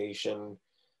presentation.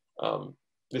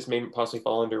 This may possibly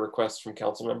fall under requests from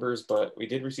council members, but we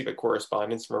did receive a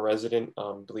correspondence from a resident,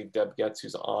 I believe Deb Getz,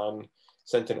 who's on,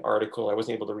 sent an article. I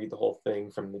wasn't able to read the whole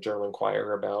thing, from the Journal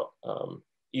Enquirer about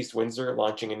East Windsor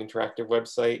launching an interactive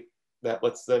website that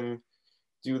lets them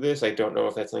do this. I don't know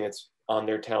if that's something that's on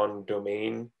their town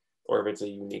domain or if it's a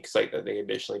unique site that they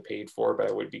additionally paid for, but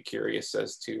I would be curious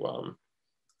as to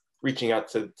reaching out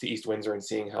to East Windsor and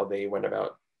seeing how they went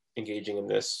about engaging in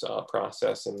this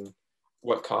process and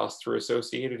what costs were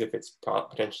associated, if it's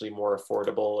potentially more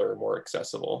affordable or more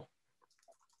accessible.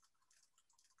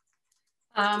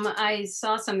 I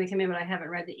saw something come in, but I haven't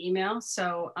read the email,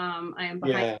 so I am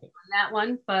behind on that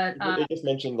one. But they just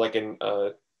mentioned like an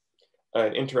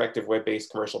interactive web-based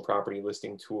commercial property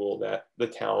listing tool that the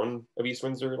town of East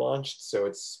Windsor launched. So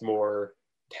it's more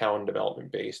town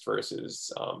development based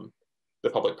versus the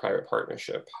public-private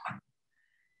partnership.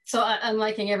 So I'm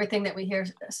liking everything that we hear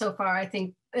so far. I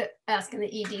think asking the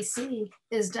EDC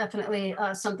is definitely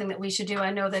something that we should do.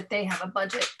 I know that they have a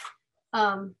budget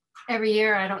every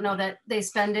year. I don't know that they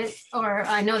spend it, or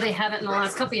I know they haven't in the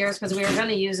last couple of years because we were going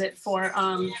to use it for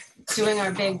doing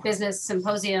our big business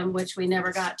symposium, which we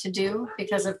never got to do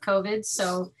because of COVID.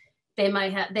 So they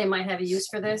might have a use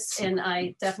for this, and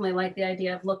I definitely like the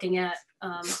idea of looking at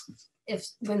if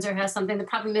Windsor has something. The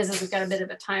problem is we've got a bit of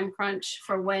a time crunch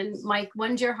for when, Mike,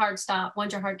 when's your hard stop?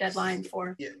 When's your hard deadline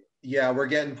for? Yeah, we're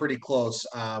getting pretty close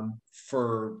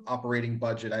for operating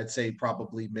budget. I'd say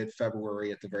probably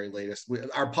mid-February at the very latest.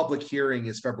 Our public hearing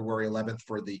is February 11th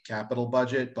for the capital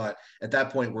budget, but at that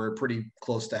point, we're pretty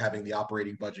close to having the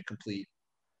operating budget complete.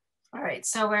 All right,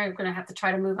 so we're going to have to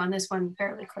try to move on this one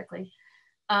fairly quickly.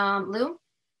 Lou?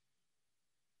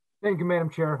 Thank you, Madam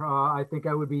Chair. I think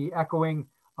I would be echoing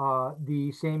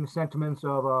the same sentiments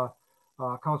of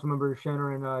Councilmember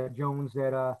Shenner and Jones,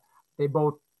 that they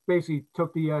both basically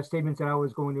took the statements that I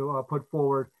was going to put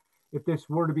forward. If this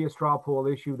were to be a straw poll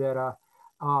issue, that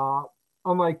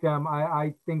unlike them,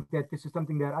 I think that this is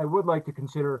something that I would like to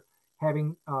consider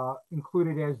having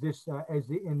included as this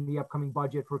in the upcoming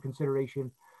budget for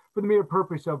consideration, for the mere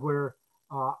purpose of where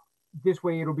this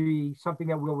way it'll be something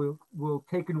that we'll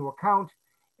take into account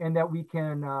and that we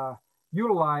can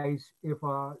utilize. If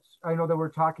I know that we're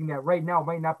talking that right now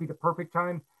might not be the perfect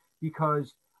time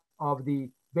because of the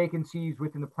vacancies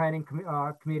within the planning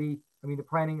committee, the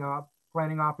planning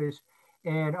office,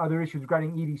 and other issues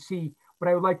regarding EDC. But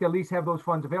I would like to at least have those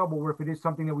funds available, where if it is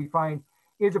something that we find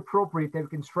is appropriate, that we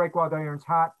can strike while the iron's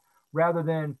hot, rather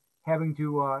than having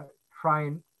to try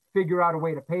and figure out a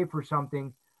way to pay for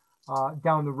something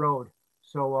down the road.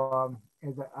 So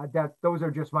those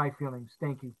are just my feelings.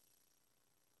 Thank you.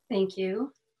 Thank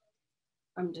you.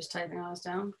 I'm just typing all this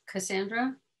down.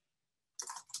 Cassandra?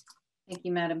 Thank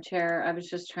you, Madam Chair. I was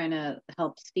just trying to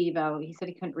help Steve out. He said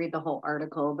he couldn't read the whole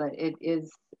article, but it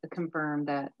is confirmed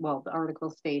that, well, the article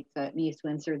states that in East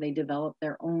Windsor, they developed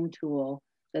their own tool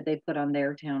that they put on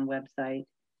their town website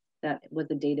that was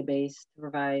a database to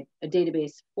provide a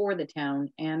database for the town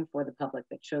and for the public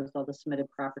that shows all the submitted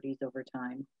properties over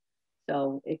time.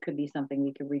 So it could be something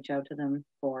we could reach out to them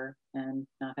for and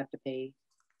not have to pay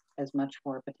as much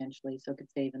for potentially, so it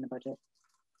could save in the budget.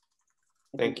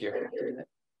 Thank you.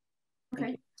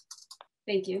 Okay,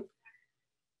 thank you.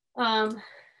 All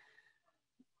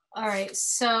right,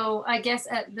 so I guess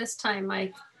at this time,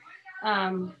 Mike,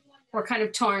 we're kind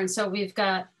of torn. So we've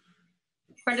got,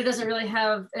 Brenda doesn't really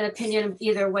have an opinion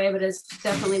either way, but is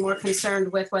definitely more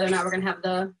concerned with whether or not we're gonna have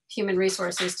the human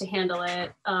resources to handle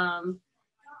it.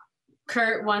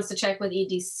 Kurt wants to check with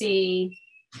EDC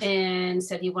and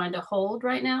said he wanted to hold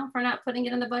right now for not putting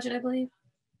it in the budget, I believe.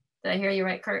 Did I hear you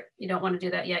right, Kurt? You don't want to do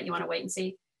that yet, you want to wait and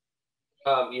see?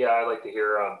 Yeah, I'd like to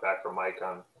hear back from Mike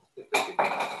on if they could do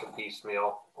a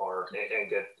piecemeal and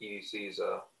get EDC's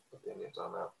opinions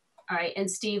on that. All right, and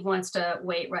Steve wants to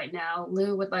wait right now.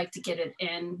 Lou would like to get it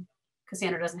in.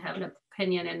 Cassandra doesn't have an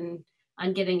opinion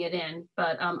on getting it in,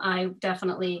 but I'd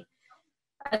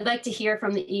like to hear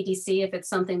from the EDC if it's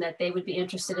something that they would be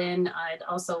interested in. I'd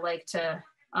also like to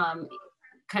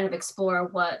kind of explore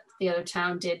what the other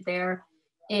town did there.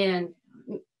 And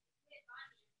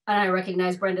I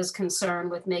recognize Brenda's concern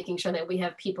with making sure that we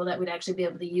have people that would actually be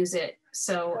able to use it.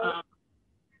 So,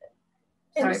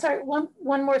 sorry,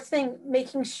 one more thing,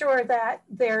 making sure that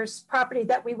there's property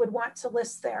that we would want to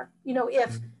list there. You know,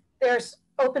 if there's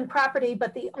open property,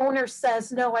 but the owner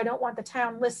says, no, I don't want the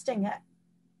town listing it,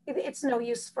 it's no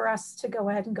use for us to go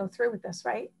ahead and go through with this,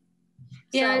 right?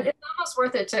 Yeah, So, it's almost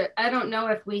worth it to, I don't know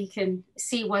if we can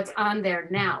see what's on there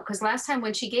now, because last time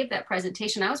when she gave that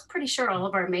presentation, I was pretty sure all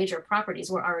of our major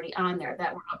properties were already on there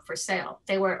that were up for sale.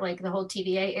 They were like, the whole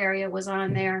TVA area was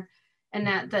on there, and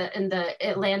that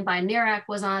the land by Nirac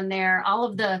was on there. All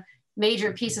of the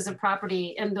major pieces of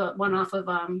property, and the one off of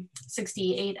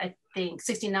 68, I think,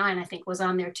 69, I think, was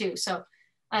on there too. So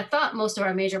I thought most of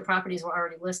our major properties were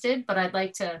already listed, but I'd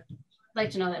like to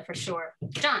know that for sure.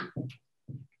 John.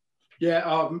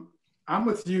 Yeah, I'm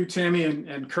with you, Tammy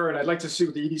and Kurt. I'd like to see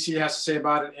what the EDC has to say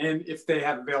about it, and if they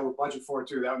have available budget for it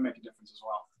too, that would make a difference as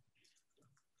well.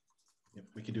 Yep,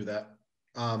 we can do that.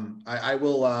 I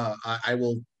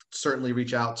will certainly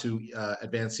reach out to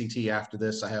Advanced CT after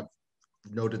this. I have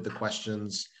noted the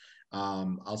questions.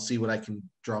 I'll see what I can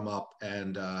drum up,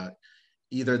 and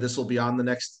either this will be on the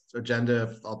next agenda,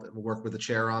 if I'll work with the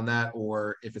chair on that,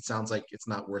 or if it sounds like it's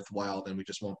not worthwhile, then we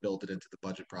just won't build it into the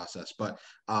budget process. But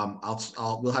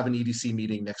we'll have an EDC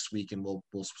meeting next week, and we'll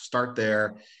start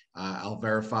there. I'll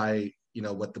verify,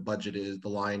 what the budget is, the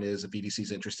line is, if EDC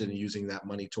is interested in using that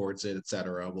money towards it, et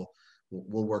cetera.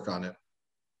 We'll work on it.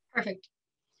 Perfect.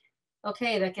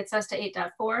 Okay, that gets us to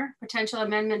 8.4, potential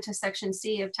amendment to section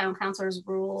C of Town Councilor's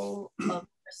Rule of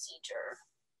Procedure.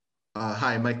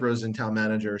 Hi, Mike Rosen, Town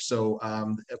Manager. So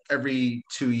every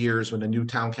 2 years when a new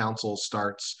town council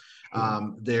starts,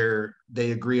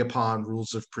 they agree upon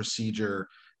rules of procedure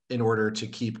in order to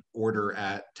keep order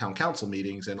at town council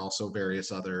meetings and also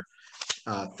various other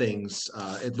things.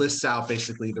 It lists out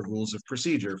basically the rules of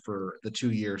procedure for the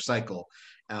 2-year cycle,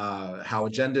 how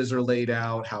agendas are laid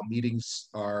out, how meetings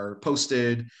are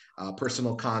posted,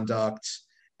 personal conduct,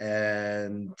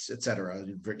 and et cetera.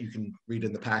 You can read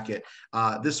in the packet.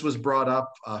 This was brought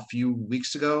up a few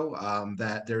weeks ago,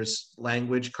 that there's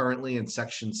language currently in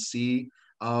section C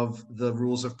of the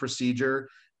rules of procedure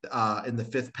in the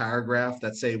 5th paragraph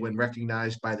that say, when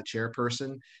recognized by the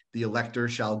chairperson, the elector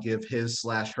shall give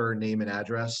his/her name and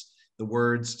address. The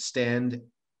words stand,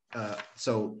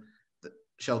 sorry,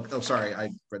 I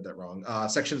read that wrong.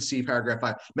 Section C, paragraph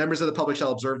 5. Members of the public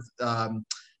shall observe,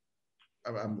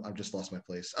 I've just lost my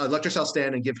place. Elector shall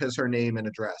stand and give his/her name and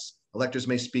address. Electors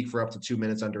may speak for up to 2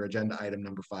 minutes under agenda item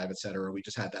number 5, et cetera. We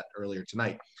just had that earlier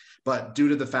tonight. But due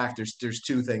to the fact there's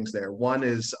 2 things there. One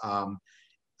is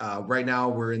right now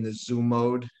we're in the Zoom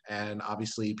mode, and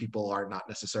obviously people are not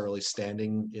necessarily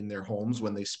standing in their homes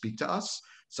when they speak to us.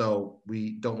 So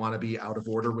we don't want to be out of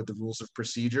order with the rules of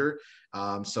procedure.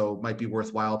 So it might be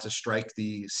worthwhile to strike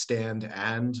the stand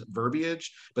and verbiage.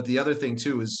 But the other thing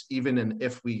too is, even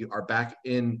if we are back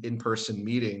in in-person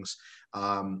meetings,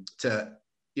 not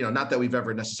that we've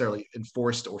ever necessarily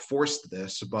enforced or forced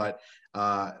this, but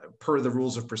per the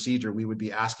rules of procedure, we would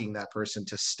be asking that person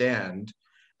to stand.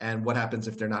 And what happens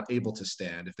if they're not able to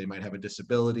stand, if they might have a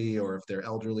disability, or if they're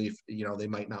elderly, they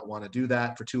might not want to do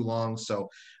that for too long.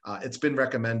 So it's been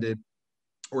recommended,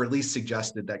 or at least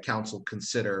suggested, that council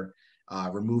consider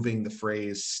removing the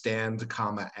phrase stand,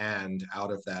 comma, and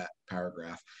out of that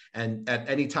paragraph. And at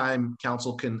any time,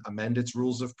 council can amend its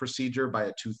rules of procedure by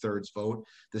a 2/3 vote.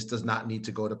 This does not need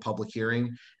to go to public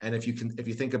hearing. And if you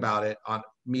think about it, on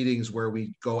meetings where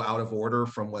we go out of order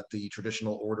from what the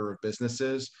traditional order of business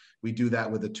is, we do that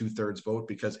with a 2/3 vote,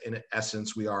 because in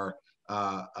essence, we are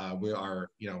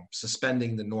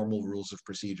suspending the normal rules of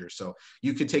procedure. So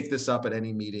you could take this up at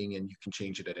any meeting, and you can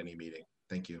change it at any meeting.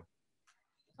 Thank you.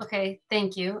 Okay,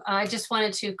 thank you. I just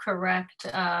wanted to correct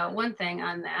one thing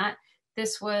on that.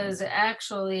 This was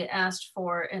actually asked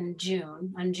for on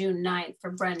June 9th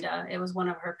for Brenda. It was one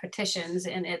of her petitions,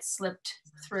 and it slipped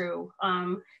through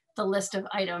the list of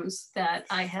items that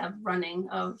I have running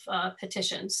of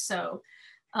petitions. So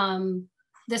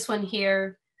this one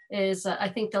here is, I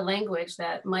think the language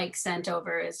that Mike sent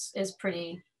over is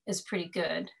pretty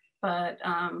good. But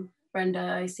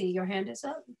Brenda, I see your hand is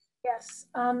up. yes,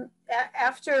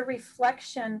 after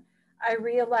reflection, I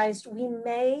realized we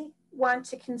may want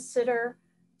to consider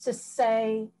to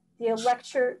say the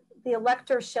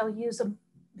elector shall use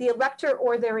the elector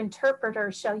or their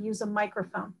interpreter shall use a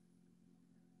microphone.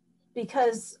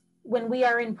 Because when we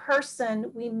are in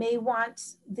person, we may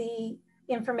want the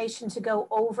information to go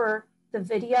over the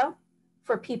video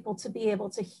for people to be able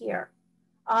to hear.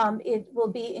 It will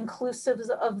be inclusive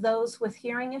of those with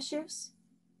hearing issues,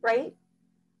 right?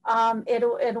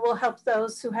 It will help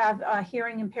those who have a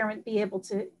hearing impairment be able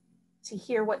to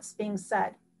hear what's being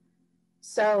said.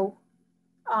 So,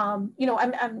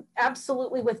 I'm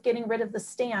absolutely with getting rid of the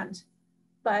stand,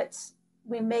 but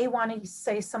we may want to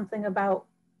say something about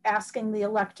asking the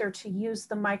elector to use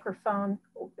the microphone,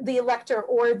 the elector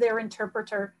or their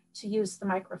interpreter to use the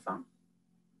microphone.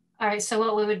 All right, so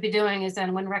what we would be doing is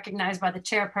then when recognized by the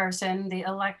chairperson, the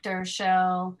elector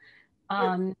shall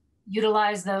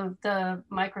utilize the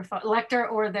microphone, elector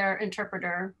or their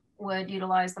interpreter would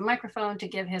utilize the microphone to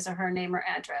give his or her name or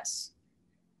address.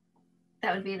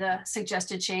 That would be the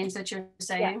suggested change that you're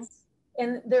saying? Yes.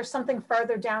 And there's something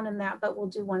further down in that, but we'll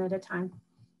do one at a time.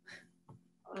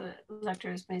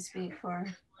 Electors may speak for.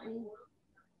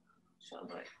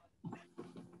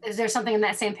 Is there something in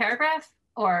that same paragraph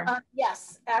or?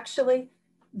 Yes, actually,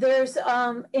 there's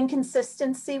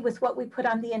inconsistency with what we put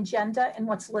on the agenda and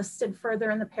what's listed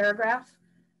further in the paragraph.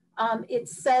 It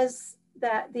says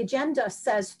that the agenda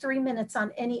says 3 minutes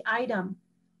on any item,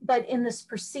 but in this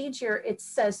procedure, it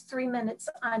says 3 minutes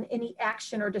on any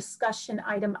action or discussion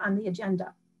item on the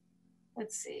agenda.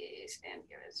 Let's see, stand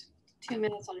here is 2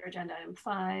 minutes under agenda item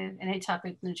 5, any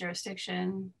topic in the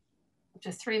jurisdiction, up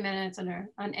to 3 minutes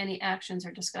on any actions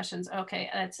or discussions. Okay,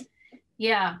 that's,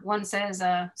 yeah, one says,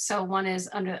 so one is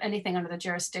under anything under the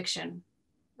jurisdiction.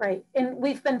 Right, and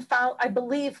we've been I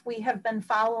believe we have been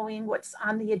following what's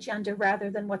on the agenda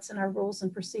rather than what's in our rules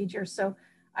and procedures. So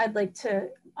I'd like to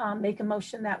make a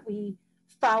motion that we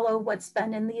follow what's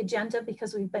been in the agenda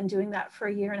because we've been doing that for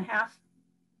 1.5 years.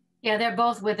 Yeah, they're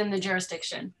both within the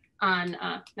jurisdiction on,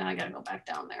 now I gotta go back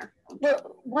down there.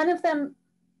 Well, one of them,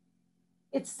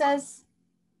 it says.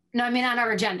 No, I mean on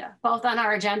our agenda, both on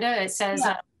our agenda, it says,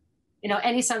 Yeah. You know,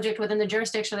 any subject within the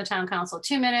jurisdiction of the town council,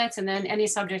 2 minutes, and then any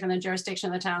subject in the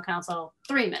jurisdiction of the town council,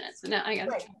 3 minutes. No, I got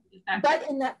right. But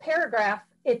in that paragraph,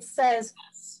 it says,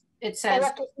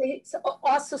 electors may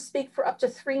also speak for up to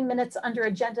 3 minutes under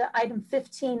agenda item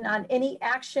 15 on any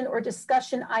action or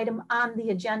discussion item on the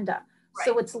agenda. Right.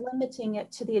 So it's limiting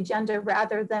it to the agenda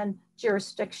rather than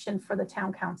jurisdiction for the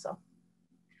town council.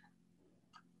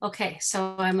 Okay,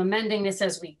 so I'm amending this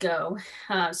as we go.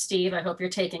 Steve, I hope you're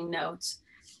taking notes.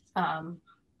 Well,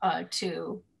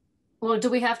 do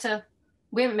we have to,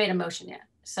 we haven't made a motion yet.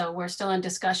 So we're still in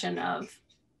discussion of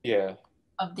the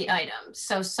items.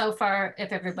 So far,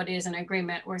 if everybody is in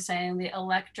agreement, we're saying the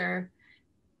elector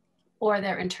or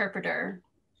their interpreter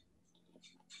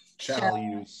shall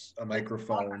use a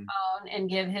microphone and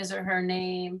give his or her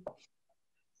name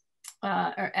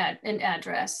or an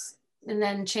address, and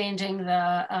then changing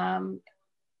the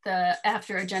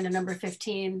after agenda number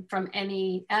 15 from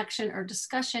any action or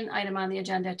discussion item on the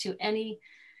agenda to any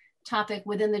topic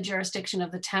within the jurisdiction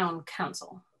of the town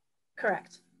council.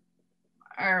 Correct.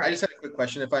 All right. I just had a quick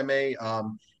question, if I may.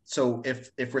 So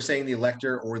if we're saying the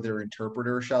elector or their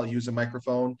interpreter shall use a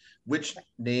microphone, which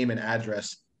name and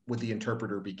address would the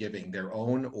interpreter be giving? Their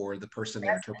own or the person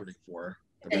they're interpreting for?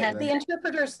 The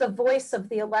interpreter is the voice of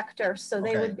the elector, so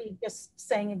they would be just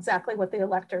saying exactly what the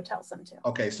elector tells them to.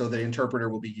 Okay, so the interpreter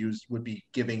would be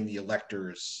giving the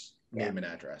elector's name and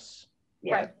address.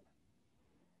 Yeah.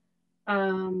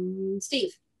 Right.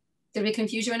 Steve, did we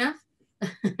confuse you enough?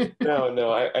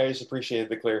 No, I just appreciated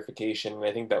the clarification.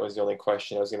 I think that was the only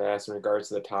question I was going to ask in regards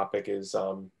to the topic is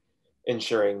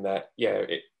ensuring that,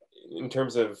 in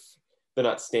terms of they're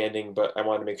not standing, but I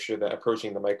want to make sure that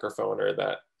approaching the microphone or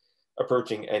that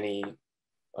approaching any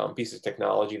piece of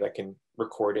technology that can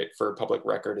record it for public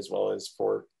record as well as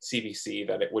for CVC,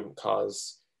 that it wouldn't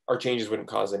cause, our changes wouldn't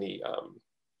cause any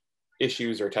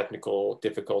issues or technical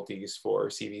difficulties for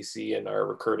CVC and our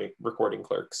recording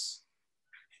clerks.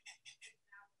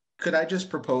 Could I just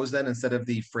propose then, instead of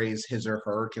the phrase his or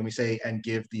her, can we say, and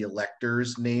give the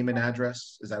elector's name and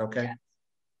address? Is that okay?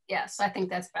 Yes, I think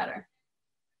that's better.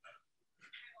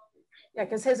 Yeah,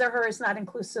 because his or her is not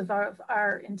inclusive of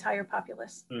our entire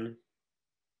populace. Mm.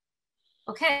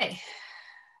 Okay.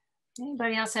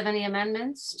 Anybody else have any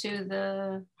amendments to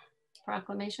the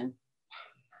proclamation?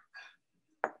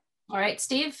 All right,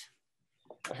 Steve.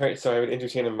 All right, so I would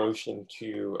entertain a motion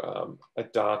to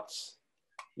adopt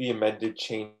the amended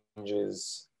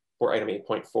changes for item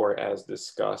 8.4 as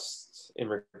discussed in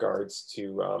regards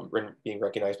to being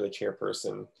recognized by the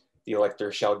chairperson. The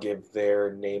elector shall give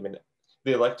their name and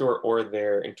the elector or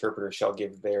their interpreter shall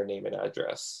give their name and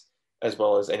address, as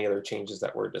well as any other changes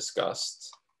that were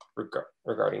discussed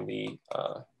regarding the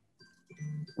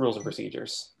rules and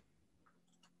procedures.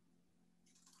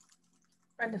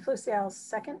 Brenda Flucial,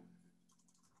 second.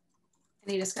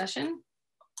 Any discussion?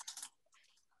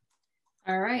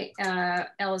 All right,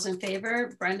 Elle is in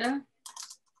favor. Brenda?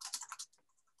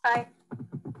 Aye.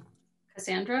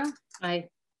 Cassandra? Aye.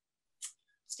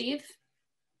 Steve?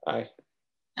 Aye.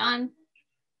 John?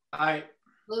 Aye.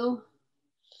 Lou?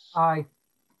 Aye.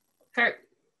 Kurt?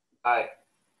 Aye.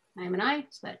 I am an aye,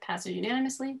 so that passes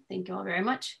unanimously. Thank you all very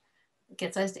much. It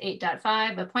gets us to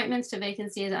 8.5, appointments to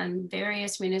vacancies on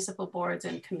various municipal boards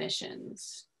and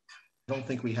commissions. I don't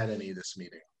think we had any this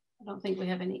meeting. I don't think we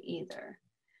have any either.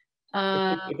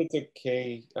 If it's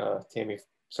okay, Tammy,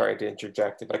 sorry to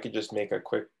interject, if I could just make a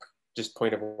quick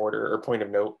point of order or point of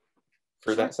note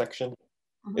for that section,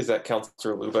 is that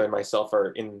Councilor Luba and myself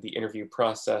are in the interview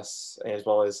process, as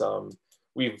well as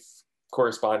we've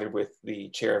corresponded with the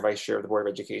chair and vice chair of the Board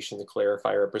of Education to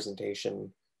clarify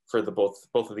representation for the both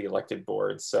of the elected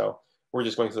boards. So we're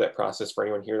just going through that process for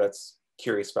anyone here that's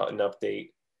curious about an update.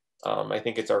 I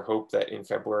think it's our hope that in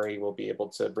February we'll be able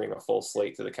to bring a full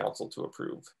slate to the council to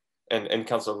approve. And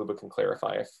Councilor Luba can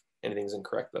clarify if anything's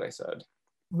incorrect that I said.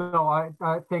 No,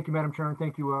 I thank you, Madam Chair, and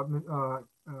thank you,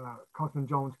 Councilman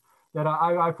Jones. That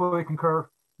I fully concur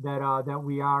that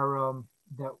we are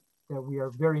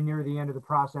very near the end of the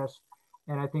process,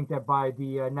 and I think that by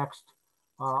the next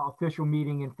official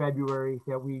meeting in February,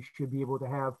 that we should be able to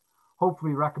have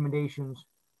hopefully recommendations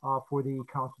for the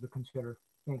council to consider.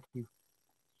 Thank you.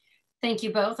 Thank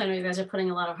you both. I know you guys are putting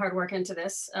a lot of hard work into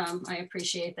this. I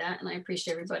appreciate that. And I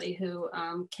appreciate everybody who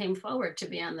came forward to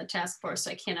be on the task force.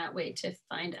 I cannot wait to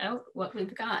find out what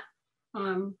we've got.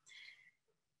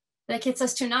 That gets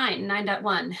us to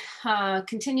 9.1.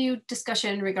 Continued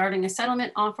discussion regarding a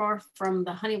settlement offer from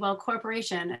the Honeywell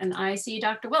Corporation. And I see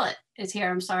Dr. Willett is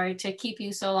here. I'm sorry to keep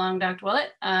you so long, Dr.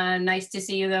 Willett. Nice to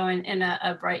see you though in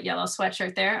a bright yellow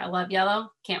sweatshirt there. I love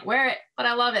yellow. Can't wear it, but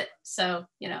I love it. So,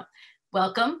 you know,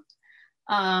 welcome.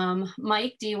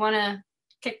 Mike, do you want to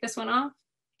kick this one off?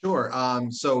 Sure.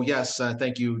 So yes,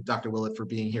 thank you, Dr. Willett, for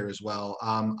being here as well.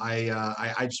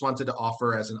 I just wanted to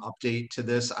offer as an update to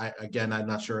this. Again, I'm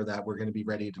not sure that we're going to be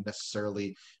ready to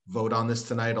necessarily vote on this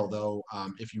tonight, although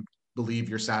if you believe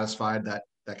you're satisfied, that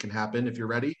can happen if you're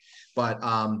ready. But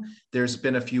there's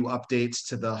been a few updates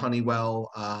to the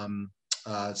Honeywell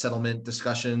settlement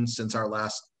discussion since our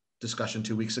last discussion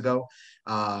 2 weeks ago.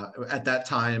 At that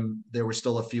time, there were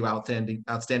still a few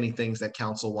outstanding things that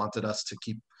council wanted us to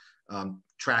keep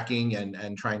tracking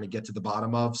and trying to get to the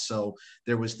bottom of. So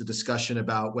there was the discussion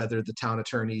about whether the town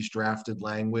attorney's drafted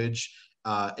language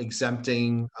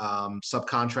exempting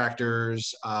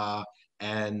subcontractors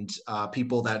and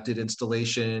people that did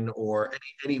installation or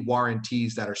any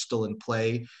warranties that are still in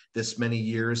play this many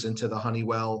years into the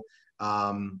Honeywell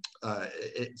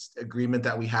agreement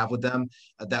that we have with them,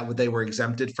 that they were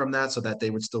exempted from that, so that they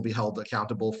would still be held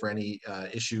accountable for any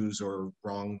issues or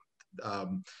wrong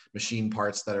machine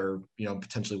parts that are, you know,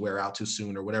 potentially wear out too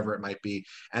soon or whatever it might be.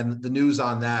 And the news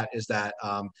on that is that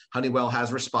Honeywell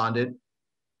has responded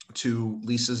to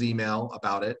Lisa's email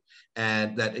about it,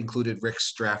 and that included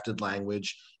Rick's drafted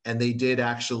language. And they did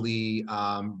actually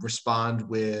respond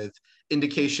with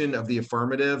indication of the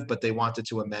affirmative, but they wanted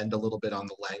to amend a little bit on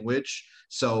the language.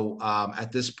 So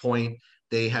at this point,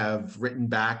 they have written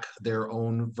back their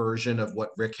own version of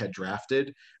what Rick had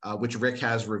drafted, which Rick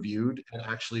has reviewed and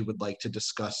actually would like to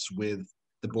discuss with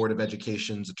the Board of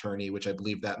Education's attorney, which I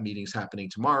believe that meeting's happening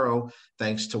tomorrow,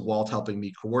 thanks to Walt helping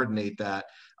me coordinate that.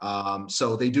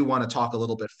 So they do want to talk a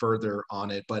little bit further on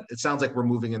it, but it sounds like we're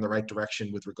moving in the right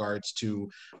direction with regards to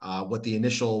what the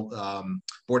initial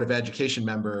Board of Education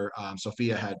member,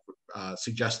 Sophia, had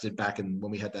suggested back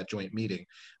when we had that joint meeting.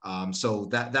 So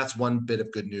that's one bit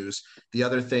of good news. The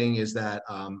other thing is that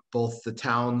both the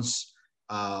town's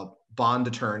bond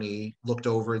attorney looked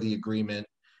over the agreement,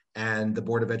 and the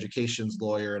Board of Education's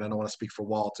lawyer, and I don't want to speak for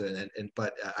Walt,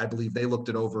 but I believe they looked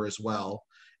it over as well,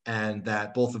 and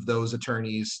that both of those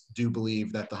attorneys do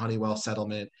believe that the Honeywell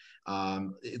settlement,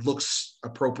 it looks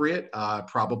appropriate,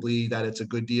 probably that it's a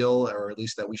good deal, or at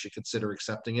least that we should consider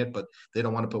accepting it, but they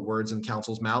don't want to put words in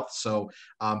council's mouth. So,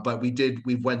 but we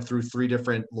went through 3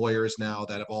 different lawyers now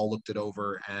that have all looked it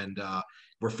over, and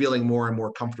we're feeling more and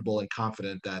more comfortable and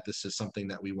confident that this is something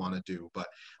that we want to do. But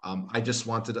I just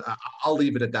wanted to, I'll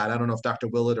leave it at that. I don't know if Dr.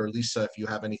 Willett or Lisa, if you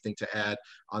have anything to add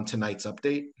on tonight's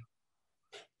update.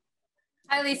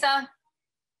 Hi, Lisa.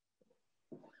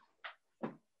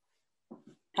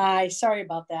 Hi, sorry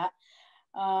about that.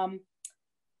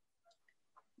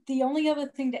 The only other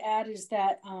thing to add is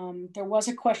that there was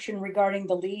a question regarding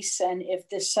the lease and if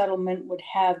this settlement would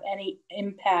have any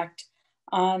impact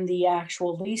on the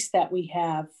actual lease that we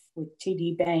have with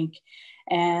TD Bank.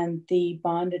 And the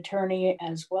bond attorney,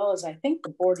 as well as I think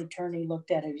the board attorney,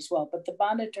 looked at it as well. But the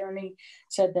bond attorney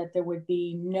said that there would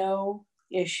be no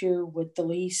issue with the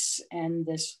lease and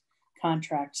this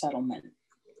contract settlement.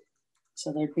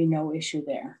 So there'd be no issue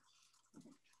there.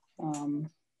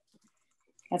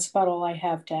 That's about all I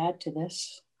have to add to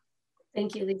this.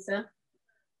 Thank you, Lisa.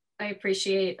 I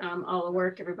appreciate all the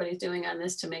work everybody's doing on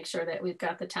this to make sure that we've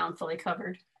got the town fully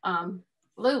covered.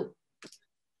 Lou.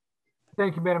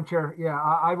 Thank you, Madam Chair. Yeah,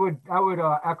 I would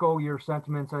echo your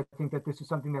sentiments. I think that this is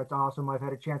something that's awesome. I've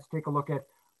had a chance to take a look at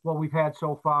what we've had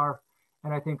so far.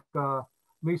 And I think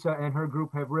Lisa and her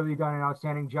group have really done an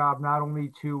outstanding job, not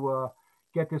only to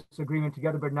get this agreement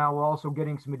together, but now we're also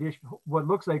getting some additional, what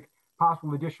looks like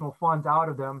possible additional funds out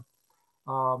of them.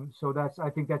 So I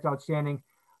think that's outstanding.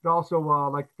 But also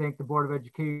like to thank the Board of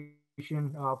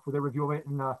Education for their review of it,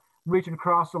 and reaching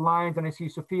across the lines. And I see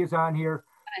Sophia's on here.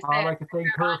 I'd like to thank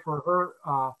her for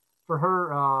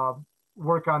her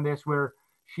work on this, where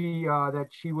she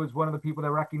was one of the people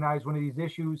that recognized one of these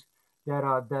issues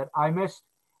that I missed,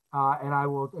 and I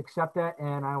will accept that.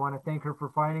 And I want to thank her for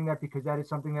finding that, because that is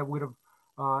something that would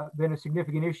have been a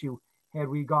significant issue had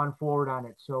we gone forward on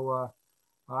it. So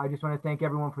I just want to thank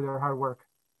everyone for their hard work.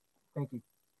 Thank you.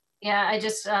 Yeah, I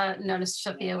just noticed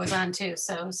Sophia was on too.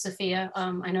 So Sophia,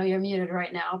 I know you're muted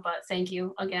right now, but thank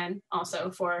you again also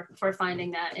for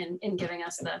finding that and giving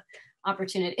us the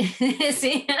opportunity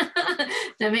see,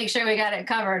 to make sure we got it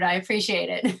covered. I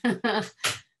appreciate it.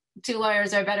 2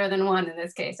 lawyers are better than 1 in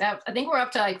this case. I think we're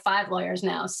up to like 5 lawyers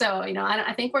now. So, you know,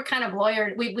 I think we're kind of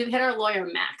lawyered. We've hit our lawyer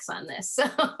max on this. So,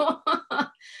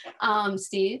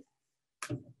 Steve?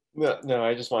 No,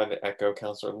 I just wanted to echo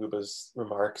Councilor Luba's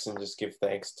remarks and just give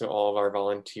thanks to all of our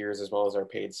volunteers as well as our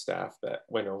paid staff that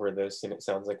went over this. And it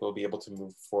sounds like we'll be able to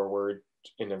move forward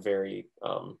in a very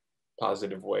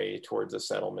positive way towards a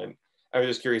settlement. I was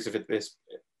just curious if at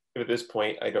this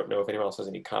point, I don't know if anyone else has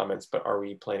any comments, but are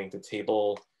we planning to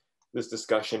table this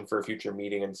discussion for a future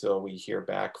meeting until we hear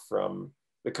back from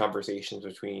the conversations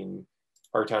between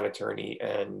our town attorney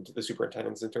and the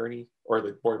superintendent's attorney or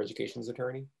the Board of Education's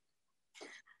attorney?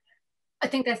 I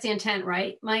think that's the intent,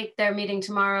 right, Mike? They're meeting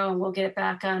tomorrow, and we'll get it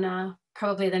back on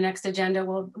probably the next agenda.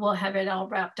 We'll have it all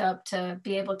wrapped up to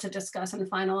be able to discuss and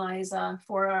finalize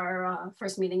for our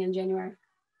first meeting in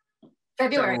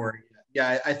February.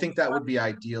 Yeah, I think that would be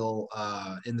ideal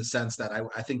in the sense that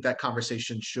I think that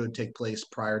conversation should take place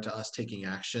prior to us taking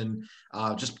action,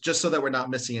 just so that we're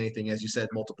not missing anything. As you said,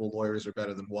 multiple lawyers are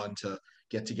better than 1 to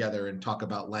get together and talk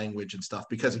about language and stuff,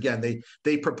 because again,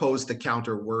 they proposed the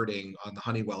counter wording on the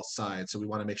Honeywell side. So we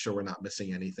want to make sure we're not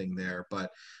missing anything there.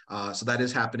 But so that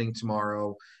is happening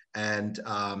tomorrow. And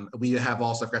we have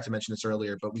also, I forgot to mention this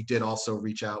earlier, but we did also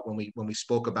reach out when we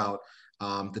spoke about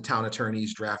the town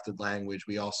attorney's drafted language.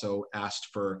 We also asked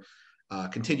for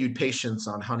continued patience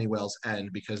on Honeywell's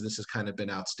end, because this has kind of been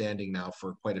outstanding now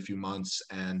for quite a few months.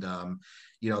 And,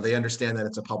 you know, they understand that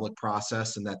it's a public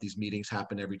process and that these meetings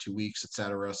happen every 2 weeks, et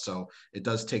cetera. So it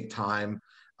does take time.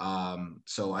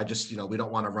 So I just, you know, we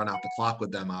don't want to run out the clock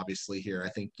with them, obviously, here. I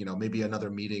think, you know, maybe another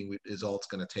meeting is all it's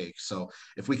going to take. So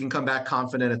if we can come back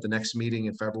confident at the next meeting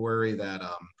in February that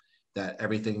that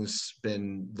everything's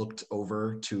been looked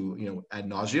over to, you know, ad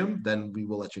nauseum, then we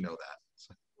will let you know that.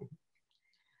 So.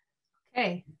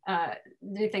 Okay.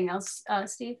 Anything else,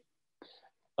 Steve?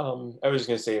 I was just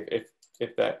going to say,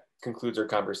 if that concludes our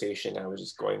conversation, I was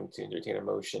just going to entertain a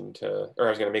motion or I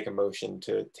was going to make a motion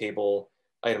to table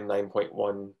item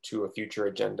 9.1 to a future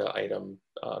agenda item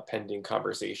pending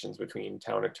conversations between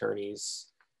town attorneys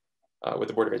with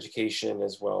the Board of Education,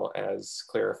 as well as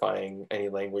clarifying any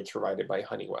language provided by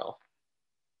Honeywell.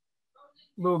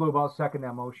 Lulu, I'll second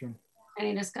that motion.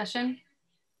 Any discussion?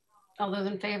 All those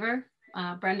in favor?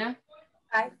 Brenda?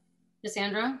 Aye.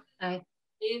 Cassandra? Aye.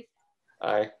 Steve?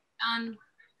 Aye. John?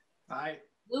 Aye.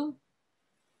 Lou?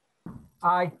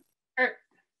 Aye. Kurt?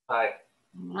 Aye.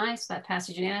 Nice, that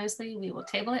passes unanimously. We will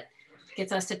table it.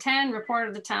 Gets us to 10, report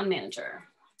of the town manager.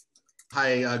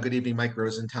 Hi, good evening, Mike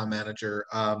Rosen, town manager.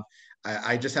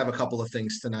 I just have a couple of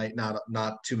things tonight,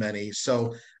 not too many.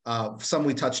 So some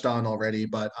we touched on already,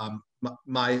 but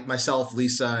myself,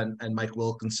 Lisa, and Mike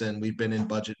Wilkinson, we've been in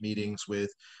budget meetings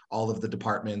with all of the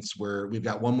departments where we've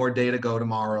got one more day to go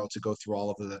tomorrow to go through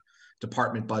all of the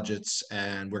department budgets,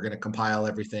 and we're going to compile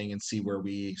everything and see where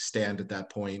we stand at that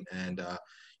point. And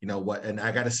you know what, and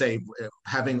I got to say,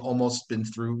 having almost been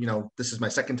through, you know, this is my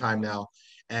second time now,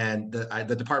 and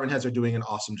the department heads are doing an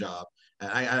awesome job.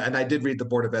 And I did read the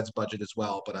Board of Ed's budget as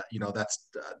well, but you know,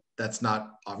 that's not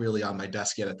really on my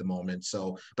desk yet at the moment.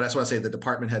 So, but I just want to say the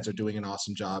department heads are doing an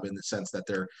awesome job in the sense that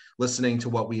they're listening to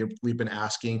what we've been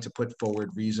asking to put forward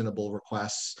reasonable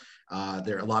requests. A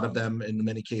lot of them, in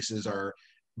many cases, are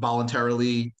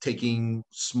voluntarily taking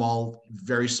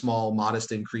very small,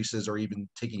 modest increases, or even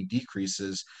taking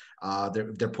decreases.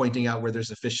 They're pointing out where there's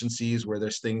efficiencies, where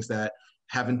there's things that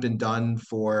haven't been done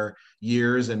for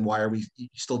years, and why are we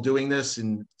still doing this?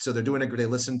 And so they're doing it. They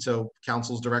listen to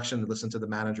council's direction, they listen to the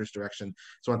manager's direction.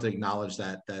 So I want to acknowledge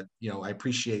that you know, I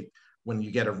appreciate when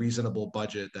you get a reasonable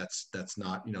budget that's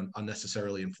not, you know,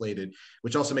 unnecessarily inflated,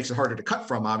 which also makes it harder to cut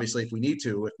from, obviously, if we need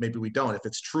to. If maybe we don't, if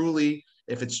it's truly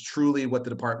what the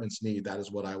departments need, that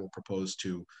is what I will propose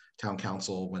to town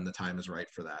council when the time is right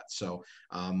for that. So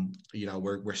you know,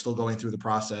 we're still going through the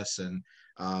process, and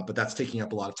but that's taking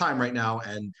up a lot of time right now.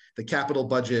 And the capital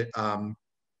budget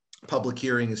public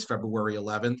hearing is February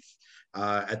 11th.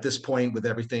 At this point, with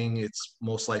everything, it's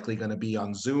most likely going to be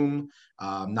on Zoom,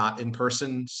 not in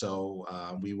person. So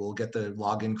we will get the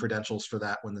login credentials for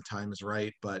that when the time is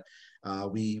right. But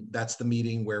that's the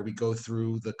meeting where we go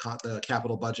through the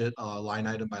capital budget line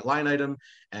item by line item,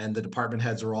 and the department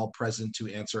heads are all present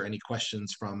to answer any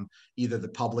questions from either the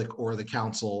public or the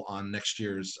council on next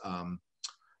year's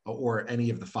or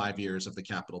any of the 5 years of the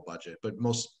capital budget. But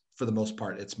for the most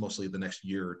part, it's mostly the next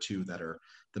year or two that are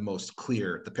the most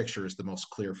clear. The picture is the most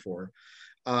clear for.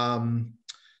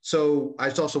 So I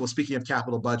also was speaking of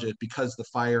capital budget, because the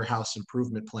firehouse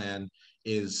improvement plan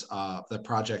is the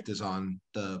project is on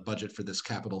the budget for this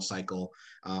capital cycle.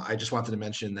 I just wanted to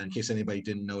mention that in case anybody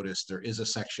didn't notice, there is a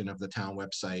section of the town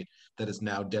website that is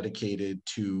now dedicated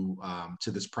to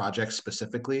this project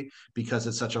specifically, because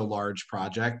it's such a large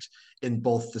project, in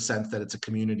both the sense that it's a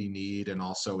community need and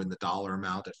also in the dollar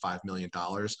amount at $5 million.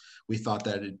 We thought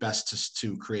that it best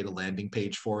to create a landing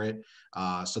page for it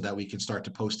so that we can start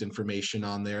to post information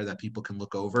on there that people can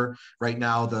look over. Right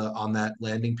now, on that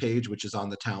landing page, which is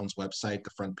on the town's website, the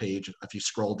front page, if you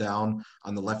scroll down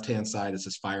on the left-hand side, it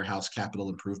says Firehouse Capital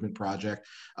Improvement Project.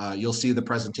 You'll see the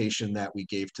presentation that we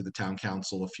gave to the town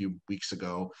council a few weeks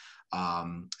ago.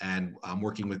 And I'm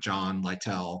working with John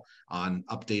Lytell on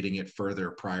updating it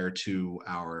further prior to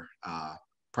our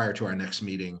next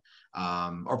meeting,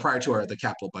 or prior to the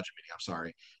capital budget meeting, I'm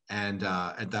sorry. And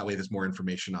that way there's more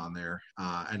information on there.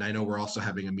 And I know we're also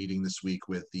having a meeting this week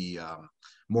with the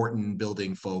Morton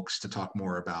building folks to talk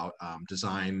more about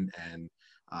design and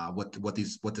what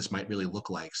this might really look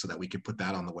like, so that we can put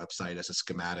that on the website as a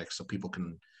schematic so people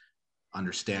can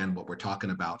understand what we're talking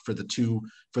about for the two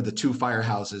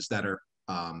firehouses that are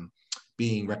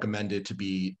being recommended to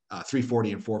be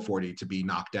 340 and 440 to be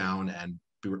knocked down and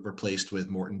be replaced with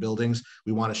Morton buildings.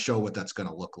 We want to show what that's going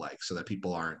to look like so that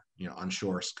people aren't, you know,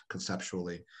 unsure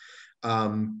conceptually.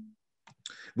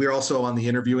 We're also on the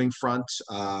interviewing front.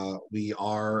 We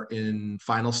are in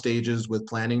final stages with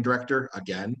planning director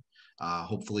again.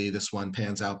 Hopefully this one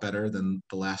pans out better than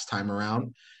the last time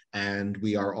around. And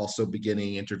we are also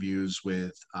beginning interviews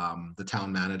with the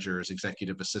town manager's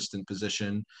executive assistant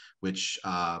position, which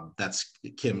that's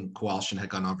Kim Kowalshin had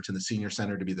gone over to the senior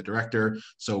center to be the director.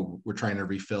 So we're trying to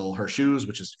refill her shoes,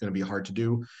 which is going to be hard to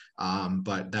do.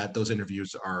 But those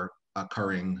interviews are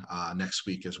occurring next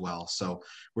week as well. So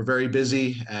we're very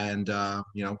busy, and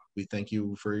you know, we thank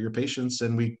you for your patience,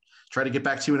 and we try to get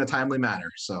back to you in a timely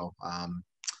manner. So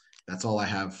that's all I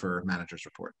have for manager's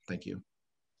report. Thank you.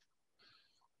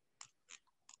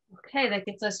 Okay, that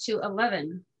gets us to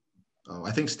 11. Oh,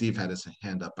 I think Steve had his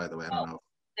hand up, by the way. I don't know.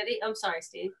 Did he? I'm sorry,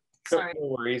 Steve. Sorry.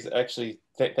 No worries. Actually,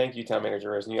 thank you, Town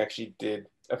Manager Rosen. You actually did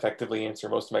effectively answer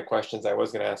most of my questions. I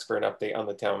was going to ask for an update on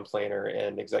the town planner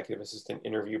and executive assistant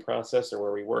interview process, or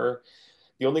where we were.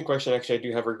 The only question actually I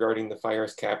do have regarding the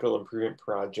Firehouse Capital Improvement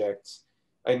Project,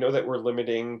 I know that we're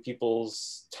limiting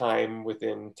people's time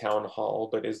within town hall,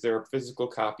 but is there a physical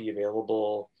copy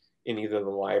available in either the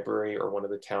library or one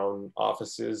of the town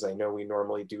offices? I know we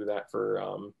normally do that for,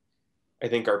 I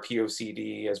think, our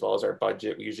POCD as well as our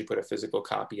budget. We usually put a physical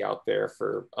copy out there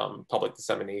for public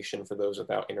dissemination for those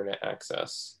without internet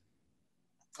access.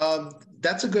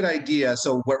 That's a good idea.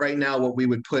 So right now, what we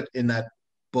would put in that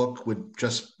book would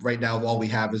just, right now, all we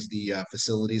have is the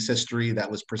facilities history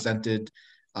that was presented.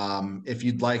 If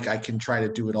you'd like, I can try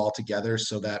to do it all together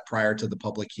so that prior to the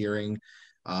public hearing,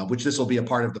 which this will be a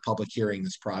part of the public hearing,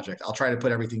 this project, I'll try to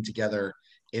put everything together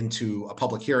into a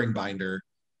public hearing binder,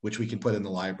 which we can put in the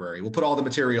library. We'll put all the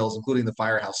materials, including the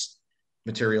firehouse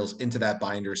materials, into that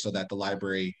binder so that the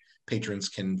library patrons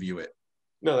can view it.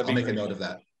 No, I'll make a note of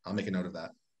that. I'll make a note of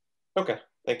that. Okay,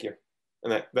 thank you.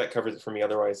 And that covers it for me.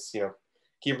 Otherwise, you know,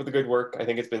 keep up the good work. I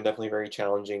think it's been definitely a very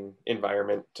challenging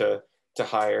environment to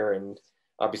hire. And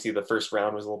obviously the first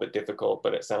round was a little bit difficult,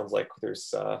 but it sounds like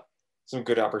there's some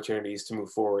good opportunities to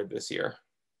move forward this year.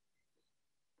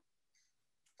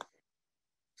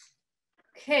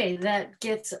 Okay, that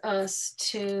gets us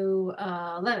to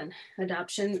 11,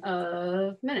 adoption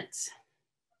of minutes.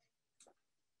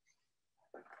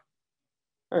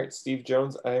 All right, Steve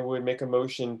Jones, I would make a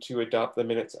motion to adopt the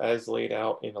minutes as laid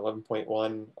out in 11.1,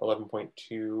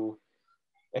 11.2,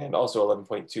 and also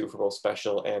 11.2 for both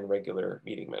special and regular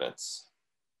meeting minutes.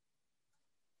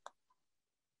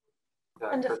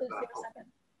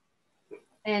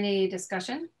 Any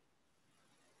discussion?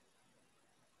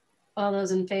 All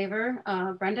those in favor,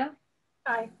 Brenda?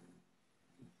 Aye.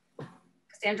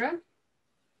 Cassandra?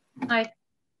 Aye.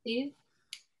 Steve?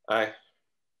 Aye.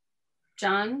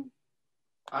 John?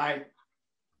 Aye.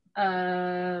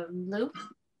 Lou?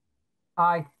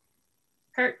 Aye.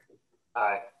 Kurt?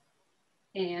 Aye.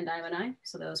 And I'm an aye,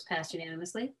 so those passed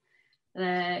unanimously.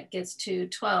 That gets to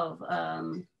 12.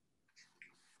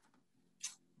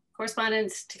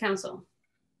 Correspondence to council.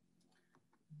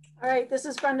 All right, this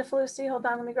is Brenda Felucci. Hold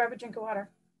on, let me grab a drink of water.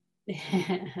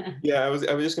 Yeah, I was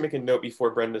just gonna make a note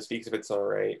before Brenda speaks, if it's all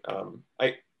right.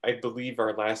 I believe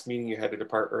our last meeting you had to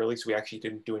depart early, so we actually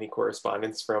didn't do any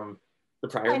correspondence from the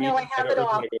prior meeting. I have it don't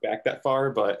all. know if I go back that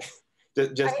far, but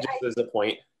just as a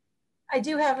point. I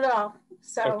do have it all.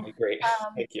 So okay, great.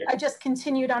 Thank you. I just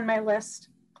continued on my list.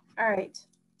 All right.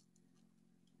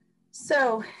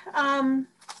 So,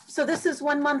 so this is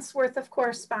 1 month's worth of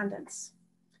correspondence.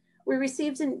 We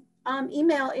received an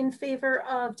email in favor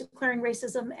of declaring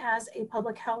racism as a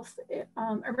public health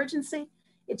emergency.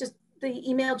 The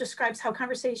email describes how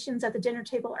conversations at the dinner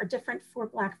table are different for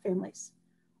Black families.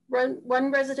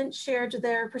 One resident shared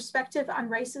their perspective on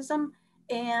racism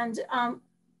and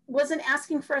wasn't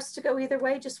asking for us to go either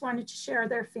way, just wanted to share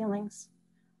their feelings.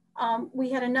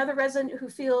 We had another resident who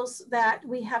feels that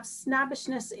we have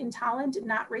snobbishness in Tolland,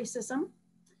 not racism.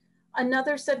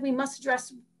 Another said we must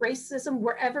address racism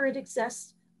wherever it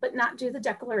exists, but not do the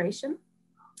declaration.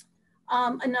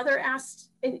 Another asked,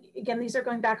 again, these are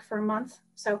going back for a month.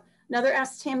 So another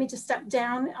asked Tammy to step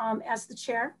down as the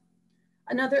chair.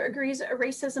 Another agrees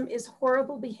racism is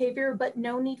horrible behavior, but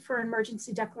no need for an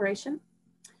emergency declaration.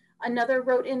 Another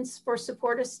wrote in for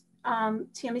support of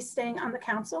Tammy staying on the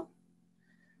council.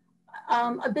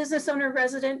 A business owner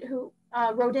resident who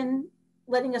wrote in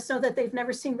letting us know that they've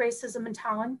never seen racism in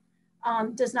Tolland,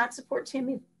 does not support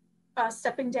Tammy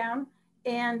stepping down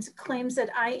and claims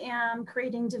that I am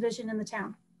creating division in the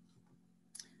town.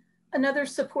 Another who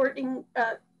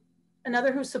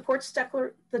supports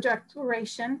the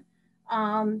declaration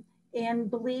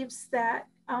and believes that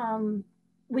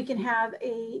we can have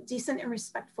a decent and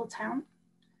respectful town.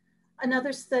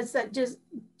 Another says that just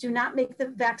do not make the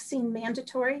vaccine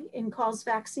mandatory and calls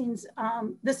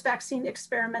this vaccine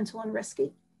experimental and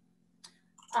risky.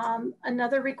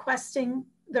 Another requesting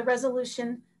the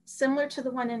resolution similar to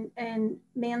the one in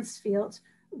Mansfield,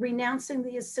 renouncing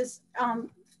the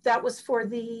that was for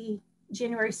the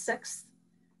January 6th,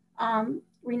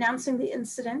 renouncing the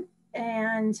incident,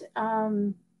 and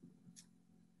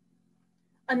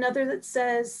another that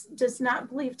says, does not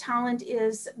believe Tolland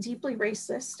is deeply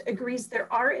racist, agrees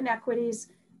there are inequities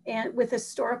and with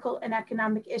historical and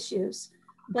economic issues,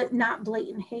 but not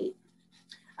blatant hate.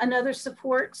 Another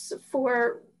supports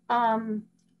for,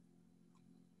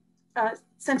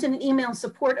 sent in an email in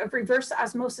support of reverse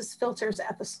osmosis filters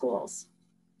at the schools.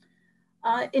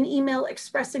 An email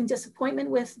expressing disappointment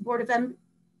with Board of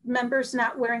members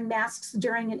not wearing masks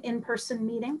during an in-person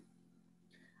meeting.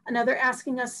 Another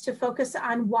asking us to focus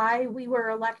on why we were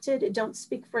elected. We don't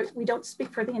speak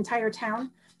for the entire town,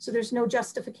 so there's no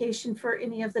justification for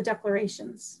any of the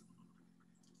declarations.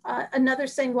 Another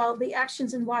saying, while the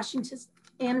actions in Washington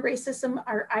and racism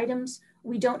are items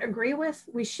we don't agree with,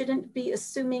 we shouldn't be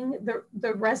assuming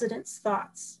the residents'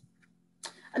 thoughts.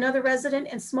 Another resident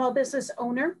and small business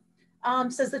owner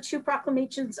says the two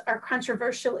proclamations are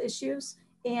controversial issues,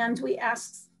 and we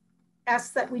ask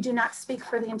that we do not speak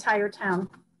for the entire town.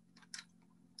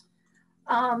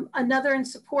 Another in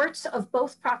support of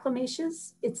both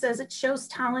proclamations, it says it shows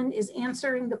Tolland is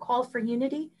answering the call for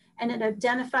unity, and it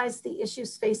identifies the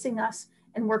issues facing us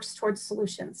and works towards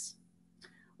solutions.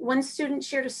 One student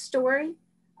shared a story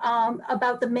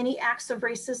about the many acts of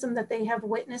racism that they have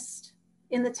witnessed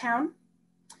in the town.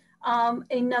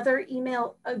 Another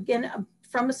email, again,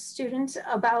 from a student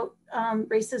about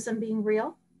racism being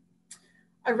real.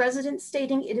 A resident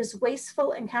stating it is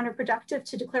wasteful and counterproductive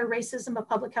to declare racism a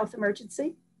public health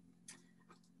emergency.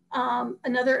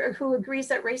 Another who agrees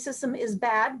that racism is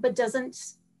bad, but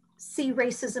doesn't see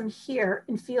racism here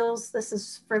and feels this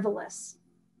is frivolous.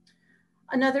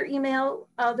 Another email,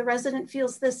 the resident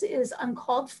feels this is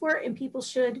uncalled for and people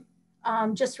should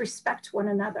just respect one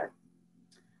another.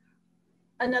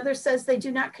 Another says they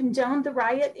do not condone the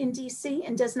riot in DC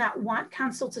and does not want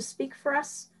council to speak for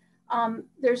us.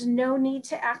 There's no need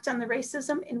to act on the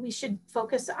racism and we should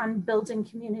focus on building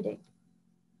community.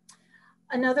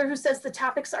 Another who says the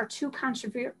topics are too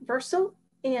controversial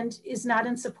and is not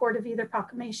in support of either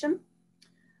proclamation.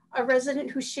 A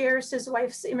resident who shares his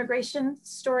wife's immigration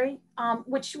story,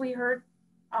 which we heard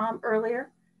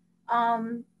earlier,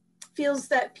 feels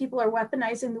that people are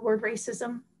weaponizing the word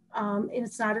racism and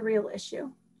it's not a real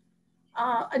issue.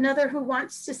 Another who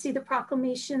wants to see the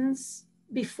proclamations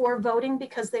before voting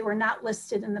because they were not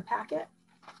listed in the packet.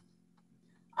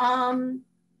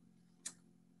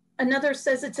 Another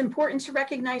says it's important to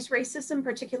recognize racism,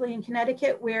 particularly in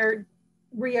Connecticut, where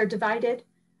we are divided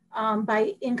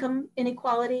by income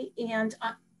inequality and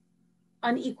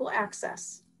unequal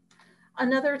access.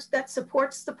 Another that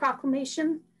supports the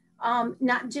proclamation,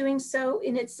 not doing so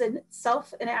in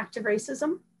itself an act of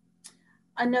racism.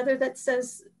 Another that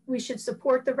says we should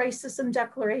support the racism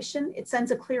declaration. It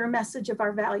sends a clear message of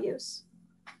our values.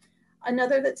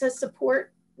 Another that says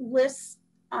support lists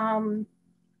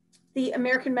the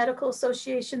American Medical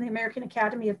Association, the American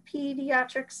Academy of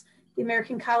Pediatrics, the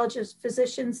American College of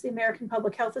Physicians, the American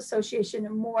Public Health Association,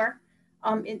 and more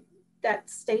that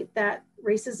state that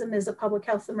racism is a public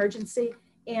health emergency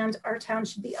and our town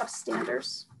should be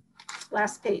upstanders.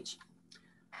 Last page.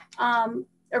 A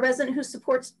resident who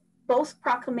supports both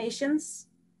proclamations,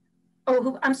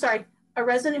 a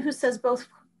resident who says both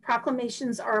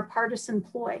proclamations are a partisan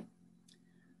ploy.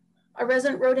 A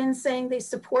resident wrote in saying they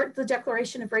support the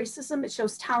Declaration of Racism. It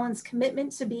shows Tolland's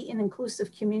commitment to be an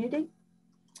inclusive community.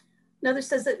 Another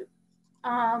says that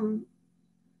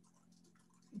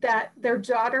that their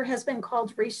daughter has been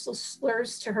called racial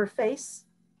slurs to her face.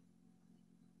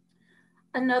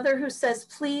 Another who says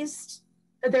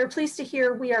they're pleased to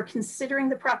hear we are considering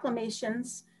the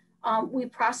proclamations. We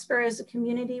prosper as a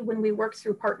community when we work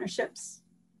through partnerships.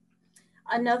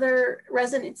 Another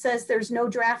resident says there's no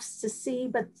drafts to see,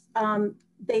 but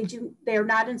they are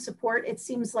not in support. It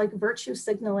seems like virtue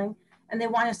signaling, and they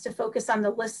want us to focus on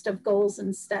the list of goals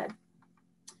instead.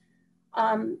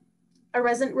 A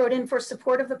resident wrote in for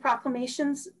support of the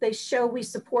proclamations. They show we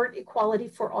support equality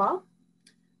for all.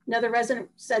 Another resident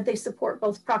said they support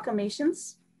both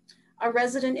proclamations. A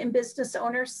resident and business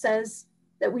owner says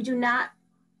that we do not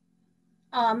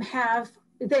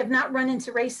they have not run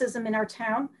into racism in our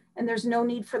town, and there's no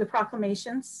need for the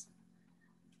proclamations.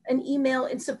 An email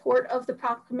in support of the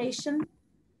proclamation.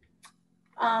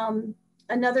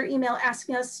 Another email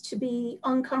asking us to be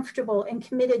uncomfortable and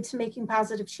committed to making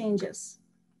positive changes.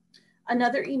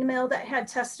 Another email that had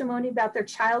testimony about their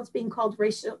child being called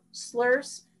racial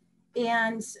slurs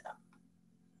and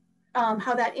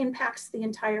how that impacts the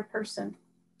entire person.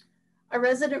 A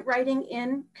resident writing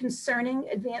in concerning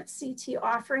advanced CT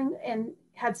offering and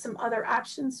had some other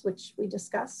options, which we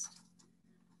discussed.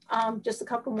 Just a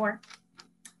couple more.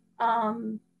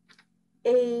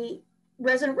 A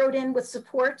resident wrote in with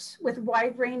support with a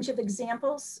wide range of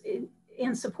examples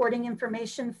in supporting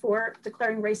information for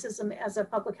declaring racism as a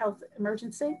public health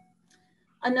emergency.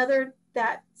 Another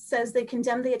that says they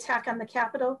condemn the attack on the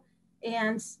Capitol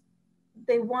and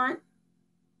they want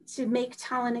to make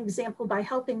Tolland an example by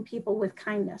helping people with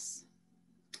kindness.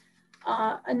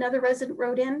 Another resident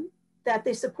wrote in that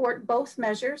they support both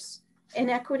measures.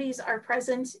 Inequities are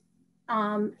present,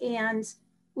 and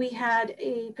we had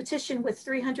a petition with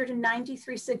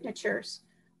 393 signatures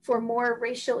for more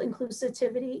racial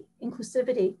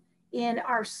inclusivity in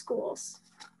our schools.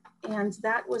 And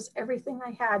that was everything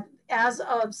I had as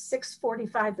of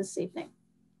 6:45 this evening.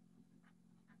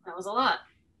 That was a lot.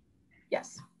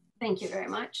 Yes. Thank you very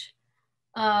much.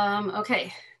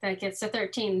 Okay, that gets to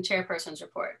 13, chairperson's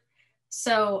report.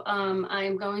 So I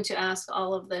am going to ask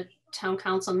all of the town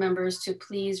council members to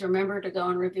please remember to go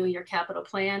and review your capital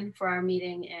plan for our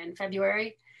meeting in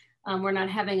February. We're not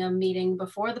having a meeting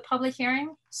before the public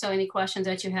hearing, so any questions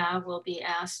that you have will be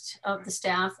asked of the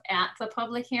staff at the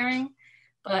public hearing.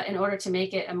 But in order to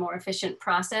make it a more efficient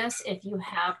process, if you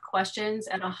have questions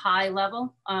at a high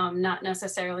level, not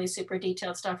necessarily super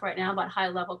detailed stuff right now, but high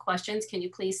level questions, can you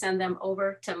please send them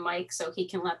over to Mike so he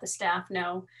can let the staff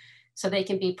know so they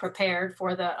can be prepared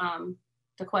for the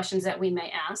questions that we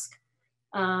may ask.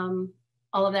 All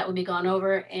of that will be gone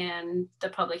over in the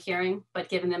public hearing, but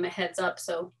giving them a heads up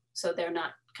so they're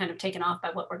not kind of taken off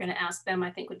by what we're going to ask them, I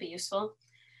think would be useful.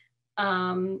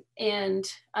 And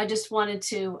I just wanted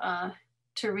to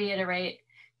reiterate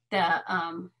that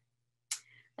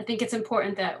I think it's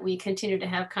important that we continue to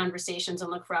have conversations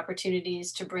and look for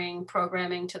opportunities to bring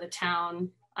programming to the town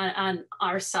on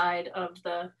our side of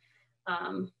the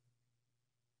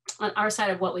on our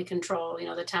side of what we control. You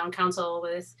know, the town council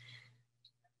with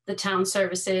the town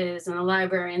services and the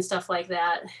library and stuff like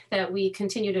that, that we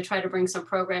continue to try to bring some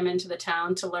program into the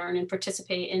town to learn and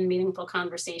participate in meaningful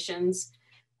conversations.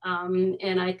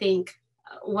 And I think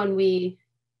when we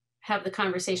have the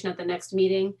conversation at the next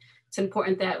meeting, it's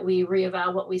important that we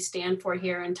reevaluate what we stand for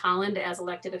here in Tolland as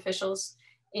elected officials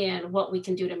and what we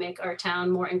can do to make our town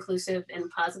more inclusive and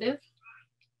positive.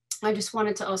 I just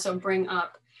wanted to also bring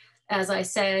up, as I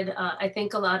said, I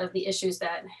think a lot of the issues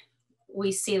that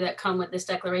we see that come with this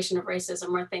declaration of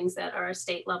racism are things that are a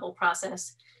state level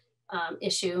process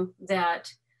issue,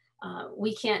 that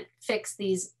we can't fix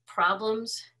these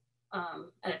problems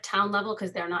at a town level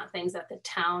because they're not things that the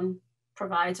town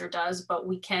provides or does, but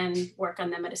we can work on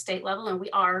them at a state level, and we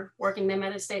are working them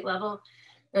at a state level.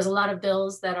 There's a lot of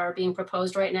bills that are being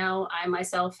proposed right now. I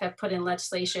myself have put in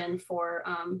legislation for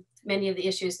many of the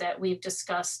issues that we've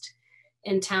discussed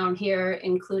in town here,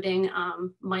 including,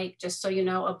 Mike, just so you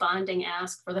know, a bonding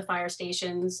ask for the fire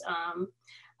stations.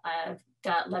 I've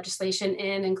got legislation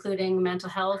in, including mental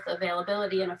health,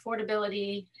 availability and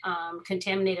affordability,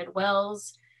 contaminated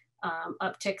wells,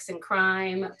 upticks in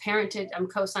crime, parentage. I'm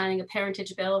co-signing a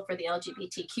parentage bill for the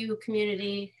LGBTQ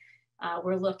community.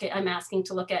 I'm asking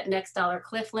to look at next dollar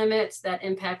cliff limits that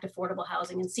impact affordable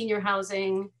housing and senior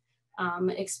housing,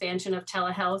 expansion of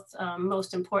telehealth,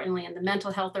 most importantly in the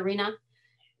mental health arena,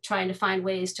 trying to find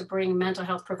ways to bring mental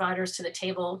health providers to the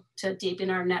table to deepen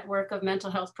our network of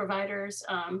mental health providers.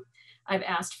 I've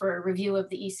asked for a review of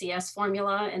the ECS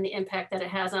formula and the impact that it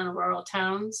has on rural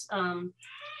towns.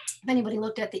 If anybody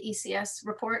looked at the ECS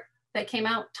report that came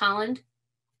out, Tolland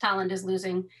is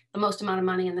losing the most amount of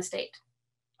money in the state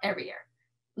every year.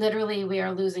 Literally, we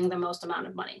are losing the most amount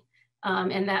of money.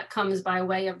 And that comes by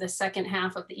way of the second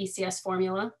half of the ECS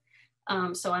formula.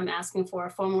 So I'm asking for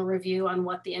a formal review on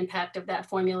what the impact of that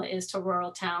formula is to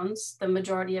rural towns. The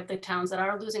majority of the towns that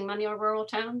are losing money are rural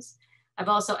towns. I've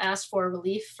also asked for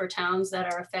relief for towns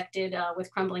that are affected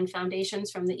with crumbling foundations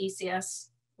from the ECS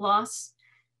loss.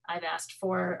 I've asked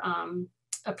for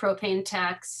a propane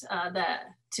tax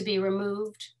to be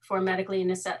removed for medical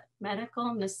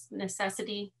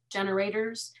necessity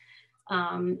generators.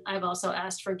 I've also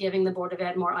asked for giving the Board of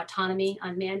Ed more autonomy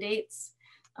on mandates.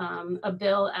 A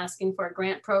bill asking for a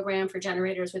grant program for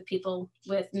generators with people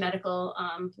with medical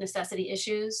necessity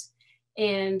issues.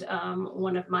 And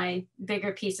one of my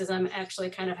bigger pieces, I'm actually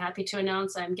kind of happy to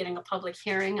announce, I'm getting a public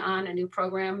hearing on a new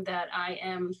program that I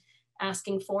am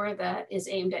asking for that is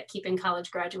aimed at keeping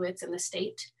college graduates in the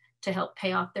state to help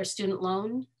pay off their student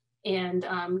loan and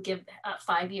give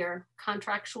a 5-year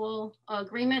contractual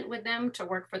agreement with them to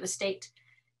work for the state.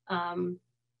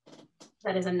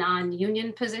 That is a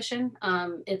non-union position.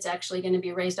 It's actually going to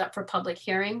be raised up for public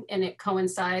hearing, and it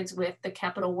coincides with the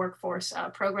capital workforce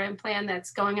program plan that's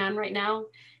going on right now,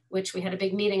 which we had a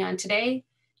big meeting on today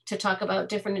to talk about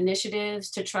different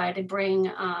initiatives to try to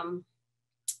bring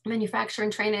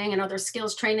manufacturing training and other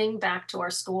skills training back to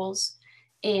our schools,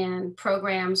 and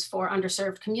programs for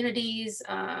underserved communities,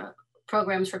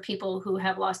 programs for people who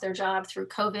have lost their job through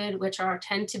COVID, which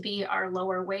tend to be our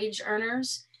lower wage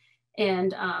earners,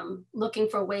 and looking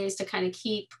for ways to kind of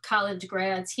keep college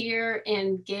grads here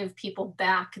and give people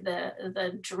back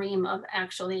the dream of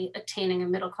actually attaining a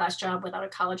middle-class job without a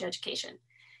college education.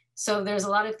 So there's a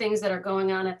lot of things that are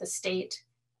going on at the state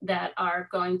that are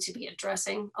going to be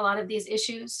addressing a lot of these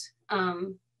issues.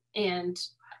 And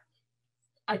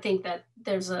I think that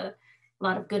there's a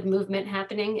lot of good movement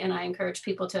happening, and I encourage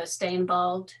people to stay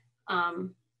involved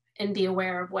and be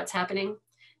aware of what's happening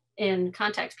and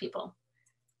contact people.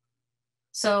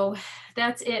 So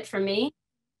that's it for me.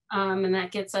 And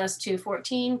that gets us to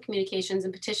 14, communications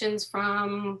and petitions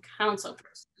from council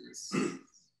persons.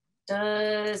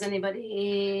 Does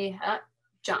anybody,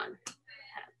 John,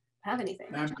 have anything?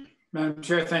 Madam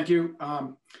Chair, thank you.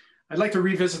 I'd like to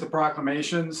revisit the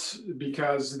proclamations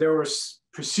because there was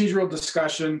procedural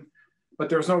discussion, but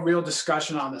there was no real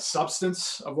discussion on the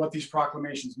substance of what these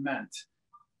proclamations meant.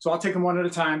 So I'll take them one at a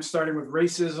time, starting with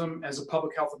racism as a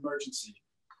public health emergency.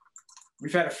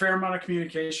 We've had a fair amount of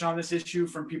communication on this issue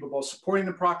from people both supporting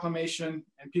the proclamation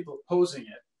and people opposing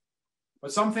it.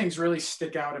 But some things really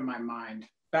stick out in my mind.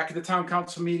 Back at the town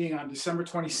council meeting on December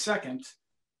 22nd,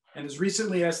 and as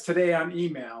recently as today on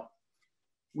email,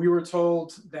 we were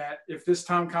told that if this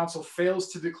town council fails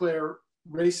to declare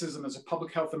racism as a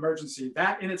public health emergency,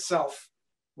 that in itself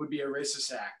would be a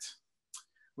racist act.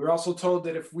 We were also told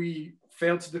that if we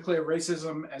failed to declare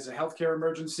racism as a healthcare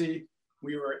emergency,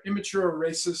 we were immature,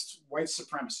 racist, white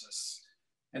supremacists.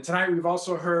 And tonight we've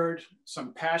also heard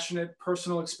some passionate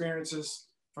personal experiences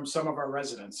from some of our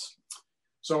residents.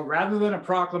 So rather than a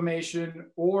proclamation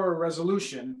or a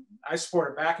resolution, I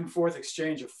support a back and forth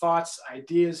exchange of thoughts,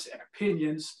 ideas, and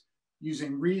opinions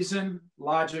using reason,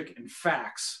 logic, and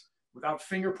facts without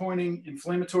finger pointing,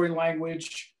 inflammatory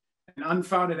language, and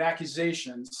unfounded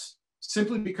accusations,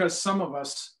 simply because some of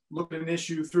us look at an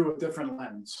issue through a different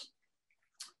lens.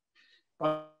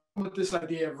 But with this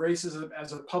idea of racism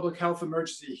as a public health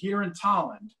emergency here in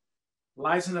Tolland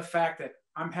lies in the fact that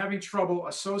I'm having trouble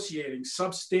associating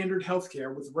substandard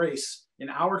healthcare with race in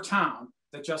our town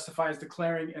that justifies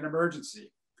declaring an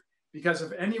emergency. Because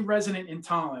if any resident in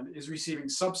Tolland is receiving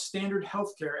substandard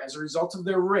healthcare as a result of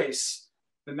their race,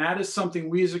 then that is something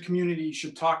we as a community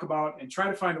should talk about and try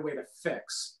to find a way to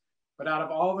fix. But out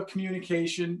of all the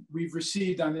communication we've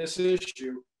received on this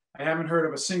issue, I haven't heard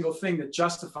of a single thing that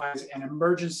justifies an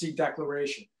emergency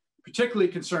declaration,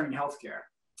 particularly concerning healthcare.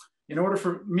 In order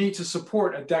for me to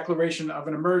support a declaration of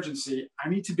an emergency, I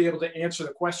need to be able to answer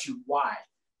the question, why?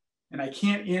 And I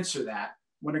can't answer that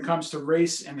when it comes to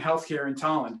race and healthcare in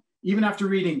Tolland. Even after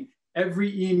reading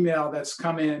every email that's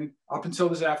come in up until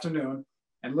this afternoon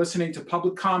and listening to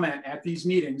public comment at these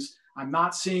meetings, I'm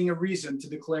not seeing a reason to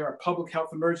declare a public health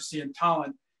emergency in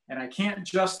Tolland, and I can't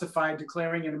justify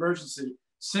declaring an emergency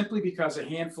simply because a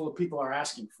handful of people are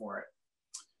asking for it.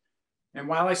 And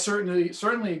while I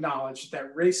certainly acknowledge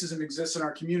that racism exists in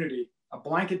our community, a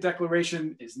blanket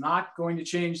declaration is not going to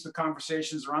change the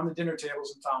conversations around the dinner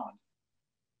tables in Tolland.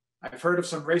 I've heard of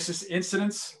some racist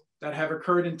incidents that have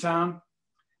occurred in town,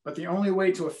 but the only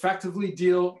way to effectively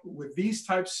deal with these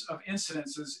types of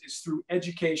incidences is through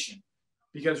education,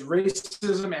 because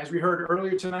racism, as we heard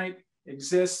earlier tonight,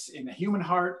 exists in the human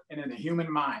heart and in the human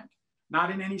mind,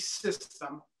 not in any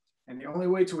system. And the only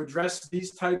way to address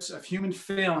these types of human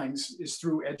failings is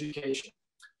through education.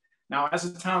 Now, as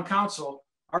a town council,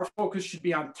 our focus should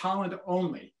be on Tolland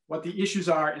only, what the issues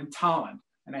are in Tolland.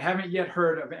 And I haven't yet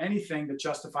heard of anything that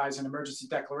justifies an emergency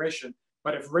declaration.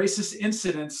 But if racist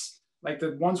incidents like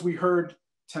the ones we heard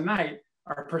tonight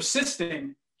are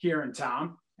persisting here in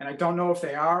town, and I don't know if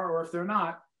they are or if they're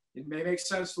not, it may make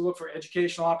sense to look for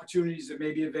educational opportunities that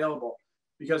may be available.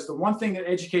 Because the one thing that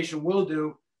education will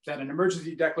do that an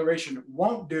emergency declaration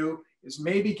won't do is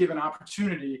maybe give an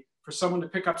opportunity for someone to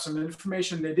pick up some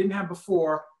information they didn't have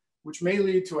before, which may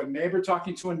lead to a neighbor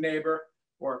talking to a neighbor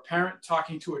or a parent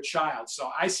talking to a child. So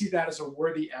I see that as a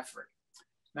worthy effort.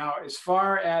 Now, as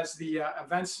far as the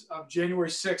events of January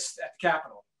 6th at the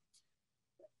Capitol,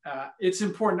 it's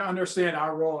important to understand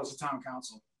our role as a town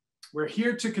council. We're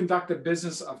here to conduct the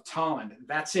business of Tolland.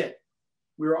 That's it.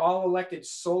 We were all elected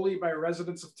solely by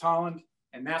residents of Tolland,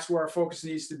 and that's where our focus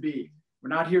needs to be. We're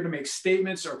not here to make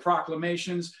statements or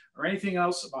proclamations or anything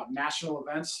else about national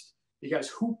events, because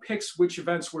who picks which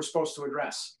events we're supposed to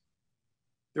address?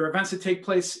 There are events that take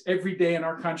place every day in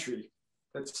our country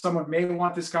that someone may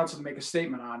want this council to make a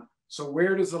statement on. So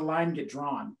where does the line get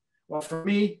drawn? Well, for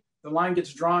me, the line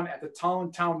gets drawn at the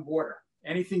Tolland town border.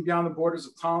 Anything beyond the borders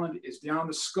of Tolland is beyond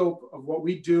the scope of what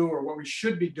we do or what we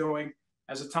should be doing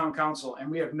as a town council.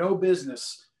 And we have no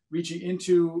business reaching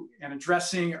into and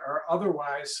addressing or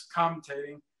otherwise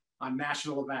commentating on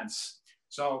national events.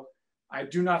 So I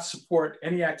do not support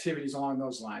any activities along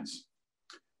those lines.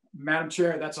 Madam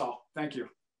Chair, that's all. Thank you.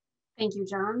 Thank you,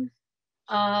 John.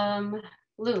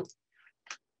 Lou.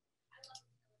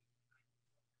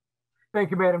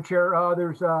 Thank you, Madam Chair.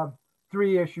 There's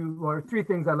three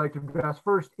things I'd like to address.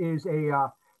 First is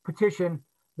a petition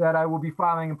that I will be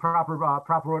filing in proper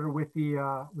order with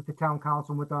the town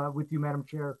council, with you, Madam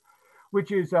Chair,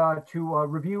 which is to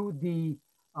review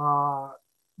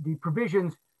the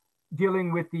provisions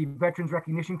dealing with the Veterans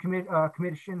Recognition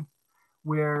Commission,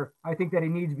 where I think that it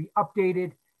needs to be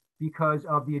updated because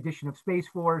of the addition of Space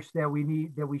Force, that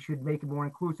we should make it more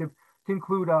inclusive to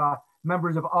include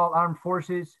members of all armed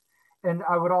forces. And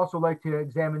I would also like to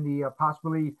examine the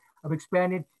possibility of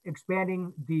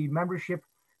expanding the membership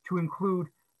to include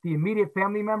the immediate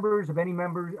family members of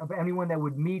anyone that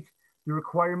would meet the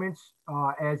requirements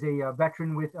as a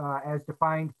veteran with as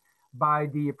defined by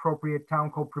the appropriate town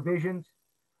code provisions.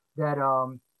 That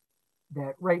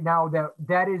right now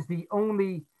that is the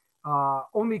only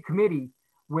committee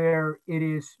where it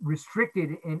is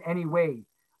restricted in any way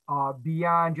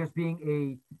beyond just being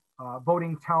a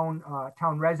voting town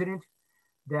resident.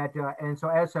 And so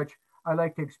as such, I'd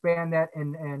like to expand that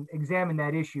and examine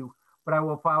that issue, but I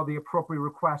will file the appropriate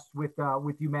request with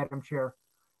you, Madam Chair,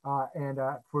 and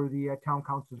for the town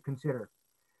council to consider.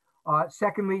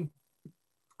 Secondly,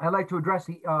 I'd like to address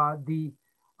the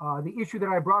issue that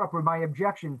I brought up with my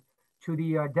objection to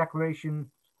the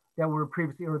declaration that were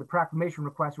previously, or the proclamation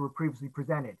requests that were previously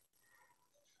presented.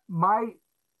 My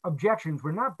objections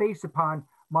were not based upon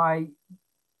my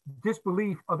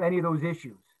disbelief of any of those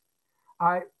issues.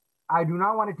 I do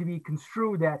not want it to be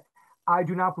construed that I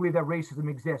do not believe that racism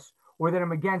exists or that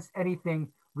I'm against anything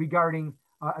regarding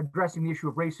addressing the issue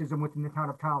of racism within the town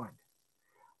of Tolland.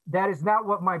 That is not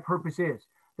what my purpose is.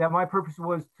 That my purpose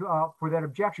was to, for that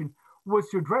objection was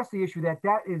to address the issue that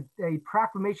is a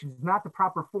proclamation is not the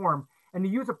proper form, and to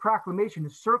use a proclamation to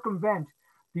circumvent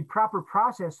the proper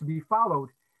process to be followed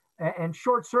and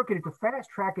short-circuit it to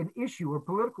fast-track an issue or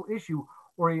political issue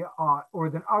or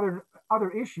an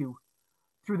other issue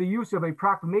through the use of a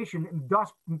proclamation, and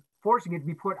thus forcing it to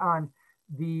be put on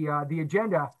the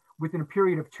agenda within a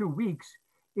period of 2 weeks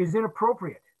is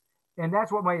inappropriate. And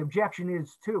that's what my objection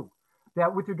is too.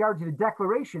 That with regard to the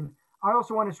declaration, I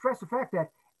also want to stress the fact that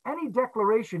any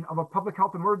declaration of a public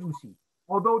health emergency,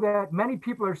 although that many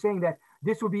people are saying that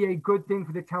this will be a good thing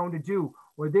for the town to do,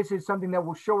 or this is something that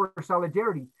will show our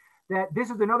solidarity, that this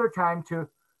is another time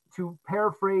to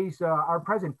paraphrase our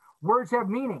president, words have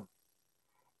meaning.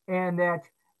 And that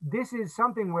this is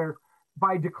something where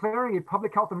by declaring a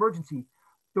public health emergency,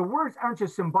 the words aren't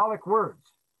just symbolic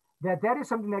words, that is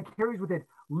something that carries with it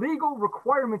legal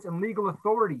requirements and legal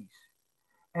authorities.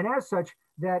 And as such,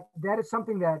 that is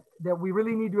something that we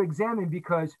really need to examine,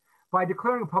 because by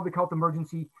declaring a public health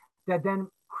emergency, that then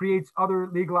creates other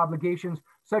legal obligations,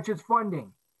 such as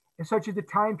funding, and such as the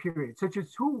time period, such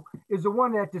as who is the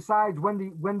one that decides when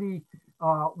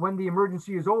the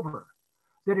emergency is over.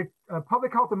 That a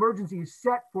public health emergency is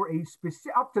set for a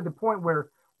specific, up to the point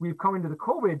where we've come into the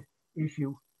COVID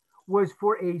issue, was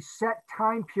for a set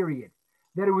time period,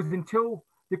 that it was until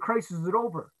the crisis is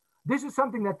over. This is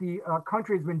something that the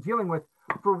country has been dealing with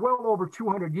for well over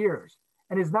 200 years,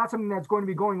 and is not something that's going to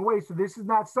be going away. So this is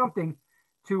not something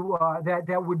to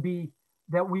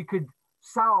that we could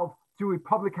solve through a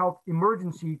public health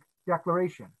emergency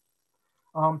declaration.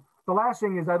 The last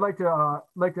thing is I'd like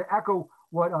to echo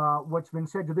what's been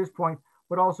said to this point,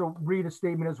 but also read a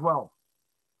statement as well.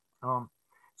 So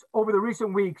over the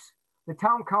recent weeks, the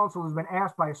town council has been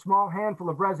asked by a small handful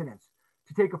of residents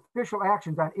to take official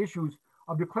actions on issues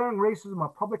of declaring racism a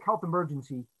public health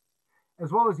emergency,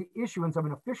 as well as the issuance of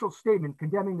an official statement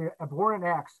condemning the abhorrent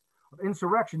acts of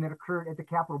insurrection that occurred at the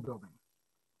Capitol building.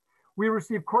 We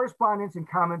received correspondence and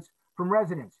comments from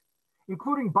residents,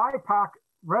 including BIPOC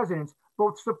residents,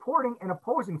 both supporting and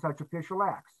opposing such official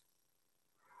acts.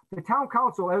 The town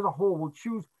council as a whole will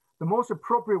choose the most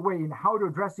appropriate way in how to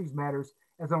address these matters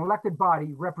as an elected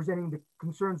body representing the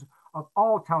concerns of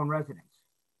all town residents.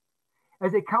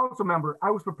 As a council member,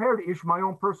 I was prepared to issue my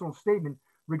own personal statement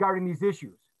regarding these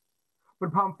issues, but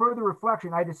upon further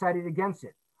reflection, I decided against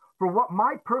it. For what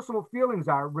my personal feelings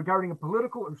are regarding a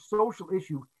political or social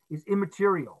issue is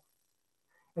immaterial.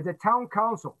 As a town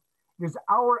council, it is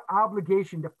our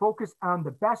obligation to focus on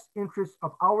the best interests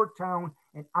of our town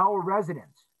and our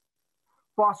residents,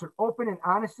 foster open and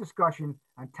honest discussion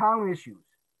on town issues,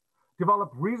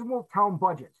 develop reasonable town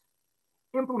budgets,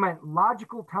 implement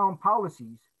logical town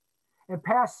policies, and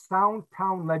pass sound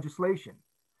town legislation.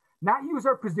 Not use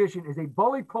our position as a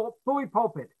bully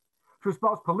pulpit to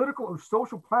espouse political or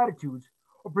social platitudes,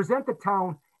 or present the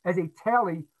town as a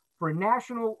tally for a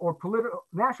national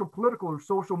political or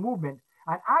social movement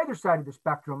on either side of the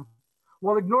spectrum,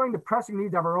 while ignoring the pressing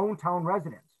needs of our own town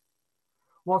residents.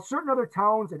 While certain other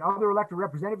towns and other elected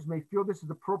representatives may feel this is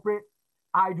appropriate,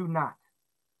 I do not.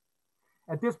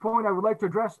 At this point, I would like to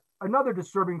address another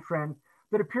disturbing trend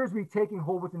that appears to be taking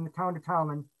hold within the town of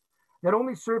Tolland, that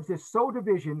only serves to sow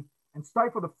division and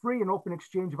stifle the free and open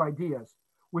exchange of ideas,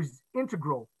 which is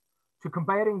integral to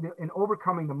combating and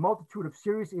overcoming the multitude of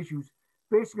serious issues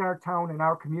facing our town and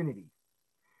our community.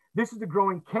 This is the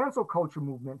growing cancel culture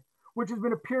movement, which has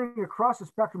been appearing across the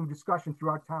spectrum of discussion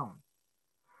throughout town.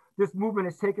 This movement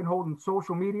has taken hold in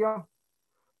social media,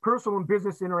 personal and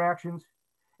business interactions,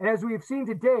 and as we have seen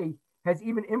today, has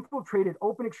even infiltrated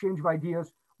open exchange of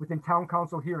ideas within town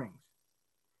council hearings.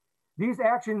 These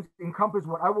actions encompass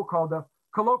what I will call the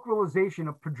colloquialization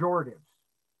of pejoratives,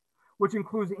 which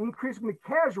includes the increasingly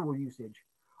casual usage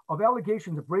of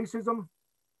allegations of racism,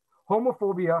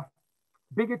 homophobia,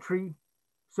 bigotry,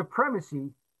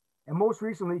 supremacy, and most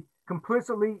recently,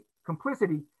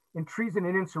 complicity in treason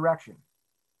and insurrection.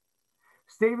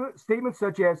 Statements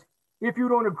such as, if you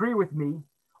don't agree with me,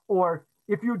 or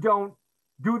if you don't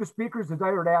do the speaker's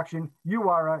desired action, you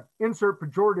are a insert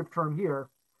pejorative term here,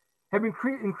 have been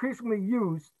increasingly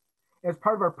used as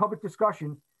part of our public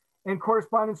discussion and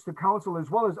correspondence to council, as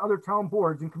well as other town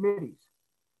boards and committees.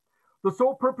 The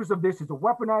sole purpose of this is to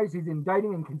weaponize these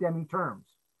indicting and condemning terms,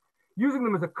 using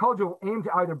them as a cudgel aimed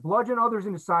to either bludgeon others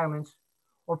into silence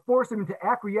or force them to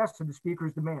acquiesce to the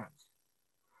speaker's demands.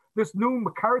 This new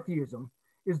McCarthyism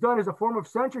is done as a form of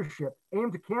censorship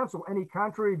aimed to cancel any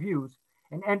contrary views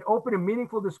and end open and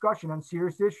meaningful discussion on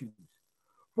serious issues,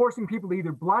 forcing people to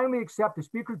either blindly accept the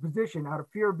speaker's position out of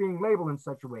fear of being labeled in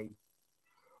such a way.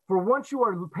 For once you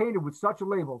are painted with such a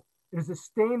label, it is a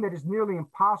stain that is nearly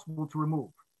impossible to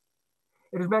remove.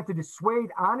 It is meant to dissuade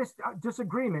honest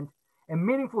disagreement and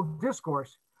meaningful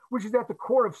discourse, which is at the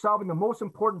core of solving the most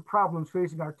important problems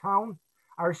facing our town,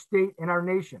 our state, and our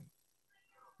nation.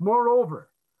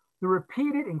 Moreover, the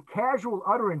repeated and casual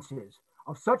utterances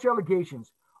of such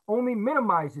allegations only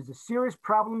minimizes the serious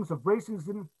problems of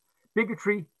racism,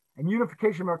 bigotry, and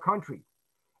unification of our country,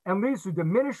 and leads to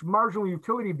diminished marginal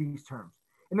utility of these terms,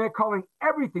 and that calling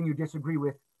everything you disagree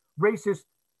with racist,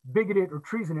 bigoted, or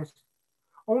treasonous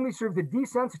only serves to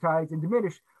desensitize and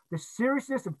diminish the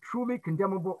seriousness of truly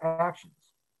condemnable actions.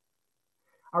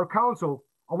 Our council,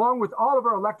 along with all of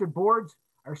our elected boards,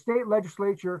 our state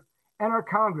legislature, and our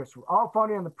Congress, were all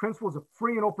founded on the principles of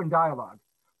free and open dialogue,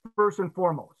 first and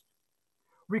foremost.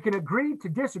 We can agree to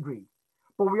disagree,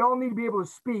 but we all need to be able to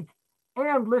speak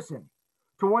and listen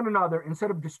to one another instead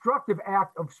of destructive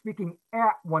act of speaking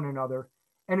at one another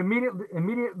and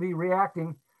immediately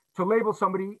reacting to label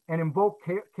somebody and invoke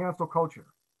cancel culture.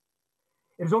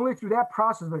 It is only through that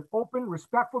process of an open,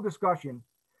 respectful discussion,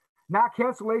 not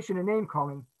cancellation and name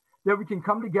calling, that we can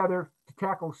come together to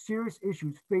tackle serious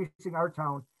issues facing our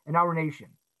town and our nation.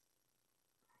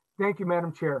 Thank you,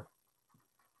 Madam Chair.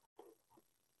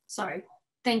 Sorry.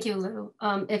 Thank you, Lou.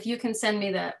 If you can send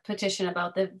me that petition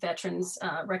about the veterans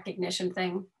recognition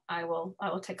thing, I will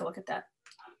take a look at that.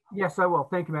 Yes, I will.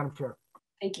 Thank you, Madam Chair.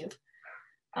 Thank you.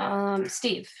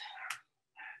 Steve.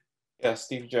 Yeah,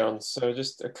 Steve Jones. So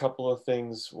just a couple of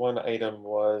things. One item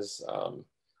was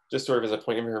just sort of as a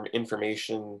point of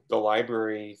information, the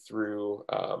library through,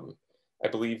 I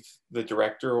believe the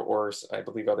director or I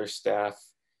believe other staff,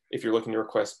 if you're looking to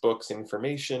request books,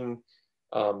 information,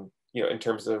 you know, in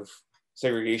terms of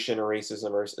segregation or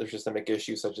racism or systemic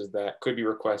issues such as that could be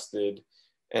requested.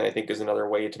 And I think is another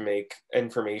way to make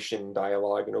information,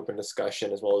 dialogue, and open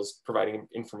discussion, as well as providing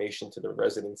information to the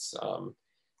residents,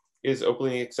 is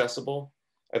openly accessible.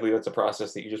 I believe that's a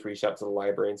process that you just reach out to the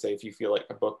library and say, if you feel like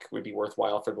a book would be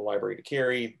worthwhile for the library to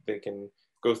carry, they can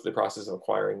go through the process of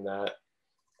acquiring that.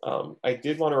 I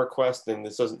did want to request, and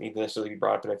this doesn't need to necessarily be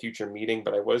brought up in a future meeting,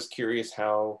 but I was curious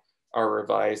how our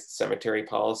revised cemetery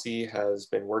policy has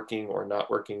been working or not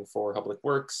working for Public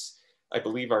Works. I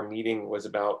believe our meeting was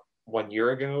about 1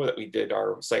 year ago that we did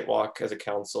our site walk as a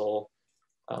council,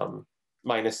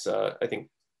 minus I think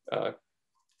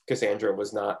Cassandra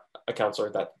was not a counselor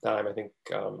at that time. I think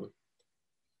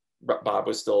Bob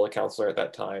was still a counselor at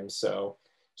that time. So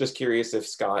just curious if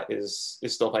Scott is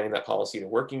still finding that policy to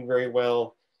working very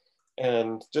well.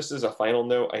 And just as a final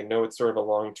note, I know it's sort of a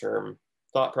long-term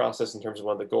thought process in terms of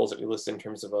one of the goals that we listed in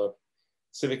terms of a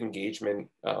civic engagement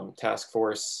task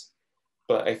force.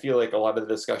 But I feel like a lot of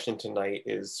the discussion tonight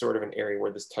is sort of an area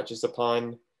where this touches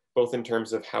upon, both in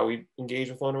terms of how we engage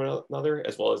with one another,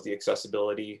 as well as the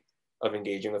accessibility of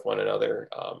engaging with one another.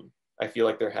 I feel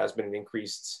like there has been an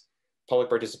increased public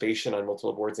participation on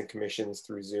multiple boards and commissions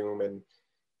through Zoom. And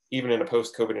even in a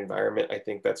post-COVID environment, I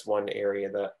think that's one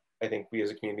area that I think we as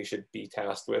a community should be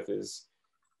tasked with is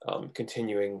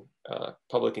continuing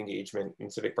public engagement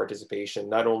and civic participation,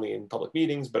 not only in public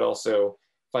meetings, but also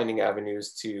finding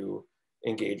avenues to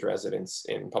engage residents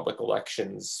in public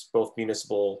elections, both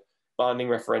municipal bonding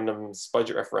referendums,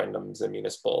 budget referendums, and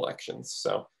municipal elections.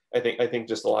 So I think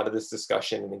just a lot of this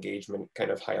discussion and engagement kind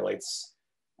of highlights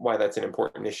why that's an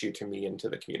important issue to me and to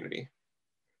the community.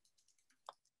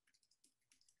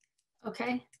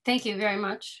 Okay, thank you very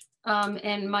much.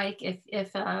 And Mike,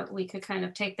 if we could kind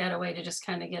of take that away to just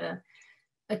kind of get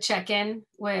a check-in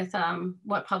with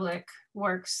what Public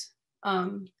Works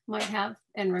might have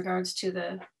in regards to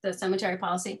the cemetery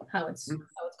policy, how it's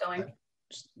going.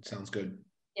 Sounds good.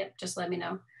 Yep, just let me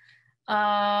know.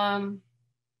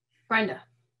 Brenda.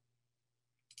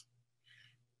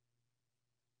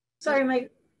 Sorry, my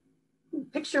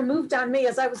picture moved on me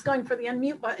as I was going for the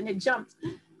unmute button, it jumped.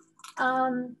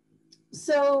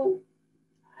 So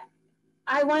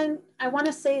I want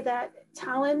to say that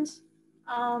Tolland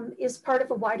is part of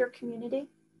a wider community,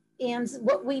 and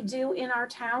what we do in our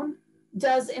town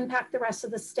does impact the rest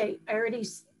of the state. I already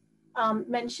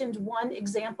mentioned one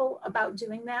example about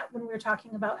doing that when we were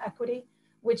talking about equity,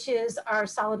 which is our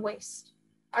solid waste.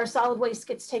 Our solid waste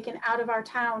gets taken out of our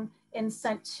town and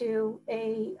sent to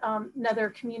another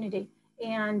community.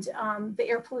 And the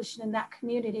air pollution in that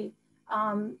community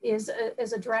is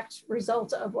a direct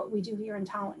result of what we do here in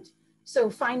Tolland. So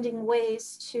finding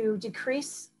ways to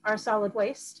decrease our solid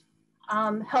waste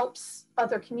helps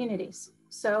other communities.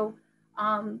 So,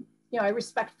 you know, I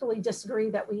respectfully disagree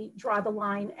that we draw the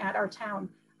line at our town.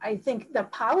 I think the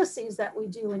policies that we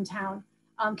do in town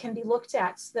can be looked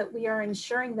at so that we are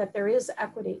ensuring that there is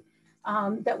equity,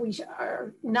 that we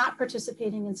are not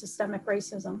participating in systemic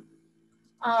racism.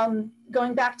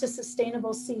 Going back to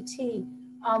sustainable CT,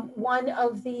 one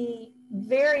of the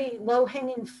very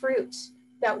low-hanging fruit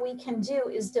that we can do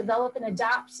is develop and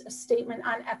adopt a statement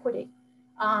on equity.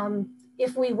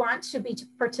 If we want to be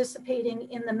participating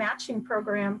in the matching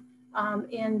program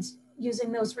and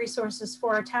using those resources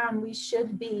for our town, we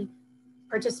should be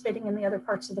participating in the other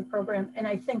parts of the program. And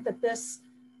I think that this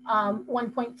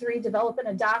 1.3 develop and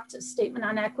adopt a statement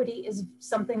on equity is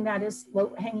something that is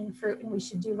low hanging fruit and we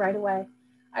should do right away.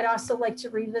 I'd also like to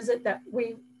revisit that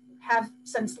we have,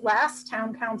 since last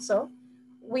town council,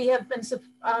 we have been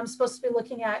supposed to be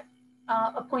looking at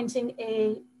appointing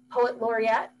a poet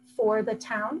laureate for the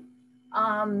town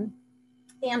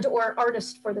and or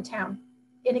artist for the town.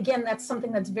 And again, that's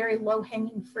something that's very low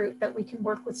hanging fruit that we can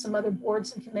work with some other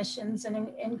boards and commissions and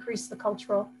increase the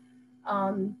cultural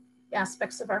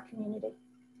aspects of our community.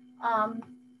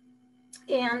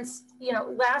 And, you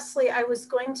know, lastly, I was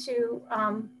going to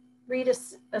read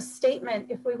a statement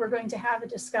if we were going to have a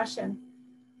discussion.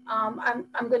 I'm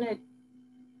going to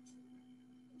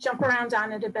jump around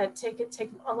on it a bit,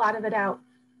 take a lot of it out.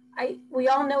 We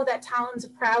all know that Tolland's a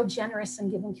proud, generous, and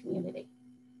giving community.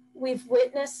 We've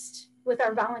witnessed with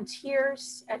our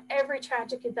volunteers at every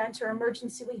tragic event or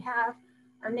emergency we have,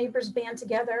 our neighbors band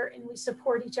together and we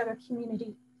support each other,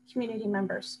 community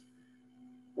members.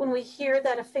 When we hear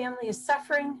that a family is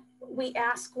suffering, we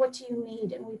ask, what do you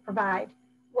need? And we provide,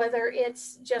 whether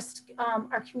it's just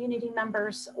our community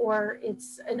members or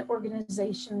it's an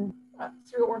organization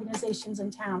through organizations in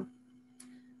town.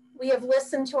 We have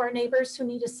listened to our neighbors who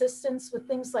need assistance with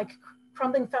things like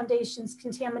crumbling foundations,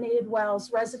 contaminated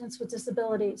wells, residents with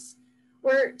disabilities.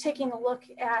 We're taking a look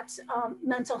at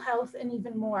mental health and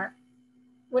even more.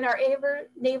 When our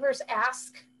neighbors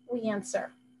ask, we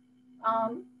answer.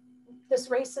 This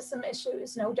racism issue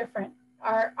is no different.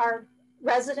 Our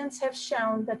residents have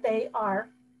shown that they are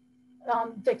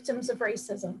victims of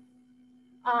racism.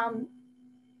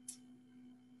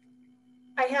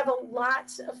 I have a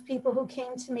lot of people who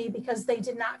came to me because they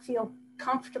did not feel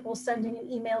comfortable sending an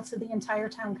email to the entire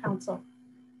town council.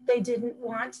 They didn't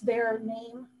want their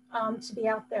name to be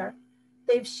out there.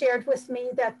 They've shared with me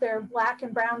that their Black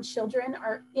and brown children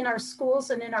are in our schools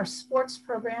and in our sports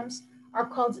programs are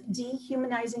called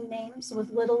dehumanizing names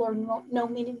with little or no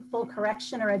meaningful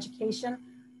correction or education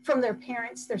from their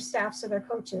parents, their staffs, or their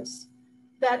coaches.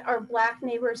 That our Black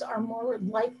neighbors are more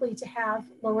likely to have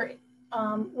lower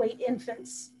weight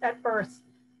infants at birth,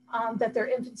 that their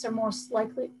infants are more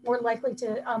likely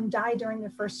to die during their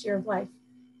first year of life,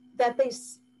 that they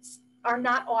are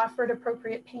not offered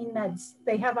appropriate pain meds.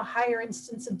 They have a higher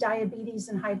instance of diabetes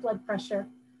and high blood pressure.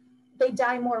 They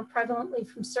die more prevalently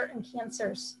from certain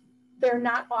cancers. They're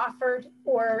not offered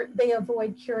or they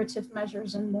avoid curative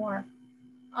measures and more.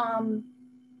 I'll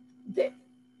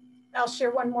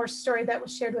share one more story that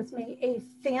was shared with me.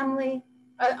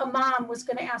 A mom was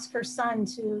going to ask her son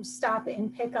to stop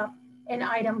and pick up an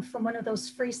item from one of those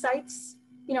free sites.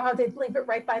 You know how they'd leave it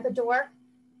right by the door?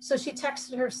 So she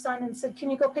texted her son and said, can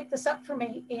you go pick this up for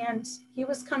me? And he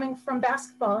was coming from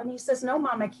basketball and he says, no,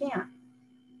 Mom, I can't.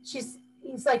 He's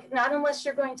like, not unless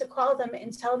you're going to call them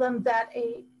and tell them that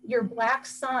your Black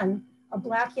son, a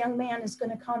Black young man, is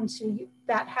going to come to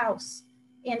that house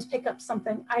and pick up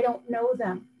something. I don't know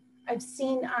them. I've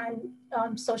seen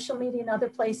on social media and other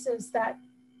places that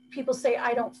people say,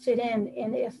 I don't fit in.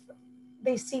 And if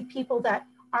they see people that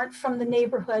aren't from the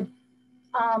neighborhood,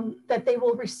 that they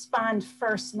will respond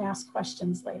first and ask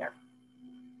questions later.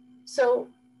 So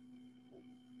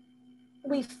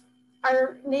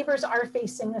our neighbors are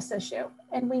facing this issue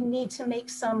and we need to make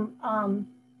some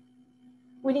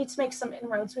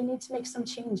inroads. We need to make some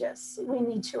changes. We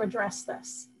need to address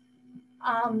this.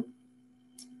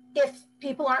 If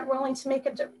people aren't willing to make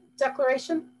a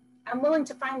declaration, I'm willing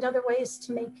to find other ways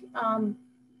to make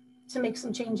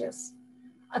some changes.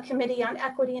 A committee on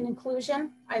equity and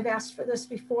inclusion. I've asked for this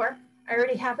before. I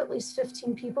already have at least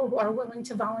 15 people who are willing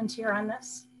to volunteer on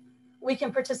this. We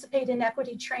can participate in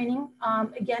equity training.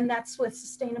 Again, that's with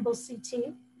Sustainable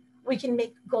CT. We can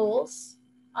make goals.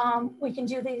 We can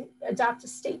adopt a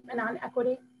statement on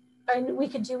equity, and we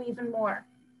could do even more.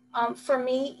 For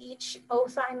me, each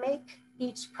oath I make,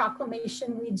 each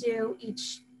proclamation we do,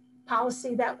 each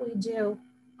policy that we do,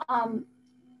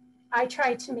 I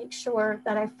try to make sure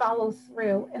that I follow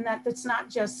through and that it's not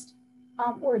just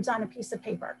words on a piece of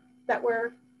paper, that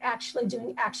we're actually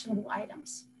doing actionable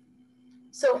items.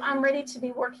 So I'm ready to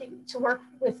work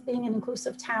with being an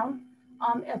inclusive town,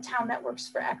 a town that works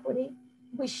for equity.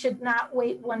 We should not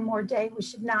wait one more day. We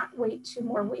should not wait 2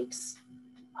 more weeks.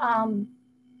 I'm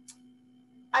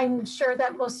sure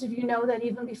that most of you know that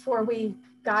even before we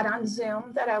got on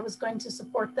Zoom that I was going to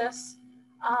support this.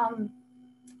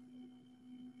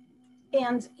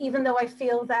 And even though I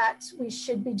feel that we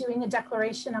should be doing a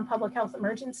declaration on public health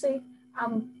emergency,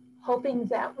 I'm hoping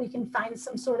that we can find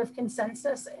some sort of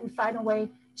consensus and find a way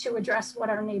to address what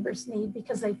our neighbors need,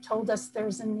 because they've told us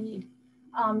there's a need.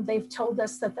 They've told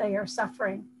us that they are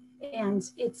suffering, and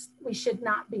we should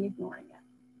not be ignoring it.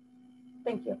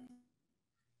 Thank you.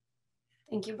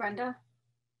 Thank you, Brenda.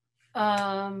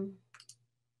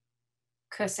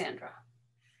 Cassandra.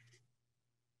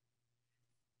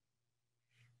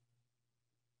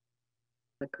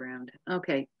 Background.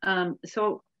 Okay.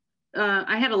 So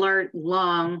I had a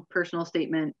long personal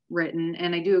statement written,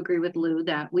 and I do agree with Lou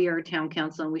that we are a town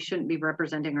council and we shouldn't be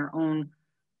representing our own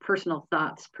personal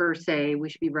thoughts per se. We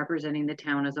should be representing the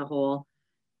town as a whole.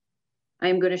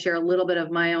 I'm going to share a little bit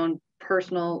of my own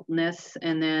personalness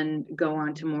and then go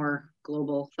on to more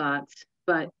global thoughts.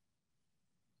 But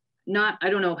I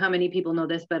don't know how many people know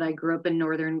this, but I grew up in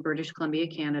northern British Columbia,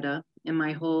 Canada, and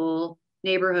my whole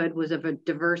neighborhood was of a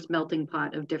diverse melting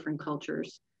pot of different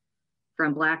cultures,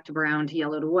 from black to brown to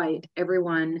yellow to white.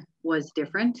 Everyone was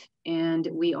different, and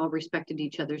we all respected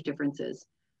each other's differences.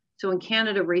 So in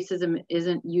Canada, racism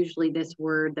isn't usually this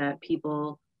word that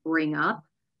people bring up,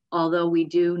 although we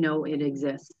do know it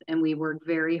exists. And we work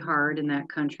very hard in that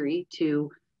country to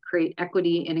create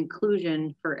equity and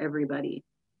inclusion for everybody.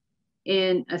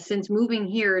 And since moving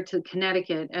here to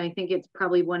Connecticut, I think it's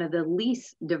probably one of the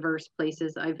least diverse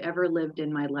places I've ever lived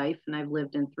in my life. And I've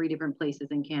lived in 3 different places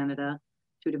in Canada,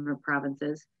 2 different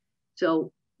provinces.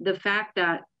 So the fact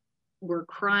that we're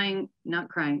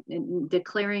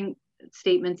declaring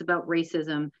statements about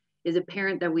racism is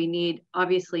apparent that we need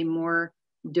obviously more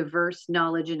diverse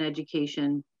knowledge and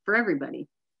education for everybody.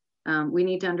 We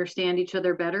need to understand each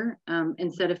other better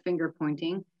instead of finger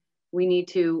pointing. We need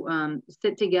to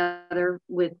sit together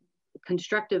with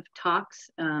constructive talks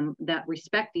that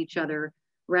respect each other,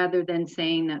 rather than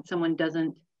saying that someone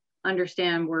doesn't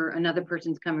understand where another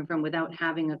person's coming from without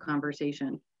having a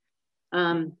conversation.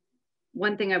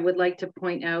 One thing I would like to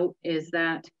point out is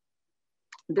that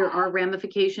there are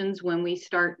ramifications when we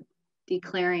start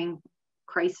declaring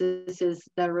crises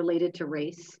that are related to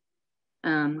race.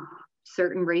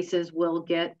 Certain races will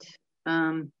get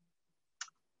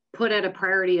put at a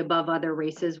priority above other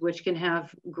races, which can have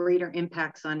greater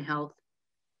impacts on health.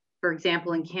 For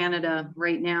example, in Canada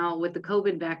right now with the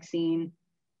COVID vaccine,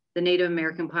 the Native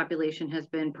American population has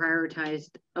been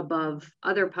prioritized above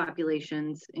other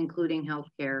populations, including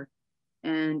healthcare.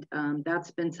 And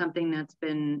that's been something that's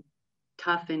been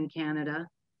tough in Canada.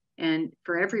 And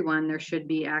for everyone, there should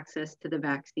be access to the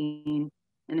vaccine.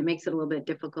 And it makes it a little bit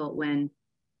difficult when,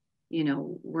 you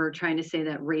know, we're trying to say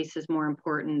that race is more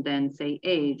important than, say,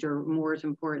 age, or more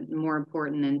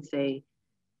important than, say,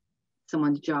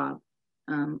 someone's job.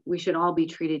 We should all be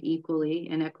treated equally,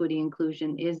 and equity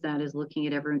inclusion is looking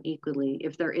at everyone equally.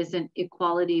 If there isn't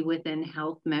equality within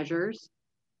health measures,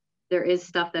 there is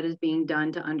stuff that is being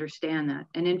done to understand that.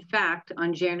 And in fact,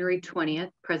 on January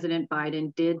 20th, President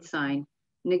Biden did sign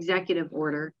an executive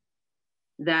order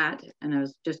that, and I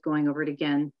was just going over it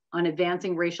again, on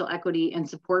advancing racial equity and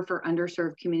support for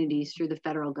underserved communities through the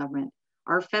federal government.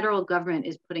 Our federal government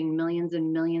is putting millions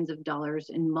and millions of dollars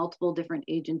in multiple different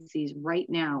agencies right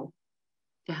now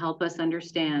to help us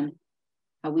understand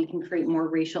how we can create more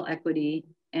racial equity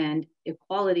and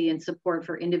equality and support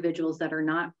for individuals that are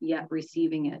not yet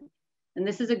receiving it. And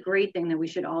this is a great thing that we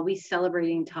should all be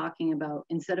celebrating, talking about,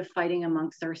 instead of fighting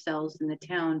amongst ourselves in the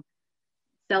town,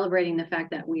 celebrating the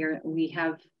fact that we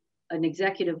have an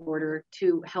executive order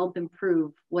to help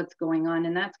improve what's going on.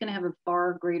 And that's going to have a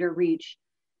far greater reach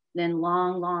than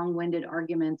long-winded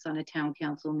arguments on a town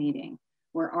council meeting,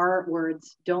 where our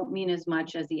words don't mean as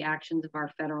much as the actions of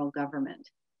our federal government.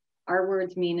 Our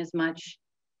words mean as much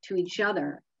to each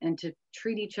other and to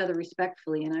treat each other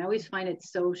respectfully. And I always find it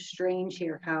so strange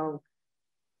here how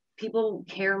people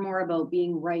care more about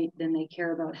being right than they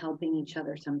care about helping each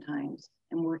other sometimes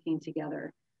and working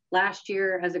together. Last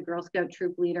year, as a Girl Scout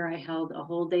troop leader, I held a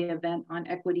whole day event on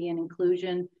equity and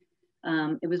inclusion.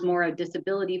 It was more a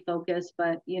disability focus,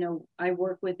 but you know, I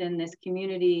work within this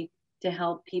community to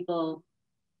help people,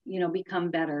 you know, become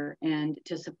better and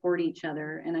to support each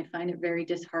other. And I find it very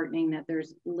disheartening that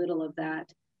there's little of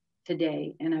that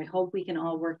today. And I hope we can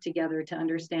all work together to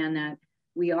understand that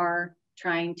we are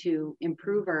trying to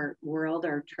improve our world,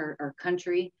 our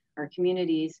country, our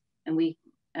communities, and we,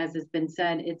 as has been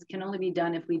said, it can only be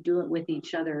done if we do it with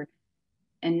each other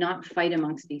and not fight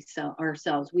amongst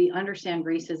ourselves. We understand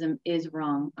racism is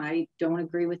wrong. I don't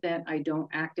agree with it. I don't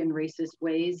act in racist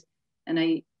ways. And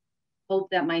I hope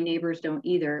that my neighbors don't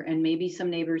either. And maybe some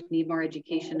neighbors need more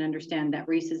education to understand that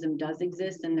racism does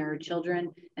exist and there are children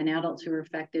and adults who are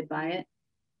affected by it.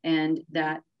 And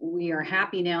that we are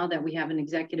happy now that we have an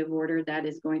executive order that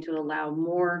is going to allow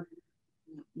more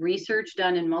research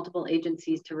done in multiple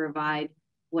agencies to provide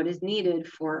what is needed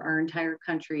for our entire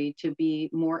country to be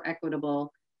more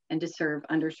equitable and to serve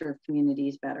underserved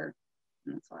communities better.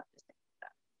 And that's all I have to say about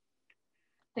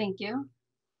that. Thank you.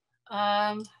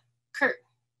 Kurt.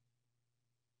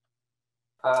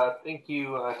 Thank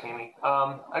you, Tammy.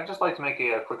 I'd just like to make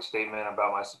a quick statement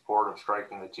about my support of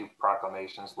striking the 2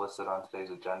 proclamations listed on today's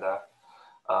agenda.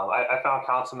 I found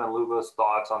Councilman Luba's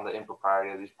thoughts on the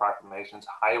impropriety of these proclamations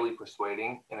highly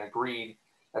persuading and agreed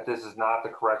that this is not the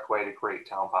correct way to create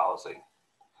town policy.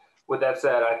 With that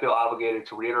said, I feel obligated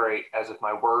to reiterate, as if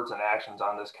my words and actions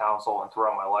on this council and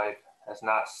throughout my life has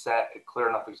not set a clear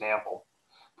enough example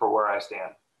for where I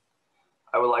stand.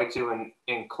 I would like to,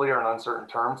 in clear and uncertain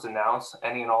terms, denounce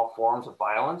any and all forms of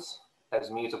violence as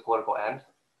means of political end,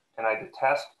 and I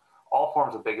detest all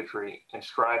forms of bigotry and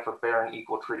strive for fair and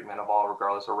equal treatment of all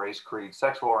regardless of race, creed,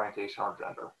 sexual orientation, or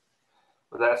gender.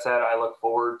 With that said, I look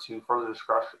forward to further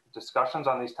discussions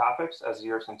on these topics as the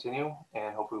years continue,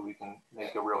 and hopefully we can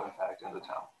make a real impact in the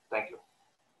town. Thank you.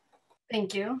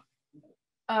 Thank you.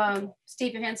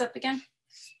 Steve, your hand's up again.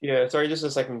 Yeah, sorry, just a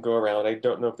second go around. I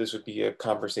don't know if this would be a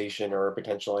conversation or a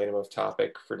potential item of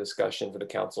topic for discussion for the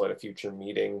council at a future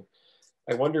meeting.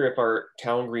 I wonder if our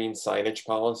town green signage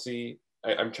policy,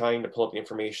 I'm trying to pull up the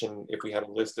information, if we had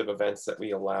a list of events that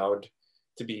we allowed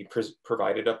to be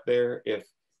provided up there, if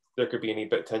there could be any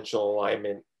potential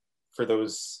alignment for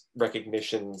those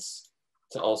recognitions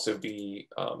to also be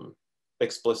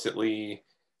explicitly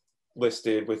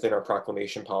listed within our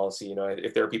proclamation policy. You know,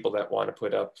 if there are people that want to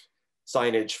put up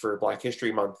signage for Black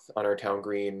History Month on our town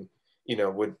green, you know,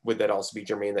 would that also be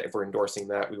germane that if we're endorsing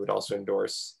that, we would also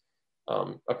endorse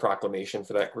a proclamation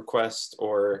for that request?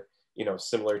 Or, you know,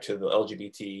 similar to the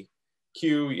LGBTQ,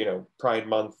 you know, Pride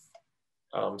Month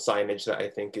signage that I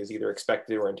think is either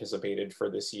expected or anticipated for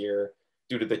this year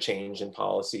due to the change in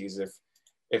policies,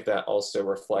 if that also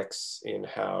reflects in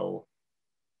how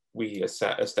we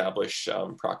establish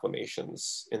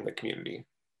proclamations in the community.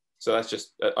 So that's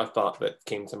just a thought that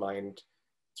came to mind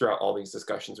throughout all these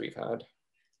discussions we've had.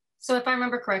 So if I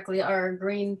remember correctly, our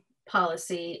green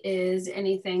policy is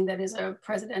anything that is a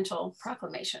presidential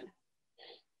proclamation.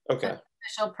 Okay. An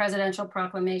official presidential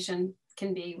proclamation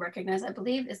can be recognized, I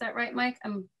believe. Is that right, Mike?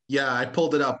 Yeah, I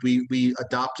pulled it up. We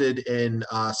adopted in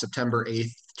September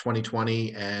 8th,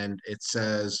 2020, and it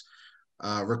says,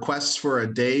 requests for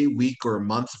a day, week, or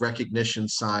month recognition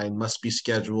sign must be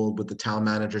scheduled with the town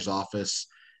manager's office.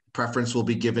 Preference will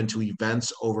be given to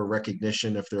events over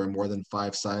recognition if there are more than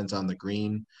 5 signs on the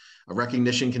green. A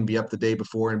recognition can be up the day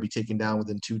before and be taken down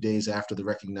within 2 days after the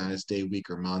recognized day, week,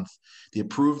 or month. The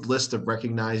approved list of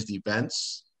recognized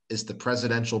events is the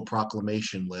presidential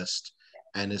proclamation list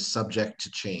and is subject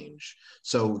to change.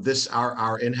 So this,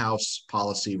 our in-house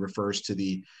policy refers to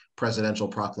the presidential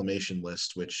proclamation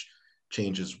list, which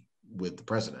changes with the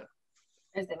president.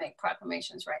 As they make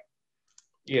proclamations, right?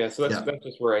 Yeah, so that's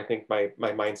just where I think my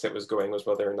mindset was going, was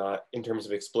whether or not, in terms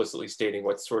of explicitly stating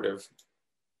what's sort of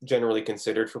generally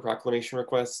considered for proclamation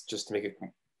requests, just to make it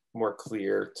more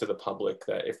clear to the public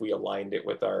that if we aligned it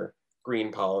with our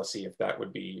green policy, if that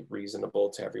would be reasonable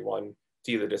to everyone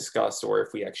to either discuss, or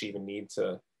if we actually even need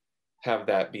to have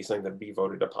that be something that be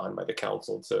voted upon by the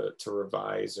council to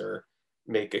revise or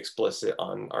make explicit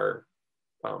on our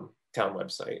town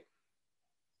website.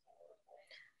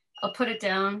 I'll put it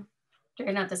down. You're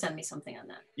gonna have to send me something on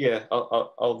that. Yeah,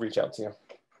 I'll reach out to you.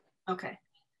 Okay.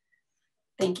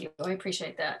 Thank you. I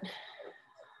appreciate that.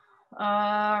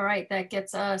 All right, that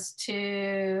gets us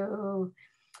to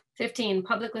 15,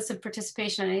 public list of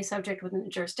participation on any subject within the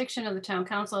jurisdiction of the town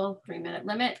council, 3-minute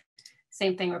limit.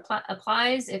 Same thing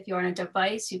applies. If you're on a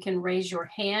device, you can raise your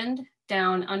hand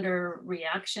down under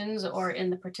reactions or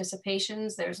in the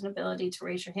participations. There's an ability to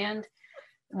raise your hand.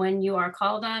 When you are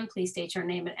called on, please state your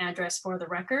name and address for the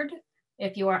record.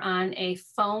 If you are on a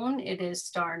phone, it is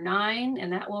 *9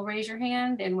 and that will raise your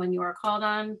hand. And when you are called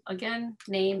on, again,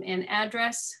 name and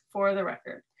address for the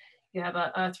record. You have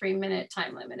a 3-minute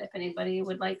time limit if anybody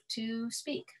would like to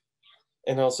speak.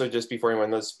 And also, just before anyone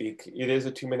does speak, it is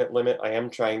a 2-minute limit. I am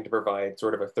trying to provide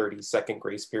sort of a 30-second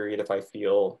grace period if I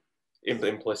feel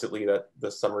implicitly that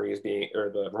the summary is being, or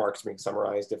the remarks being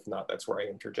summarized. If not, that's where I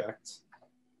interject.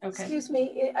 Okay. Excuse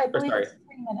me, I believe it's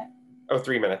 3 minutes. Oh,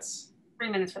 3 minutes. 3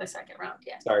 minutes for the second round,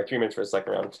 yeah. Sorry, 3 minutes for the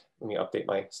second round. Let me update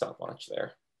my stopwatch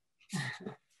there.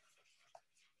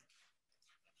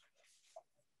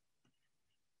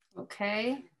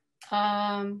 Okay.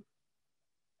 I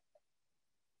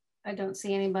don't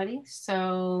see anybody.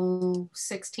 So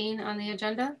 16 on the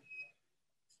agenda.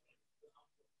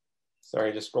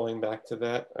 Sorry, just scrolling back to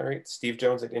that. All right, Steve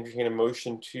Jones, I'd entertain a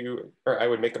motion to, or I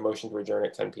would make a motion to adjourn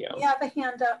at 10 p.m. You have a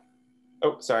hand up.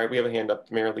 Oh, sorry, we have a hand up.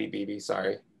 Mayor Lee Beebe,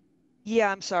 sorry. Yeah,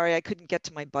 I'm sorry, I couldn't get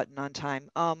to my button on time.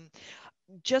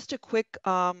 Just a quick,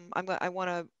 I want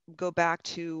to go back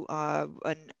to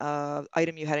an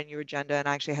item you had in your agenda, and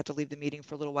I actually had to leave the meeting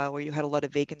for a little while, where you had a lot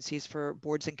of vacancies for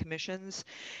boards and commissions.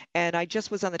 And I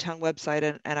just was on the town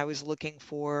website, and I was looking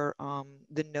for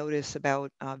the notice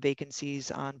about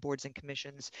vacancies on boards and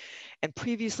commissions. And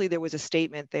previously there was a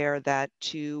statement there that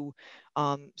to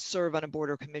serve on a board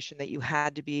or commission that you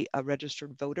had to be a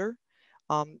registered voter.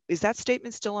 Is that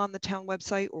statement still on the town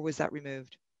website, or was that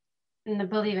removed? And I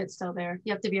believe it's still there.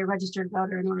 You have to be a registered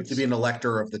voter in order to be an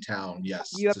elector of the town.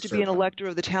 Yes. You have to be an elector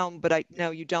of the town, but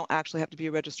no, you don't actually have to be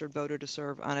a registered voter to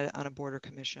serve on a board or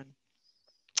commission.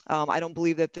 I don't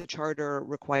believe that the charter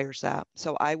requires that.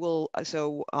 So I will,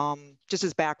 just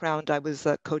as background, I was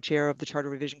the co-chair of the Charter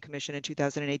Revision Commission in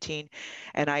 2018.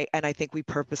 And I think we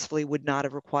purposefully would not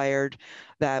have required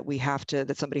that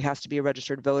that somebody has to be a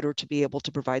registered voter to be able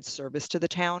to provide service to the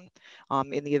town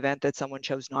in the event that someone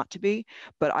chose not to be.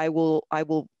 But I will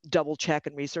double check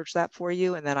and research that for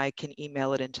you, and then I can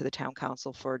email it into the town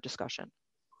council for discussion.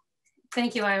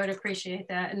 Thank you, I would appreciate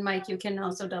that. And Mike, you can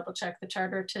also double check the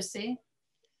charter to see.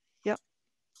 Yep.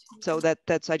 So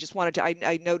that's, I just wanted to,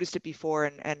 I noticed it before,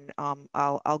 and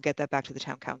I'll get that back to the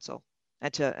town council,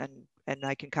 and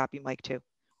I can copy Mike too.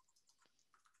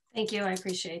 Thank you, I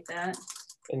appreciate that.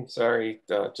 And sorry,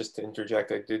 just to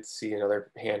interject, I did see another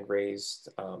hand raised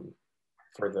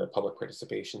for the public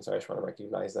participation, so I just want to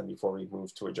recognize them before we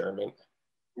move to adjournment.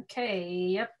 Okay,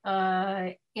 yep,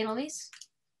 Annalise?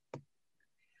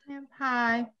 Yep.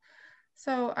 Hi.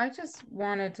 So I just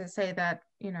wanted to say that,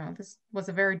 this was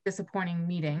a very disappointing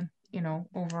meeting,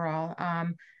 overall.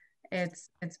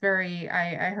 It's very,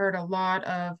 I heard a lot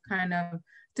of kind of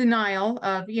denial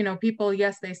of, people,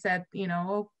 yes, they said,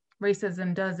 oh,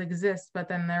 racism does exist, but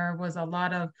then there was a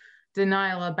lot of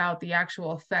denial about the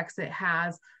actual effects it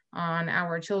has on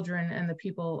our children and the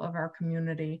people of our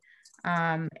community.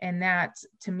 And that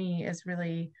to me is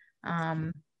really,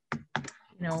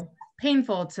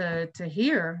 painful to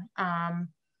hear,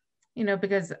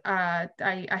 because I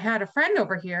had a friend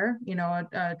over here,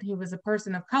 he was a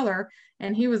person of color,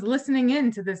 and he was listening in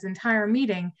to this entire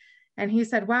meeting, and he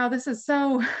said, wow, this is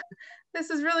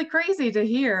really crazy to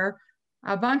hear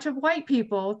a bunch of white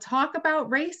people talk about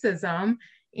racism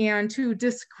and to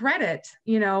discredit,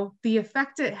 the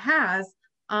effect it has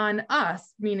on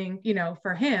us, meaning,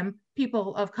 for him,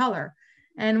 people of color.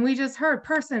 And we just heard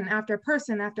person after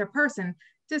person after person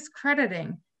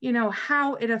discrediting,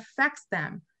 how it affects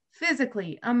them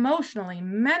physically, emotionally,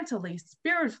 mentally,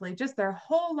 spiritually, just their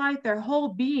whole life, their whole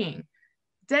being,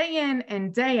 day in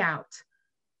and day out.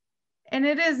 And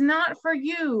it is not for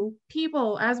you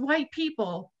people as white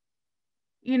people,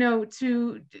 you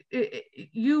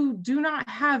do not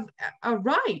have a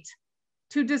right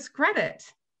to discredit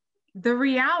the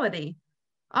reality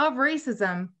of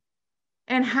racism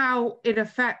and how it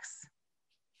affects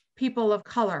people of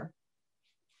color.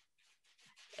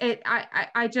 I'm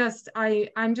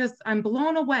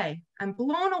blown away. I'm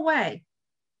blown away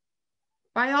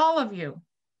by all of you.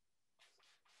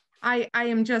 I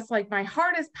am just like, my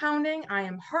heart is pounding. I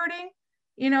am hurting.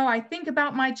 I think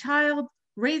about my child,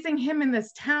 raising him in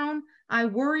this town. I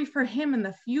worry for him in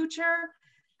the future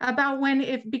about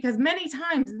because many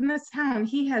times in this town,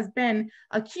 he has been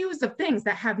accused of things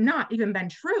that have not even been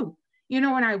true. And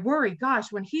I worry,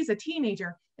 gosh, when he's a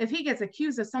teenager, if he gets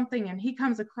accused of something and he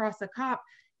comes across a cop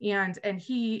and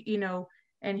he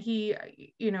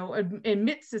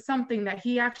admits to something that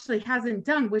he actually hasn't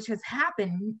done, which has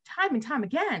happened time and time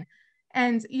again.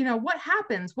 And, what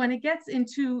happens when it gets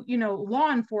into,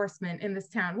 law enforcement in this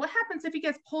town? What happens if he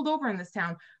gets pulled over in this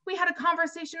town? We had a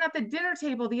conversation at the dinner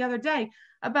table the other day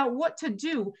about what to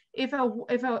do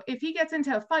if he gets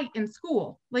into a fight in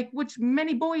school, like which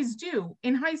many boys do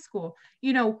in high school,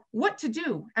 what to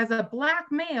do as a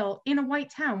Black male in a white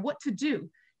town, what to do.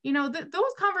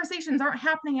 Those conversations aren't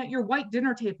happening at your white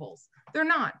dinner tables. They're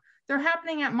not. They're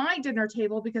happening at my dinner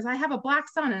table because I have a Black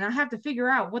son and I have to figure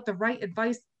out what the right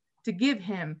advice to give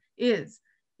him is.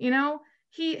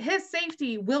 His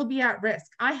safety will be at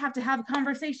risk. I have to have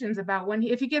conversations about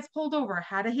if he gets pulled over,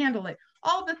 how to handle it,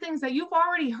 all the things that you've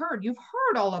already heard. You've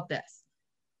heard all of this.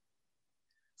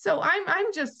 So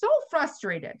I'm just so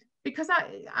frustrated because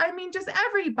I mean, just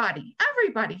everybody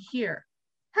here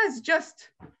has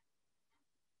just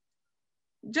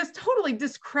totally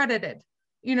discredited,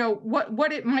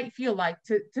 what it might feel like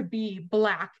to be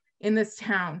Black in this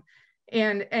town.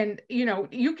 And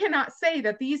you cannot say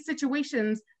that these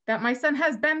situations that my son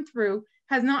has been through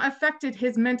has not affected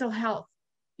his mental health.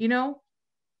 You know,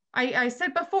 I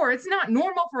said before, it's not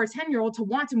normal for a 10-year-old to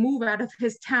want to move out of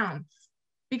his town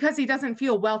because he doesn't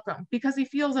feel welcome, because he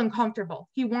feels uncomfortable.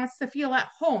 He wants to feel at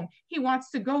home. He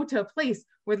wants to go to a place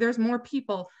where there's more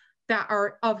people that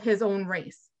are of his own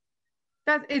race.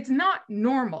 It's not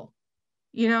normal,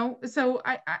 you know? So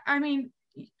I mean,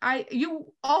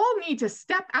 you all need to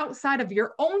step outside of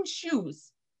your own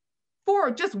shoes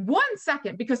for just 1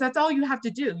 second, because that's all you have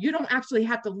to do. You don't actually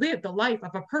have to live the life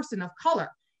of a person of color.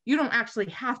 You don't actually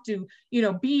have to, you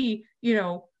know, be, you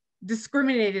know,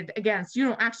 discriminated against. You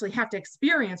don't actually have to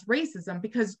experience racism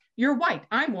because you're white.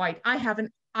 I'm white. I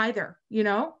haven't either, you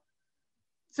know?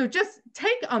 So just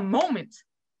take a moment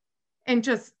and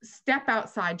just step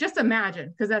outside. Just imagine,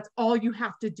 because that's all you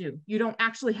have to do. You don't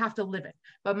actually have to live it.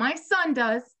 But my son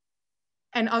does,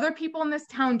 and other people in this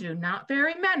town do. Not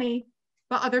very many,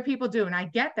 but other people do. And I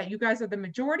get that you guys are the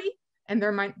majority and they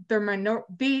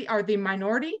are the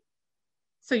minority.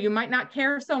 So you might not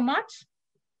care so much.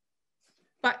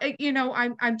 But, you know,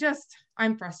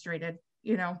 I'm frustrated,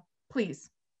 you know. Please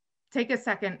take a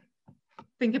second,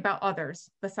 think about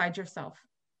others besides yourself.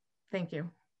 Thank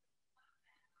you.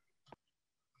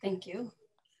 Thank you.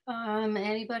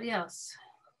 Anybody else?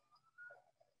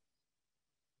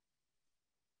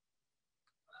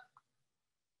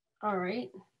 All right.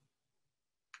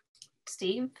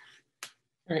 Steve?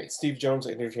 All right, Steve Jones,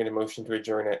 I entertain a motion to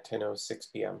adjourn at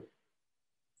 10:06 p.m.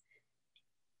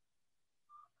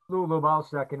 Lulu, I'll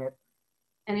second it.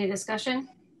 Any discussion?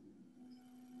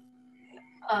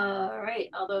 All right,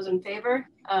 all those in favor?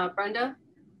 Brenda?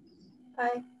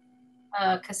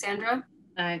 Aye. Cassandra?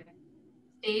 Aye.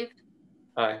 Steve?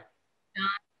 Aye. John?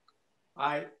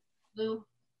 Aye. Lou?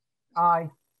 Aye.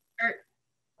 Kurt?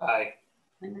 Aye.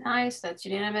 I'm an aye, so that's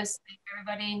unanimous. Thank you,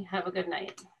 everybody. Have a good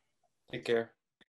night. Take care.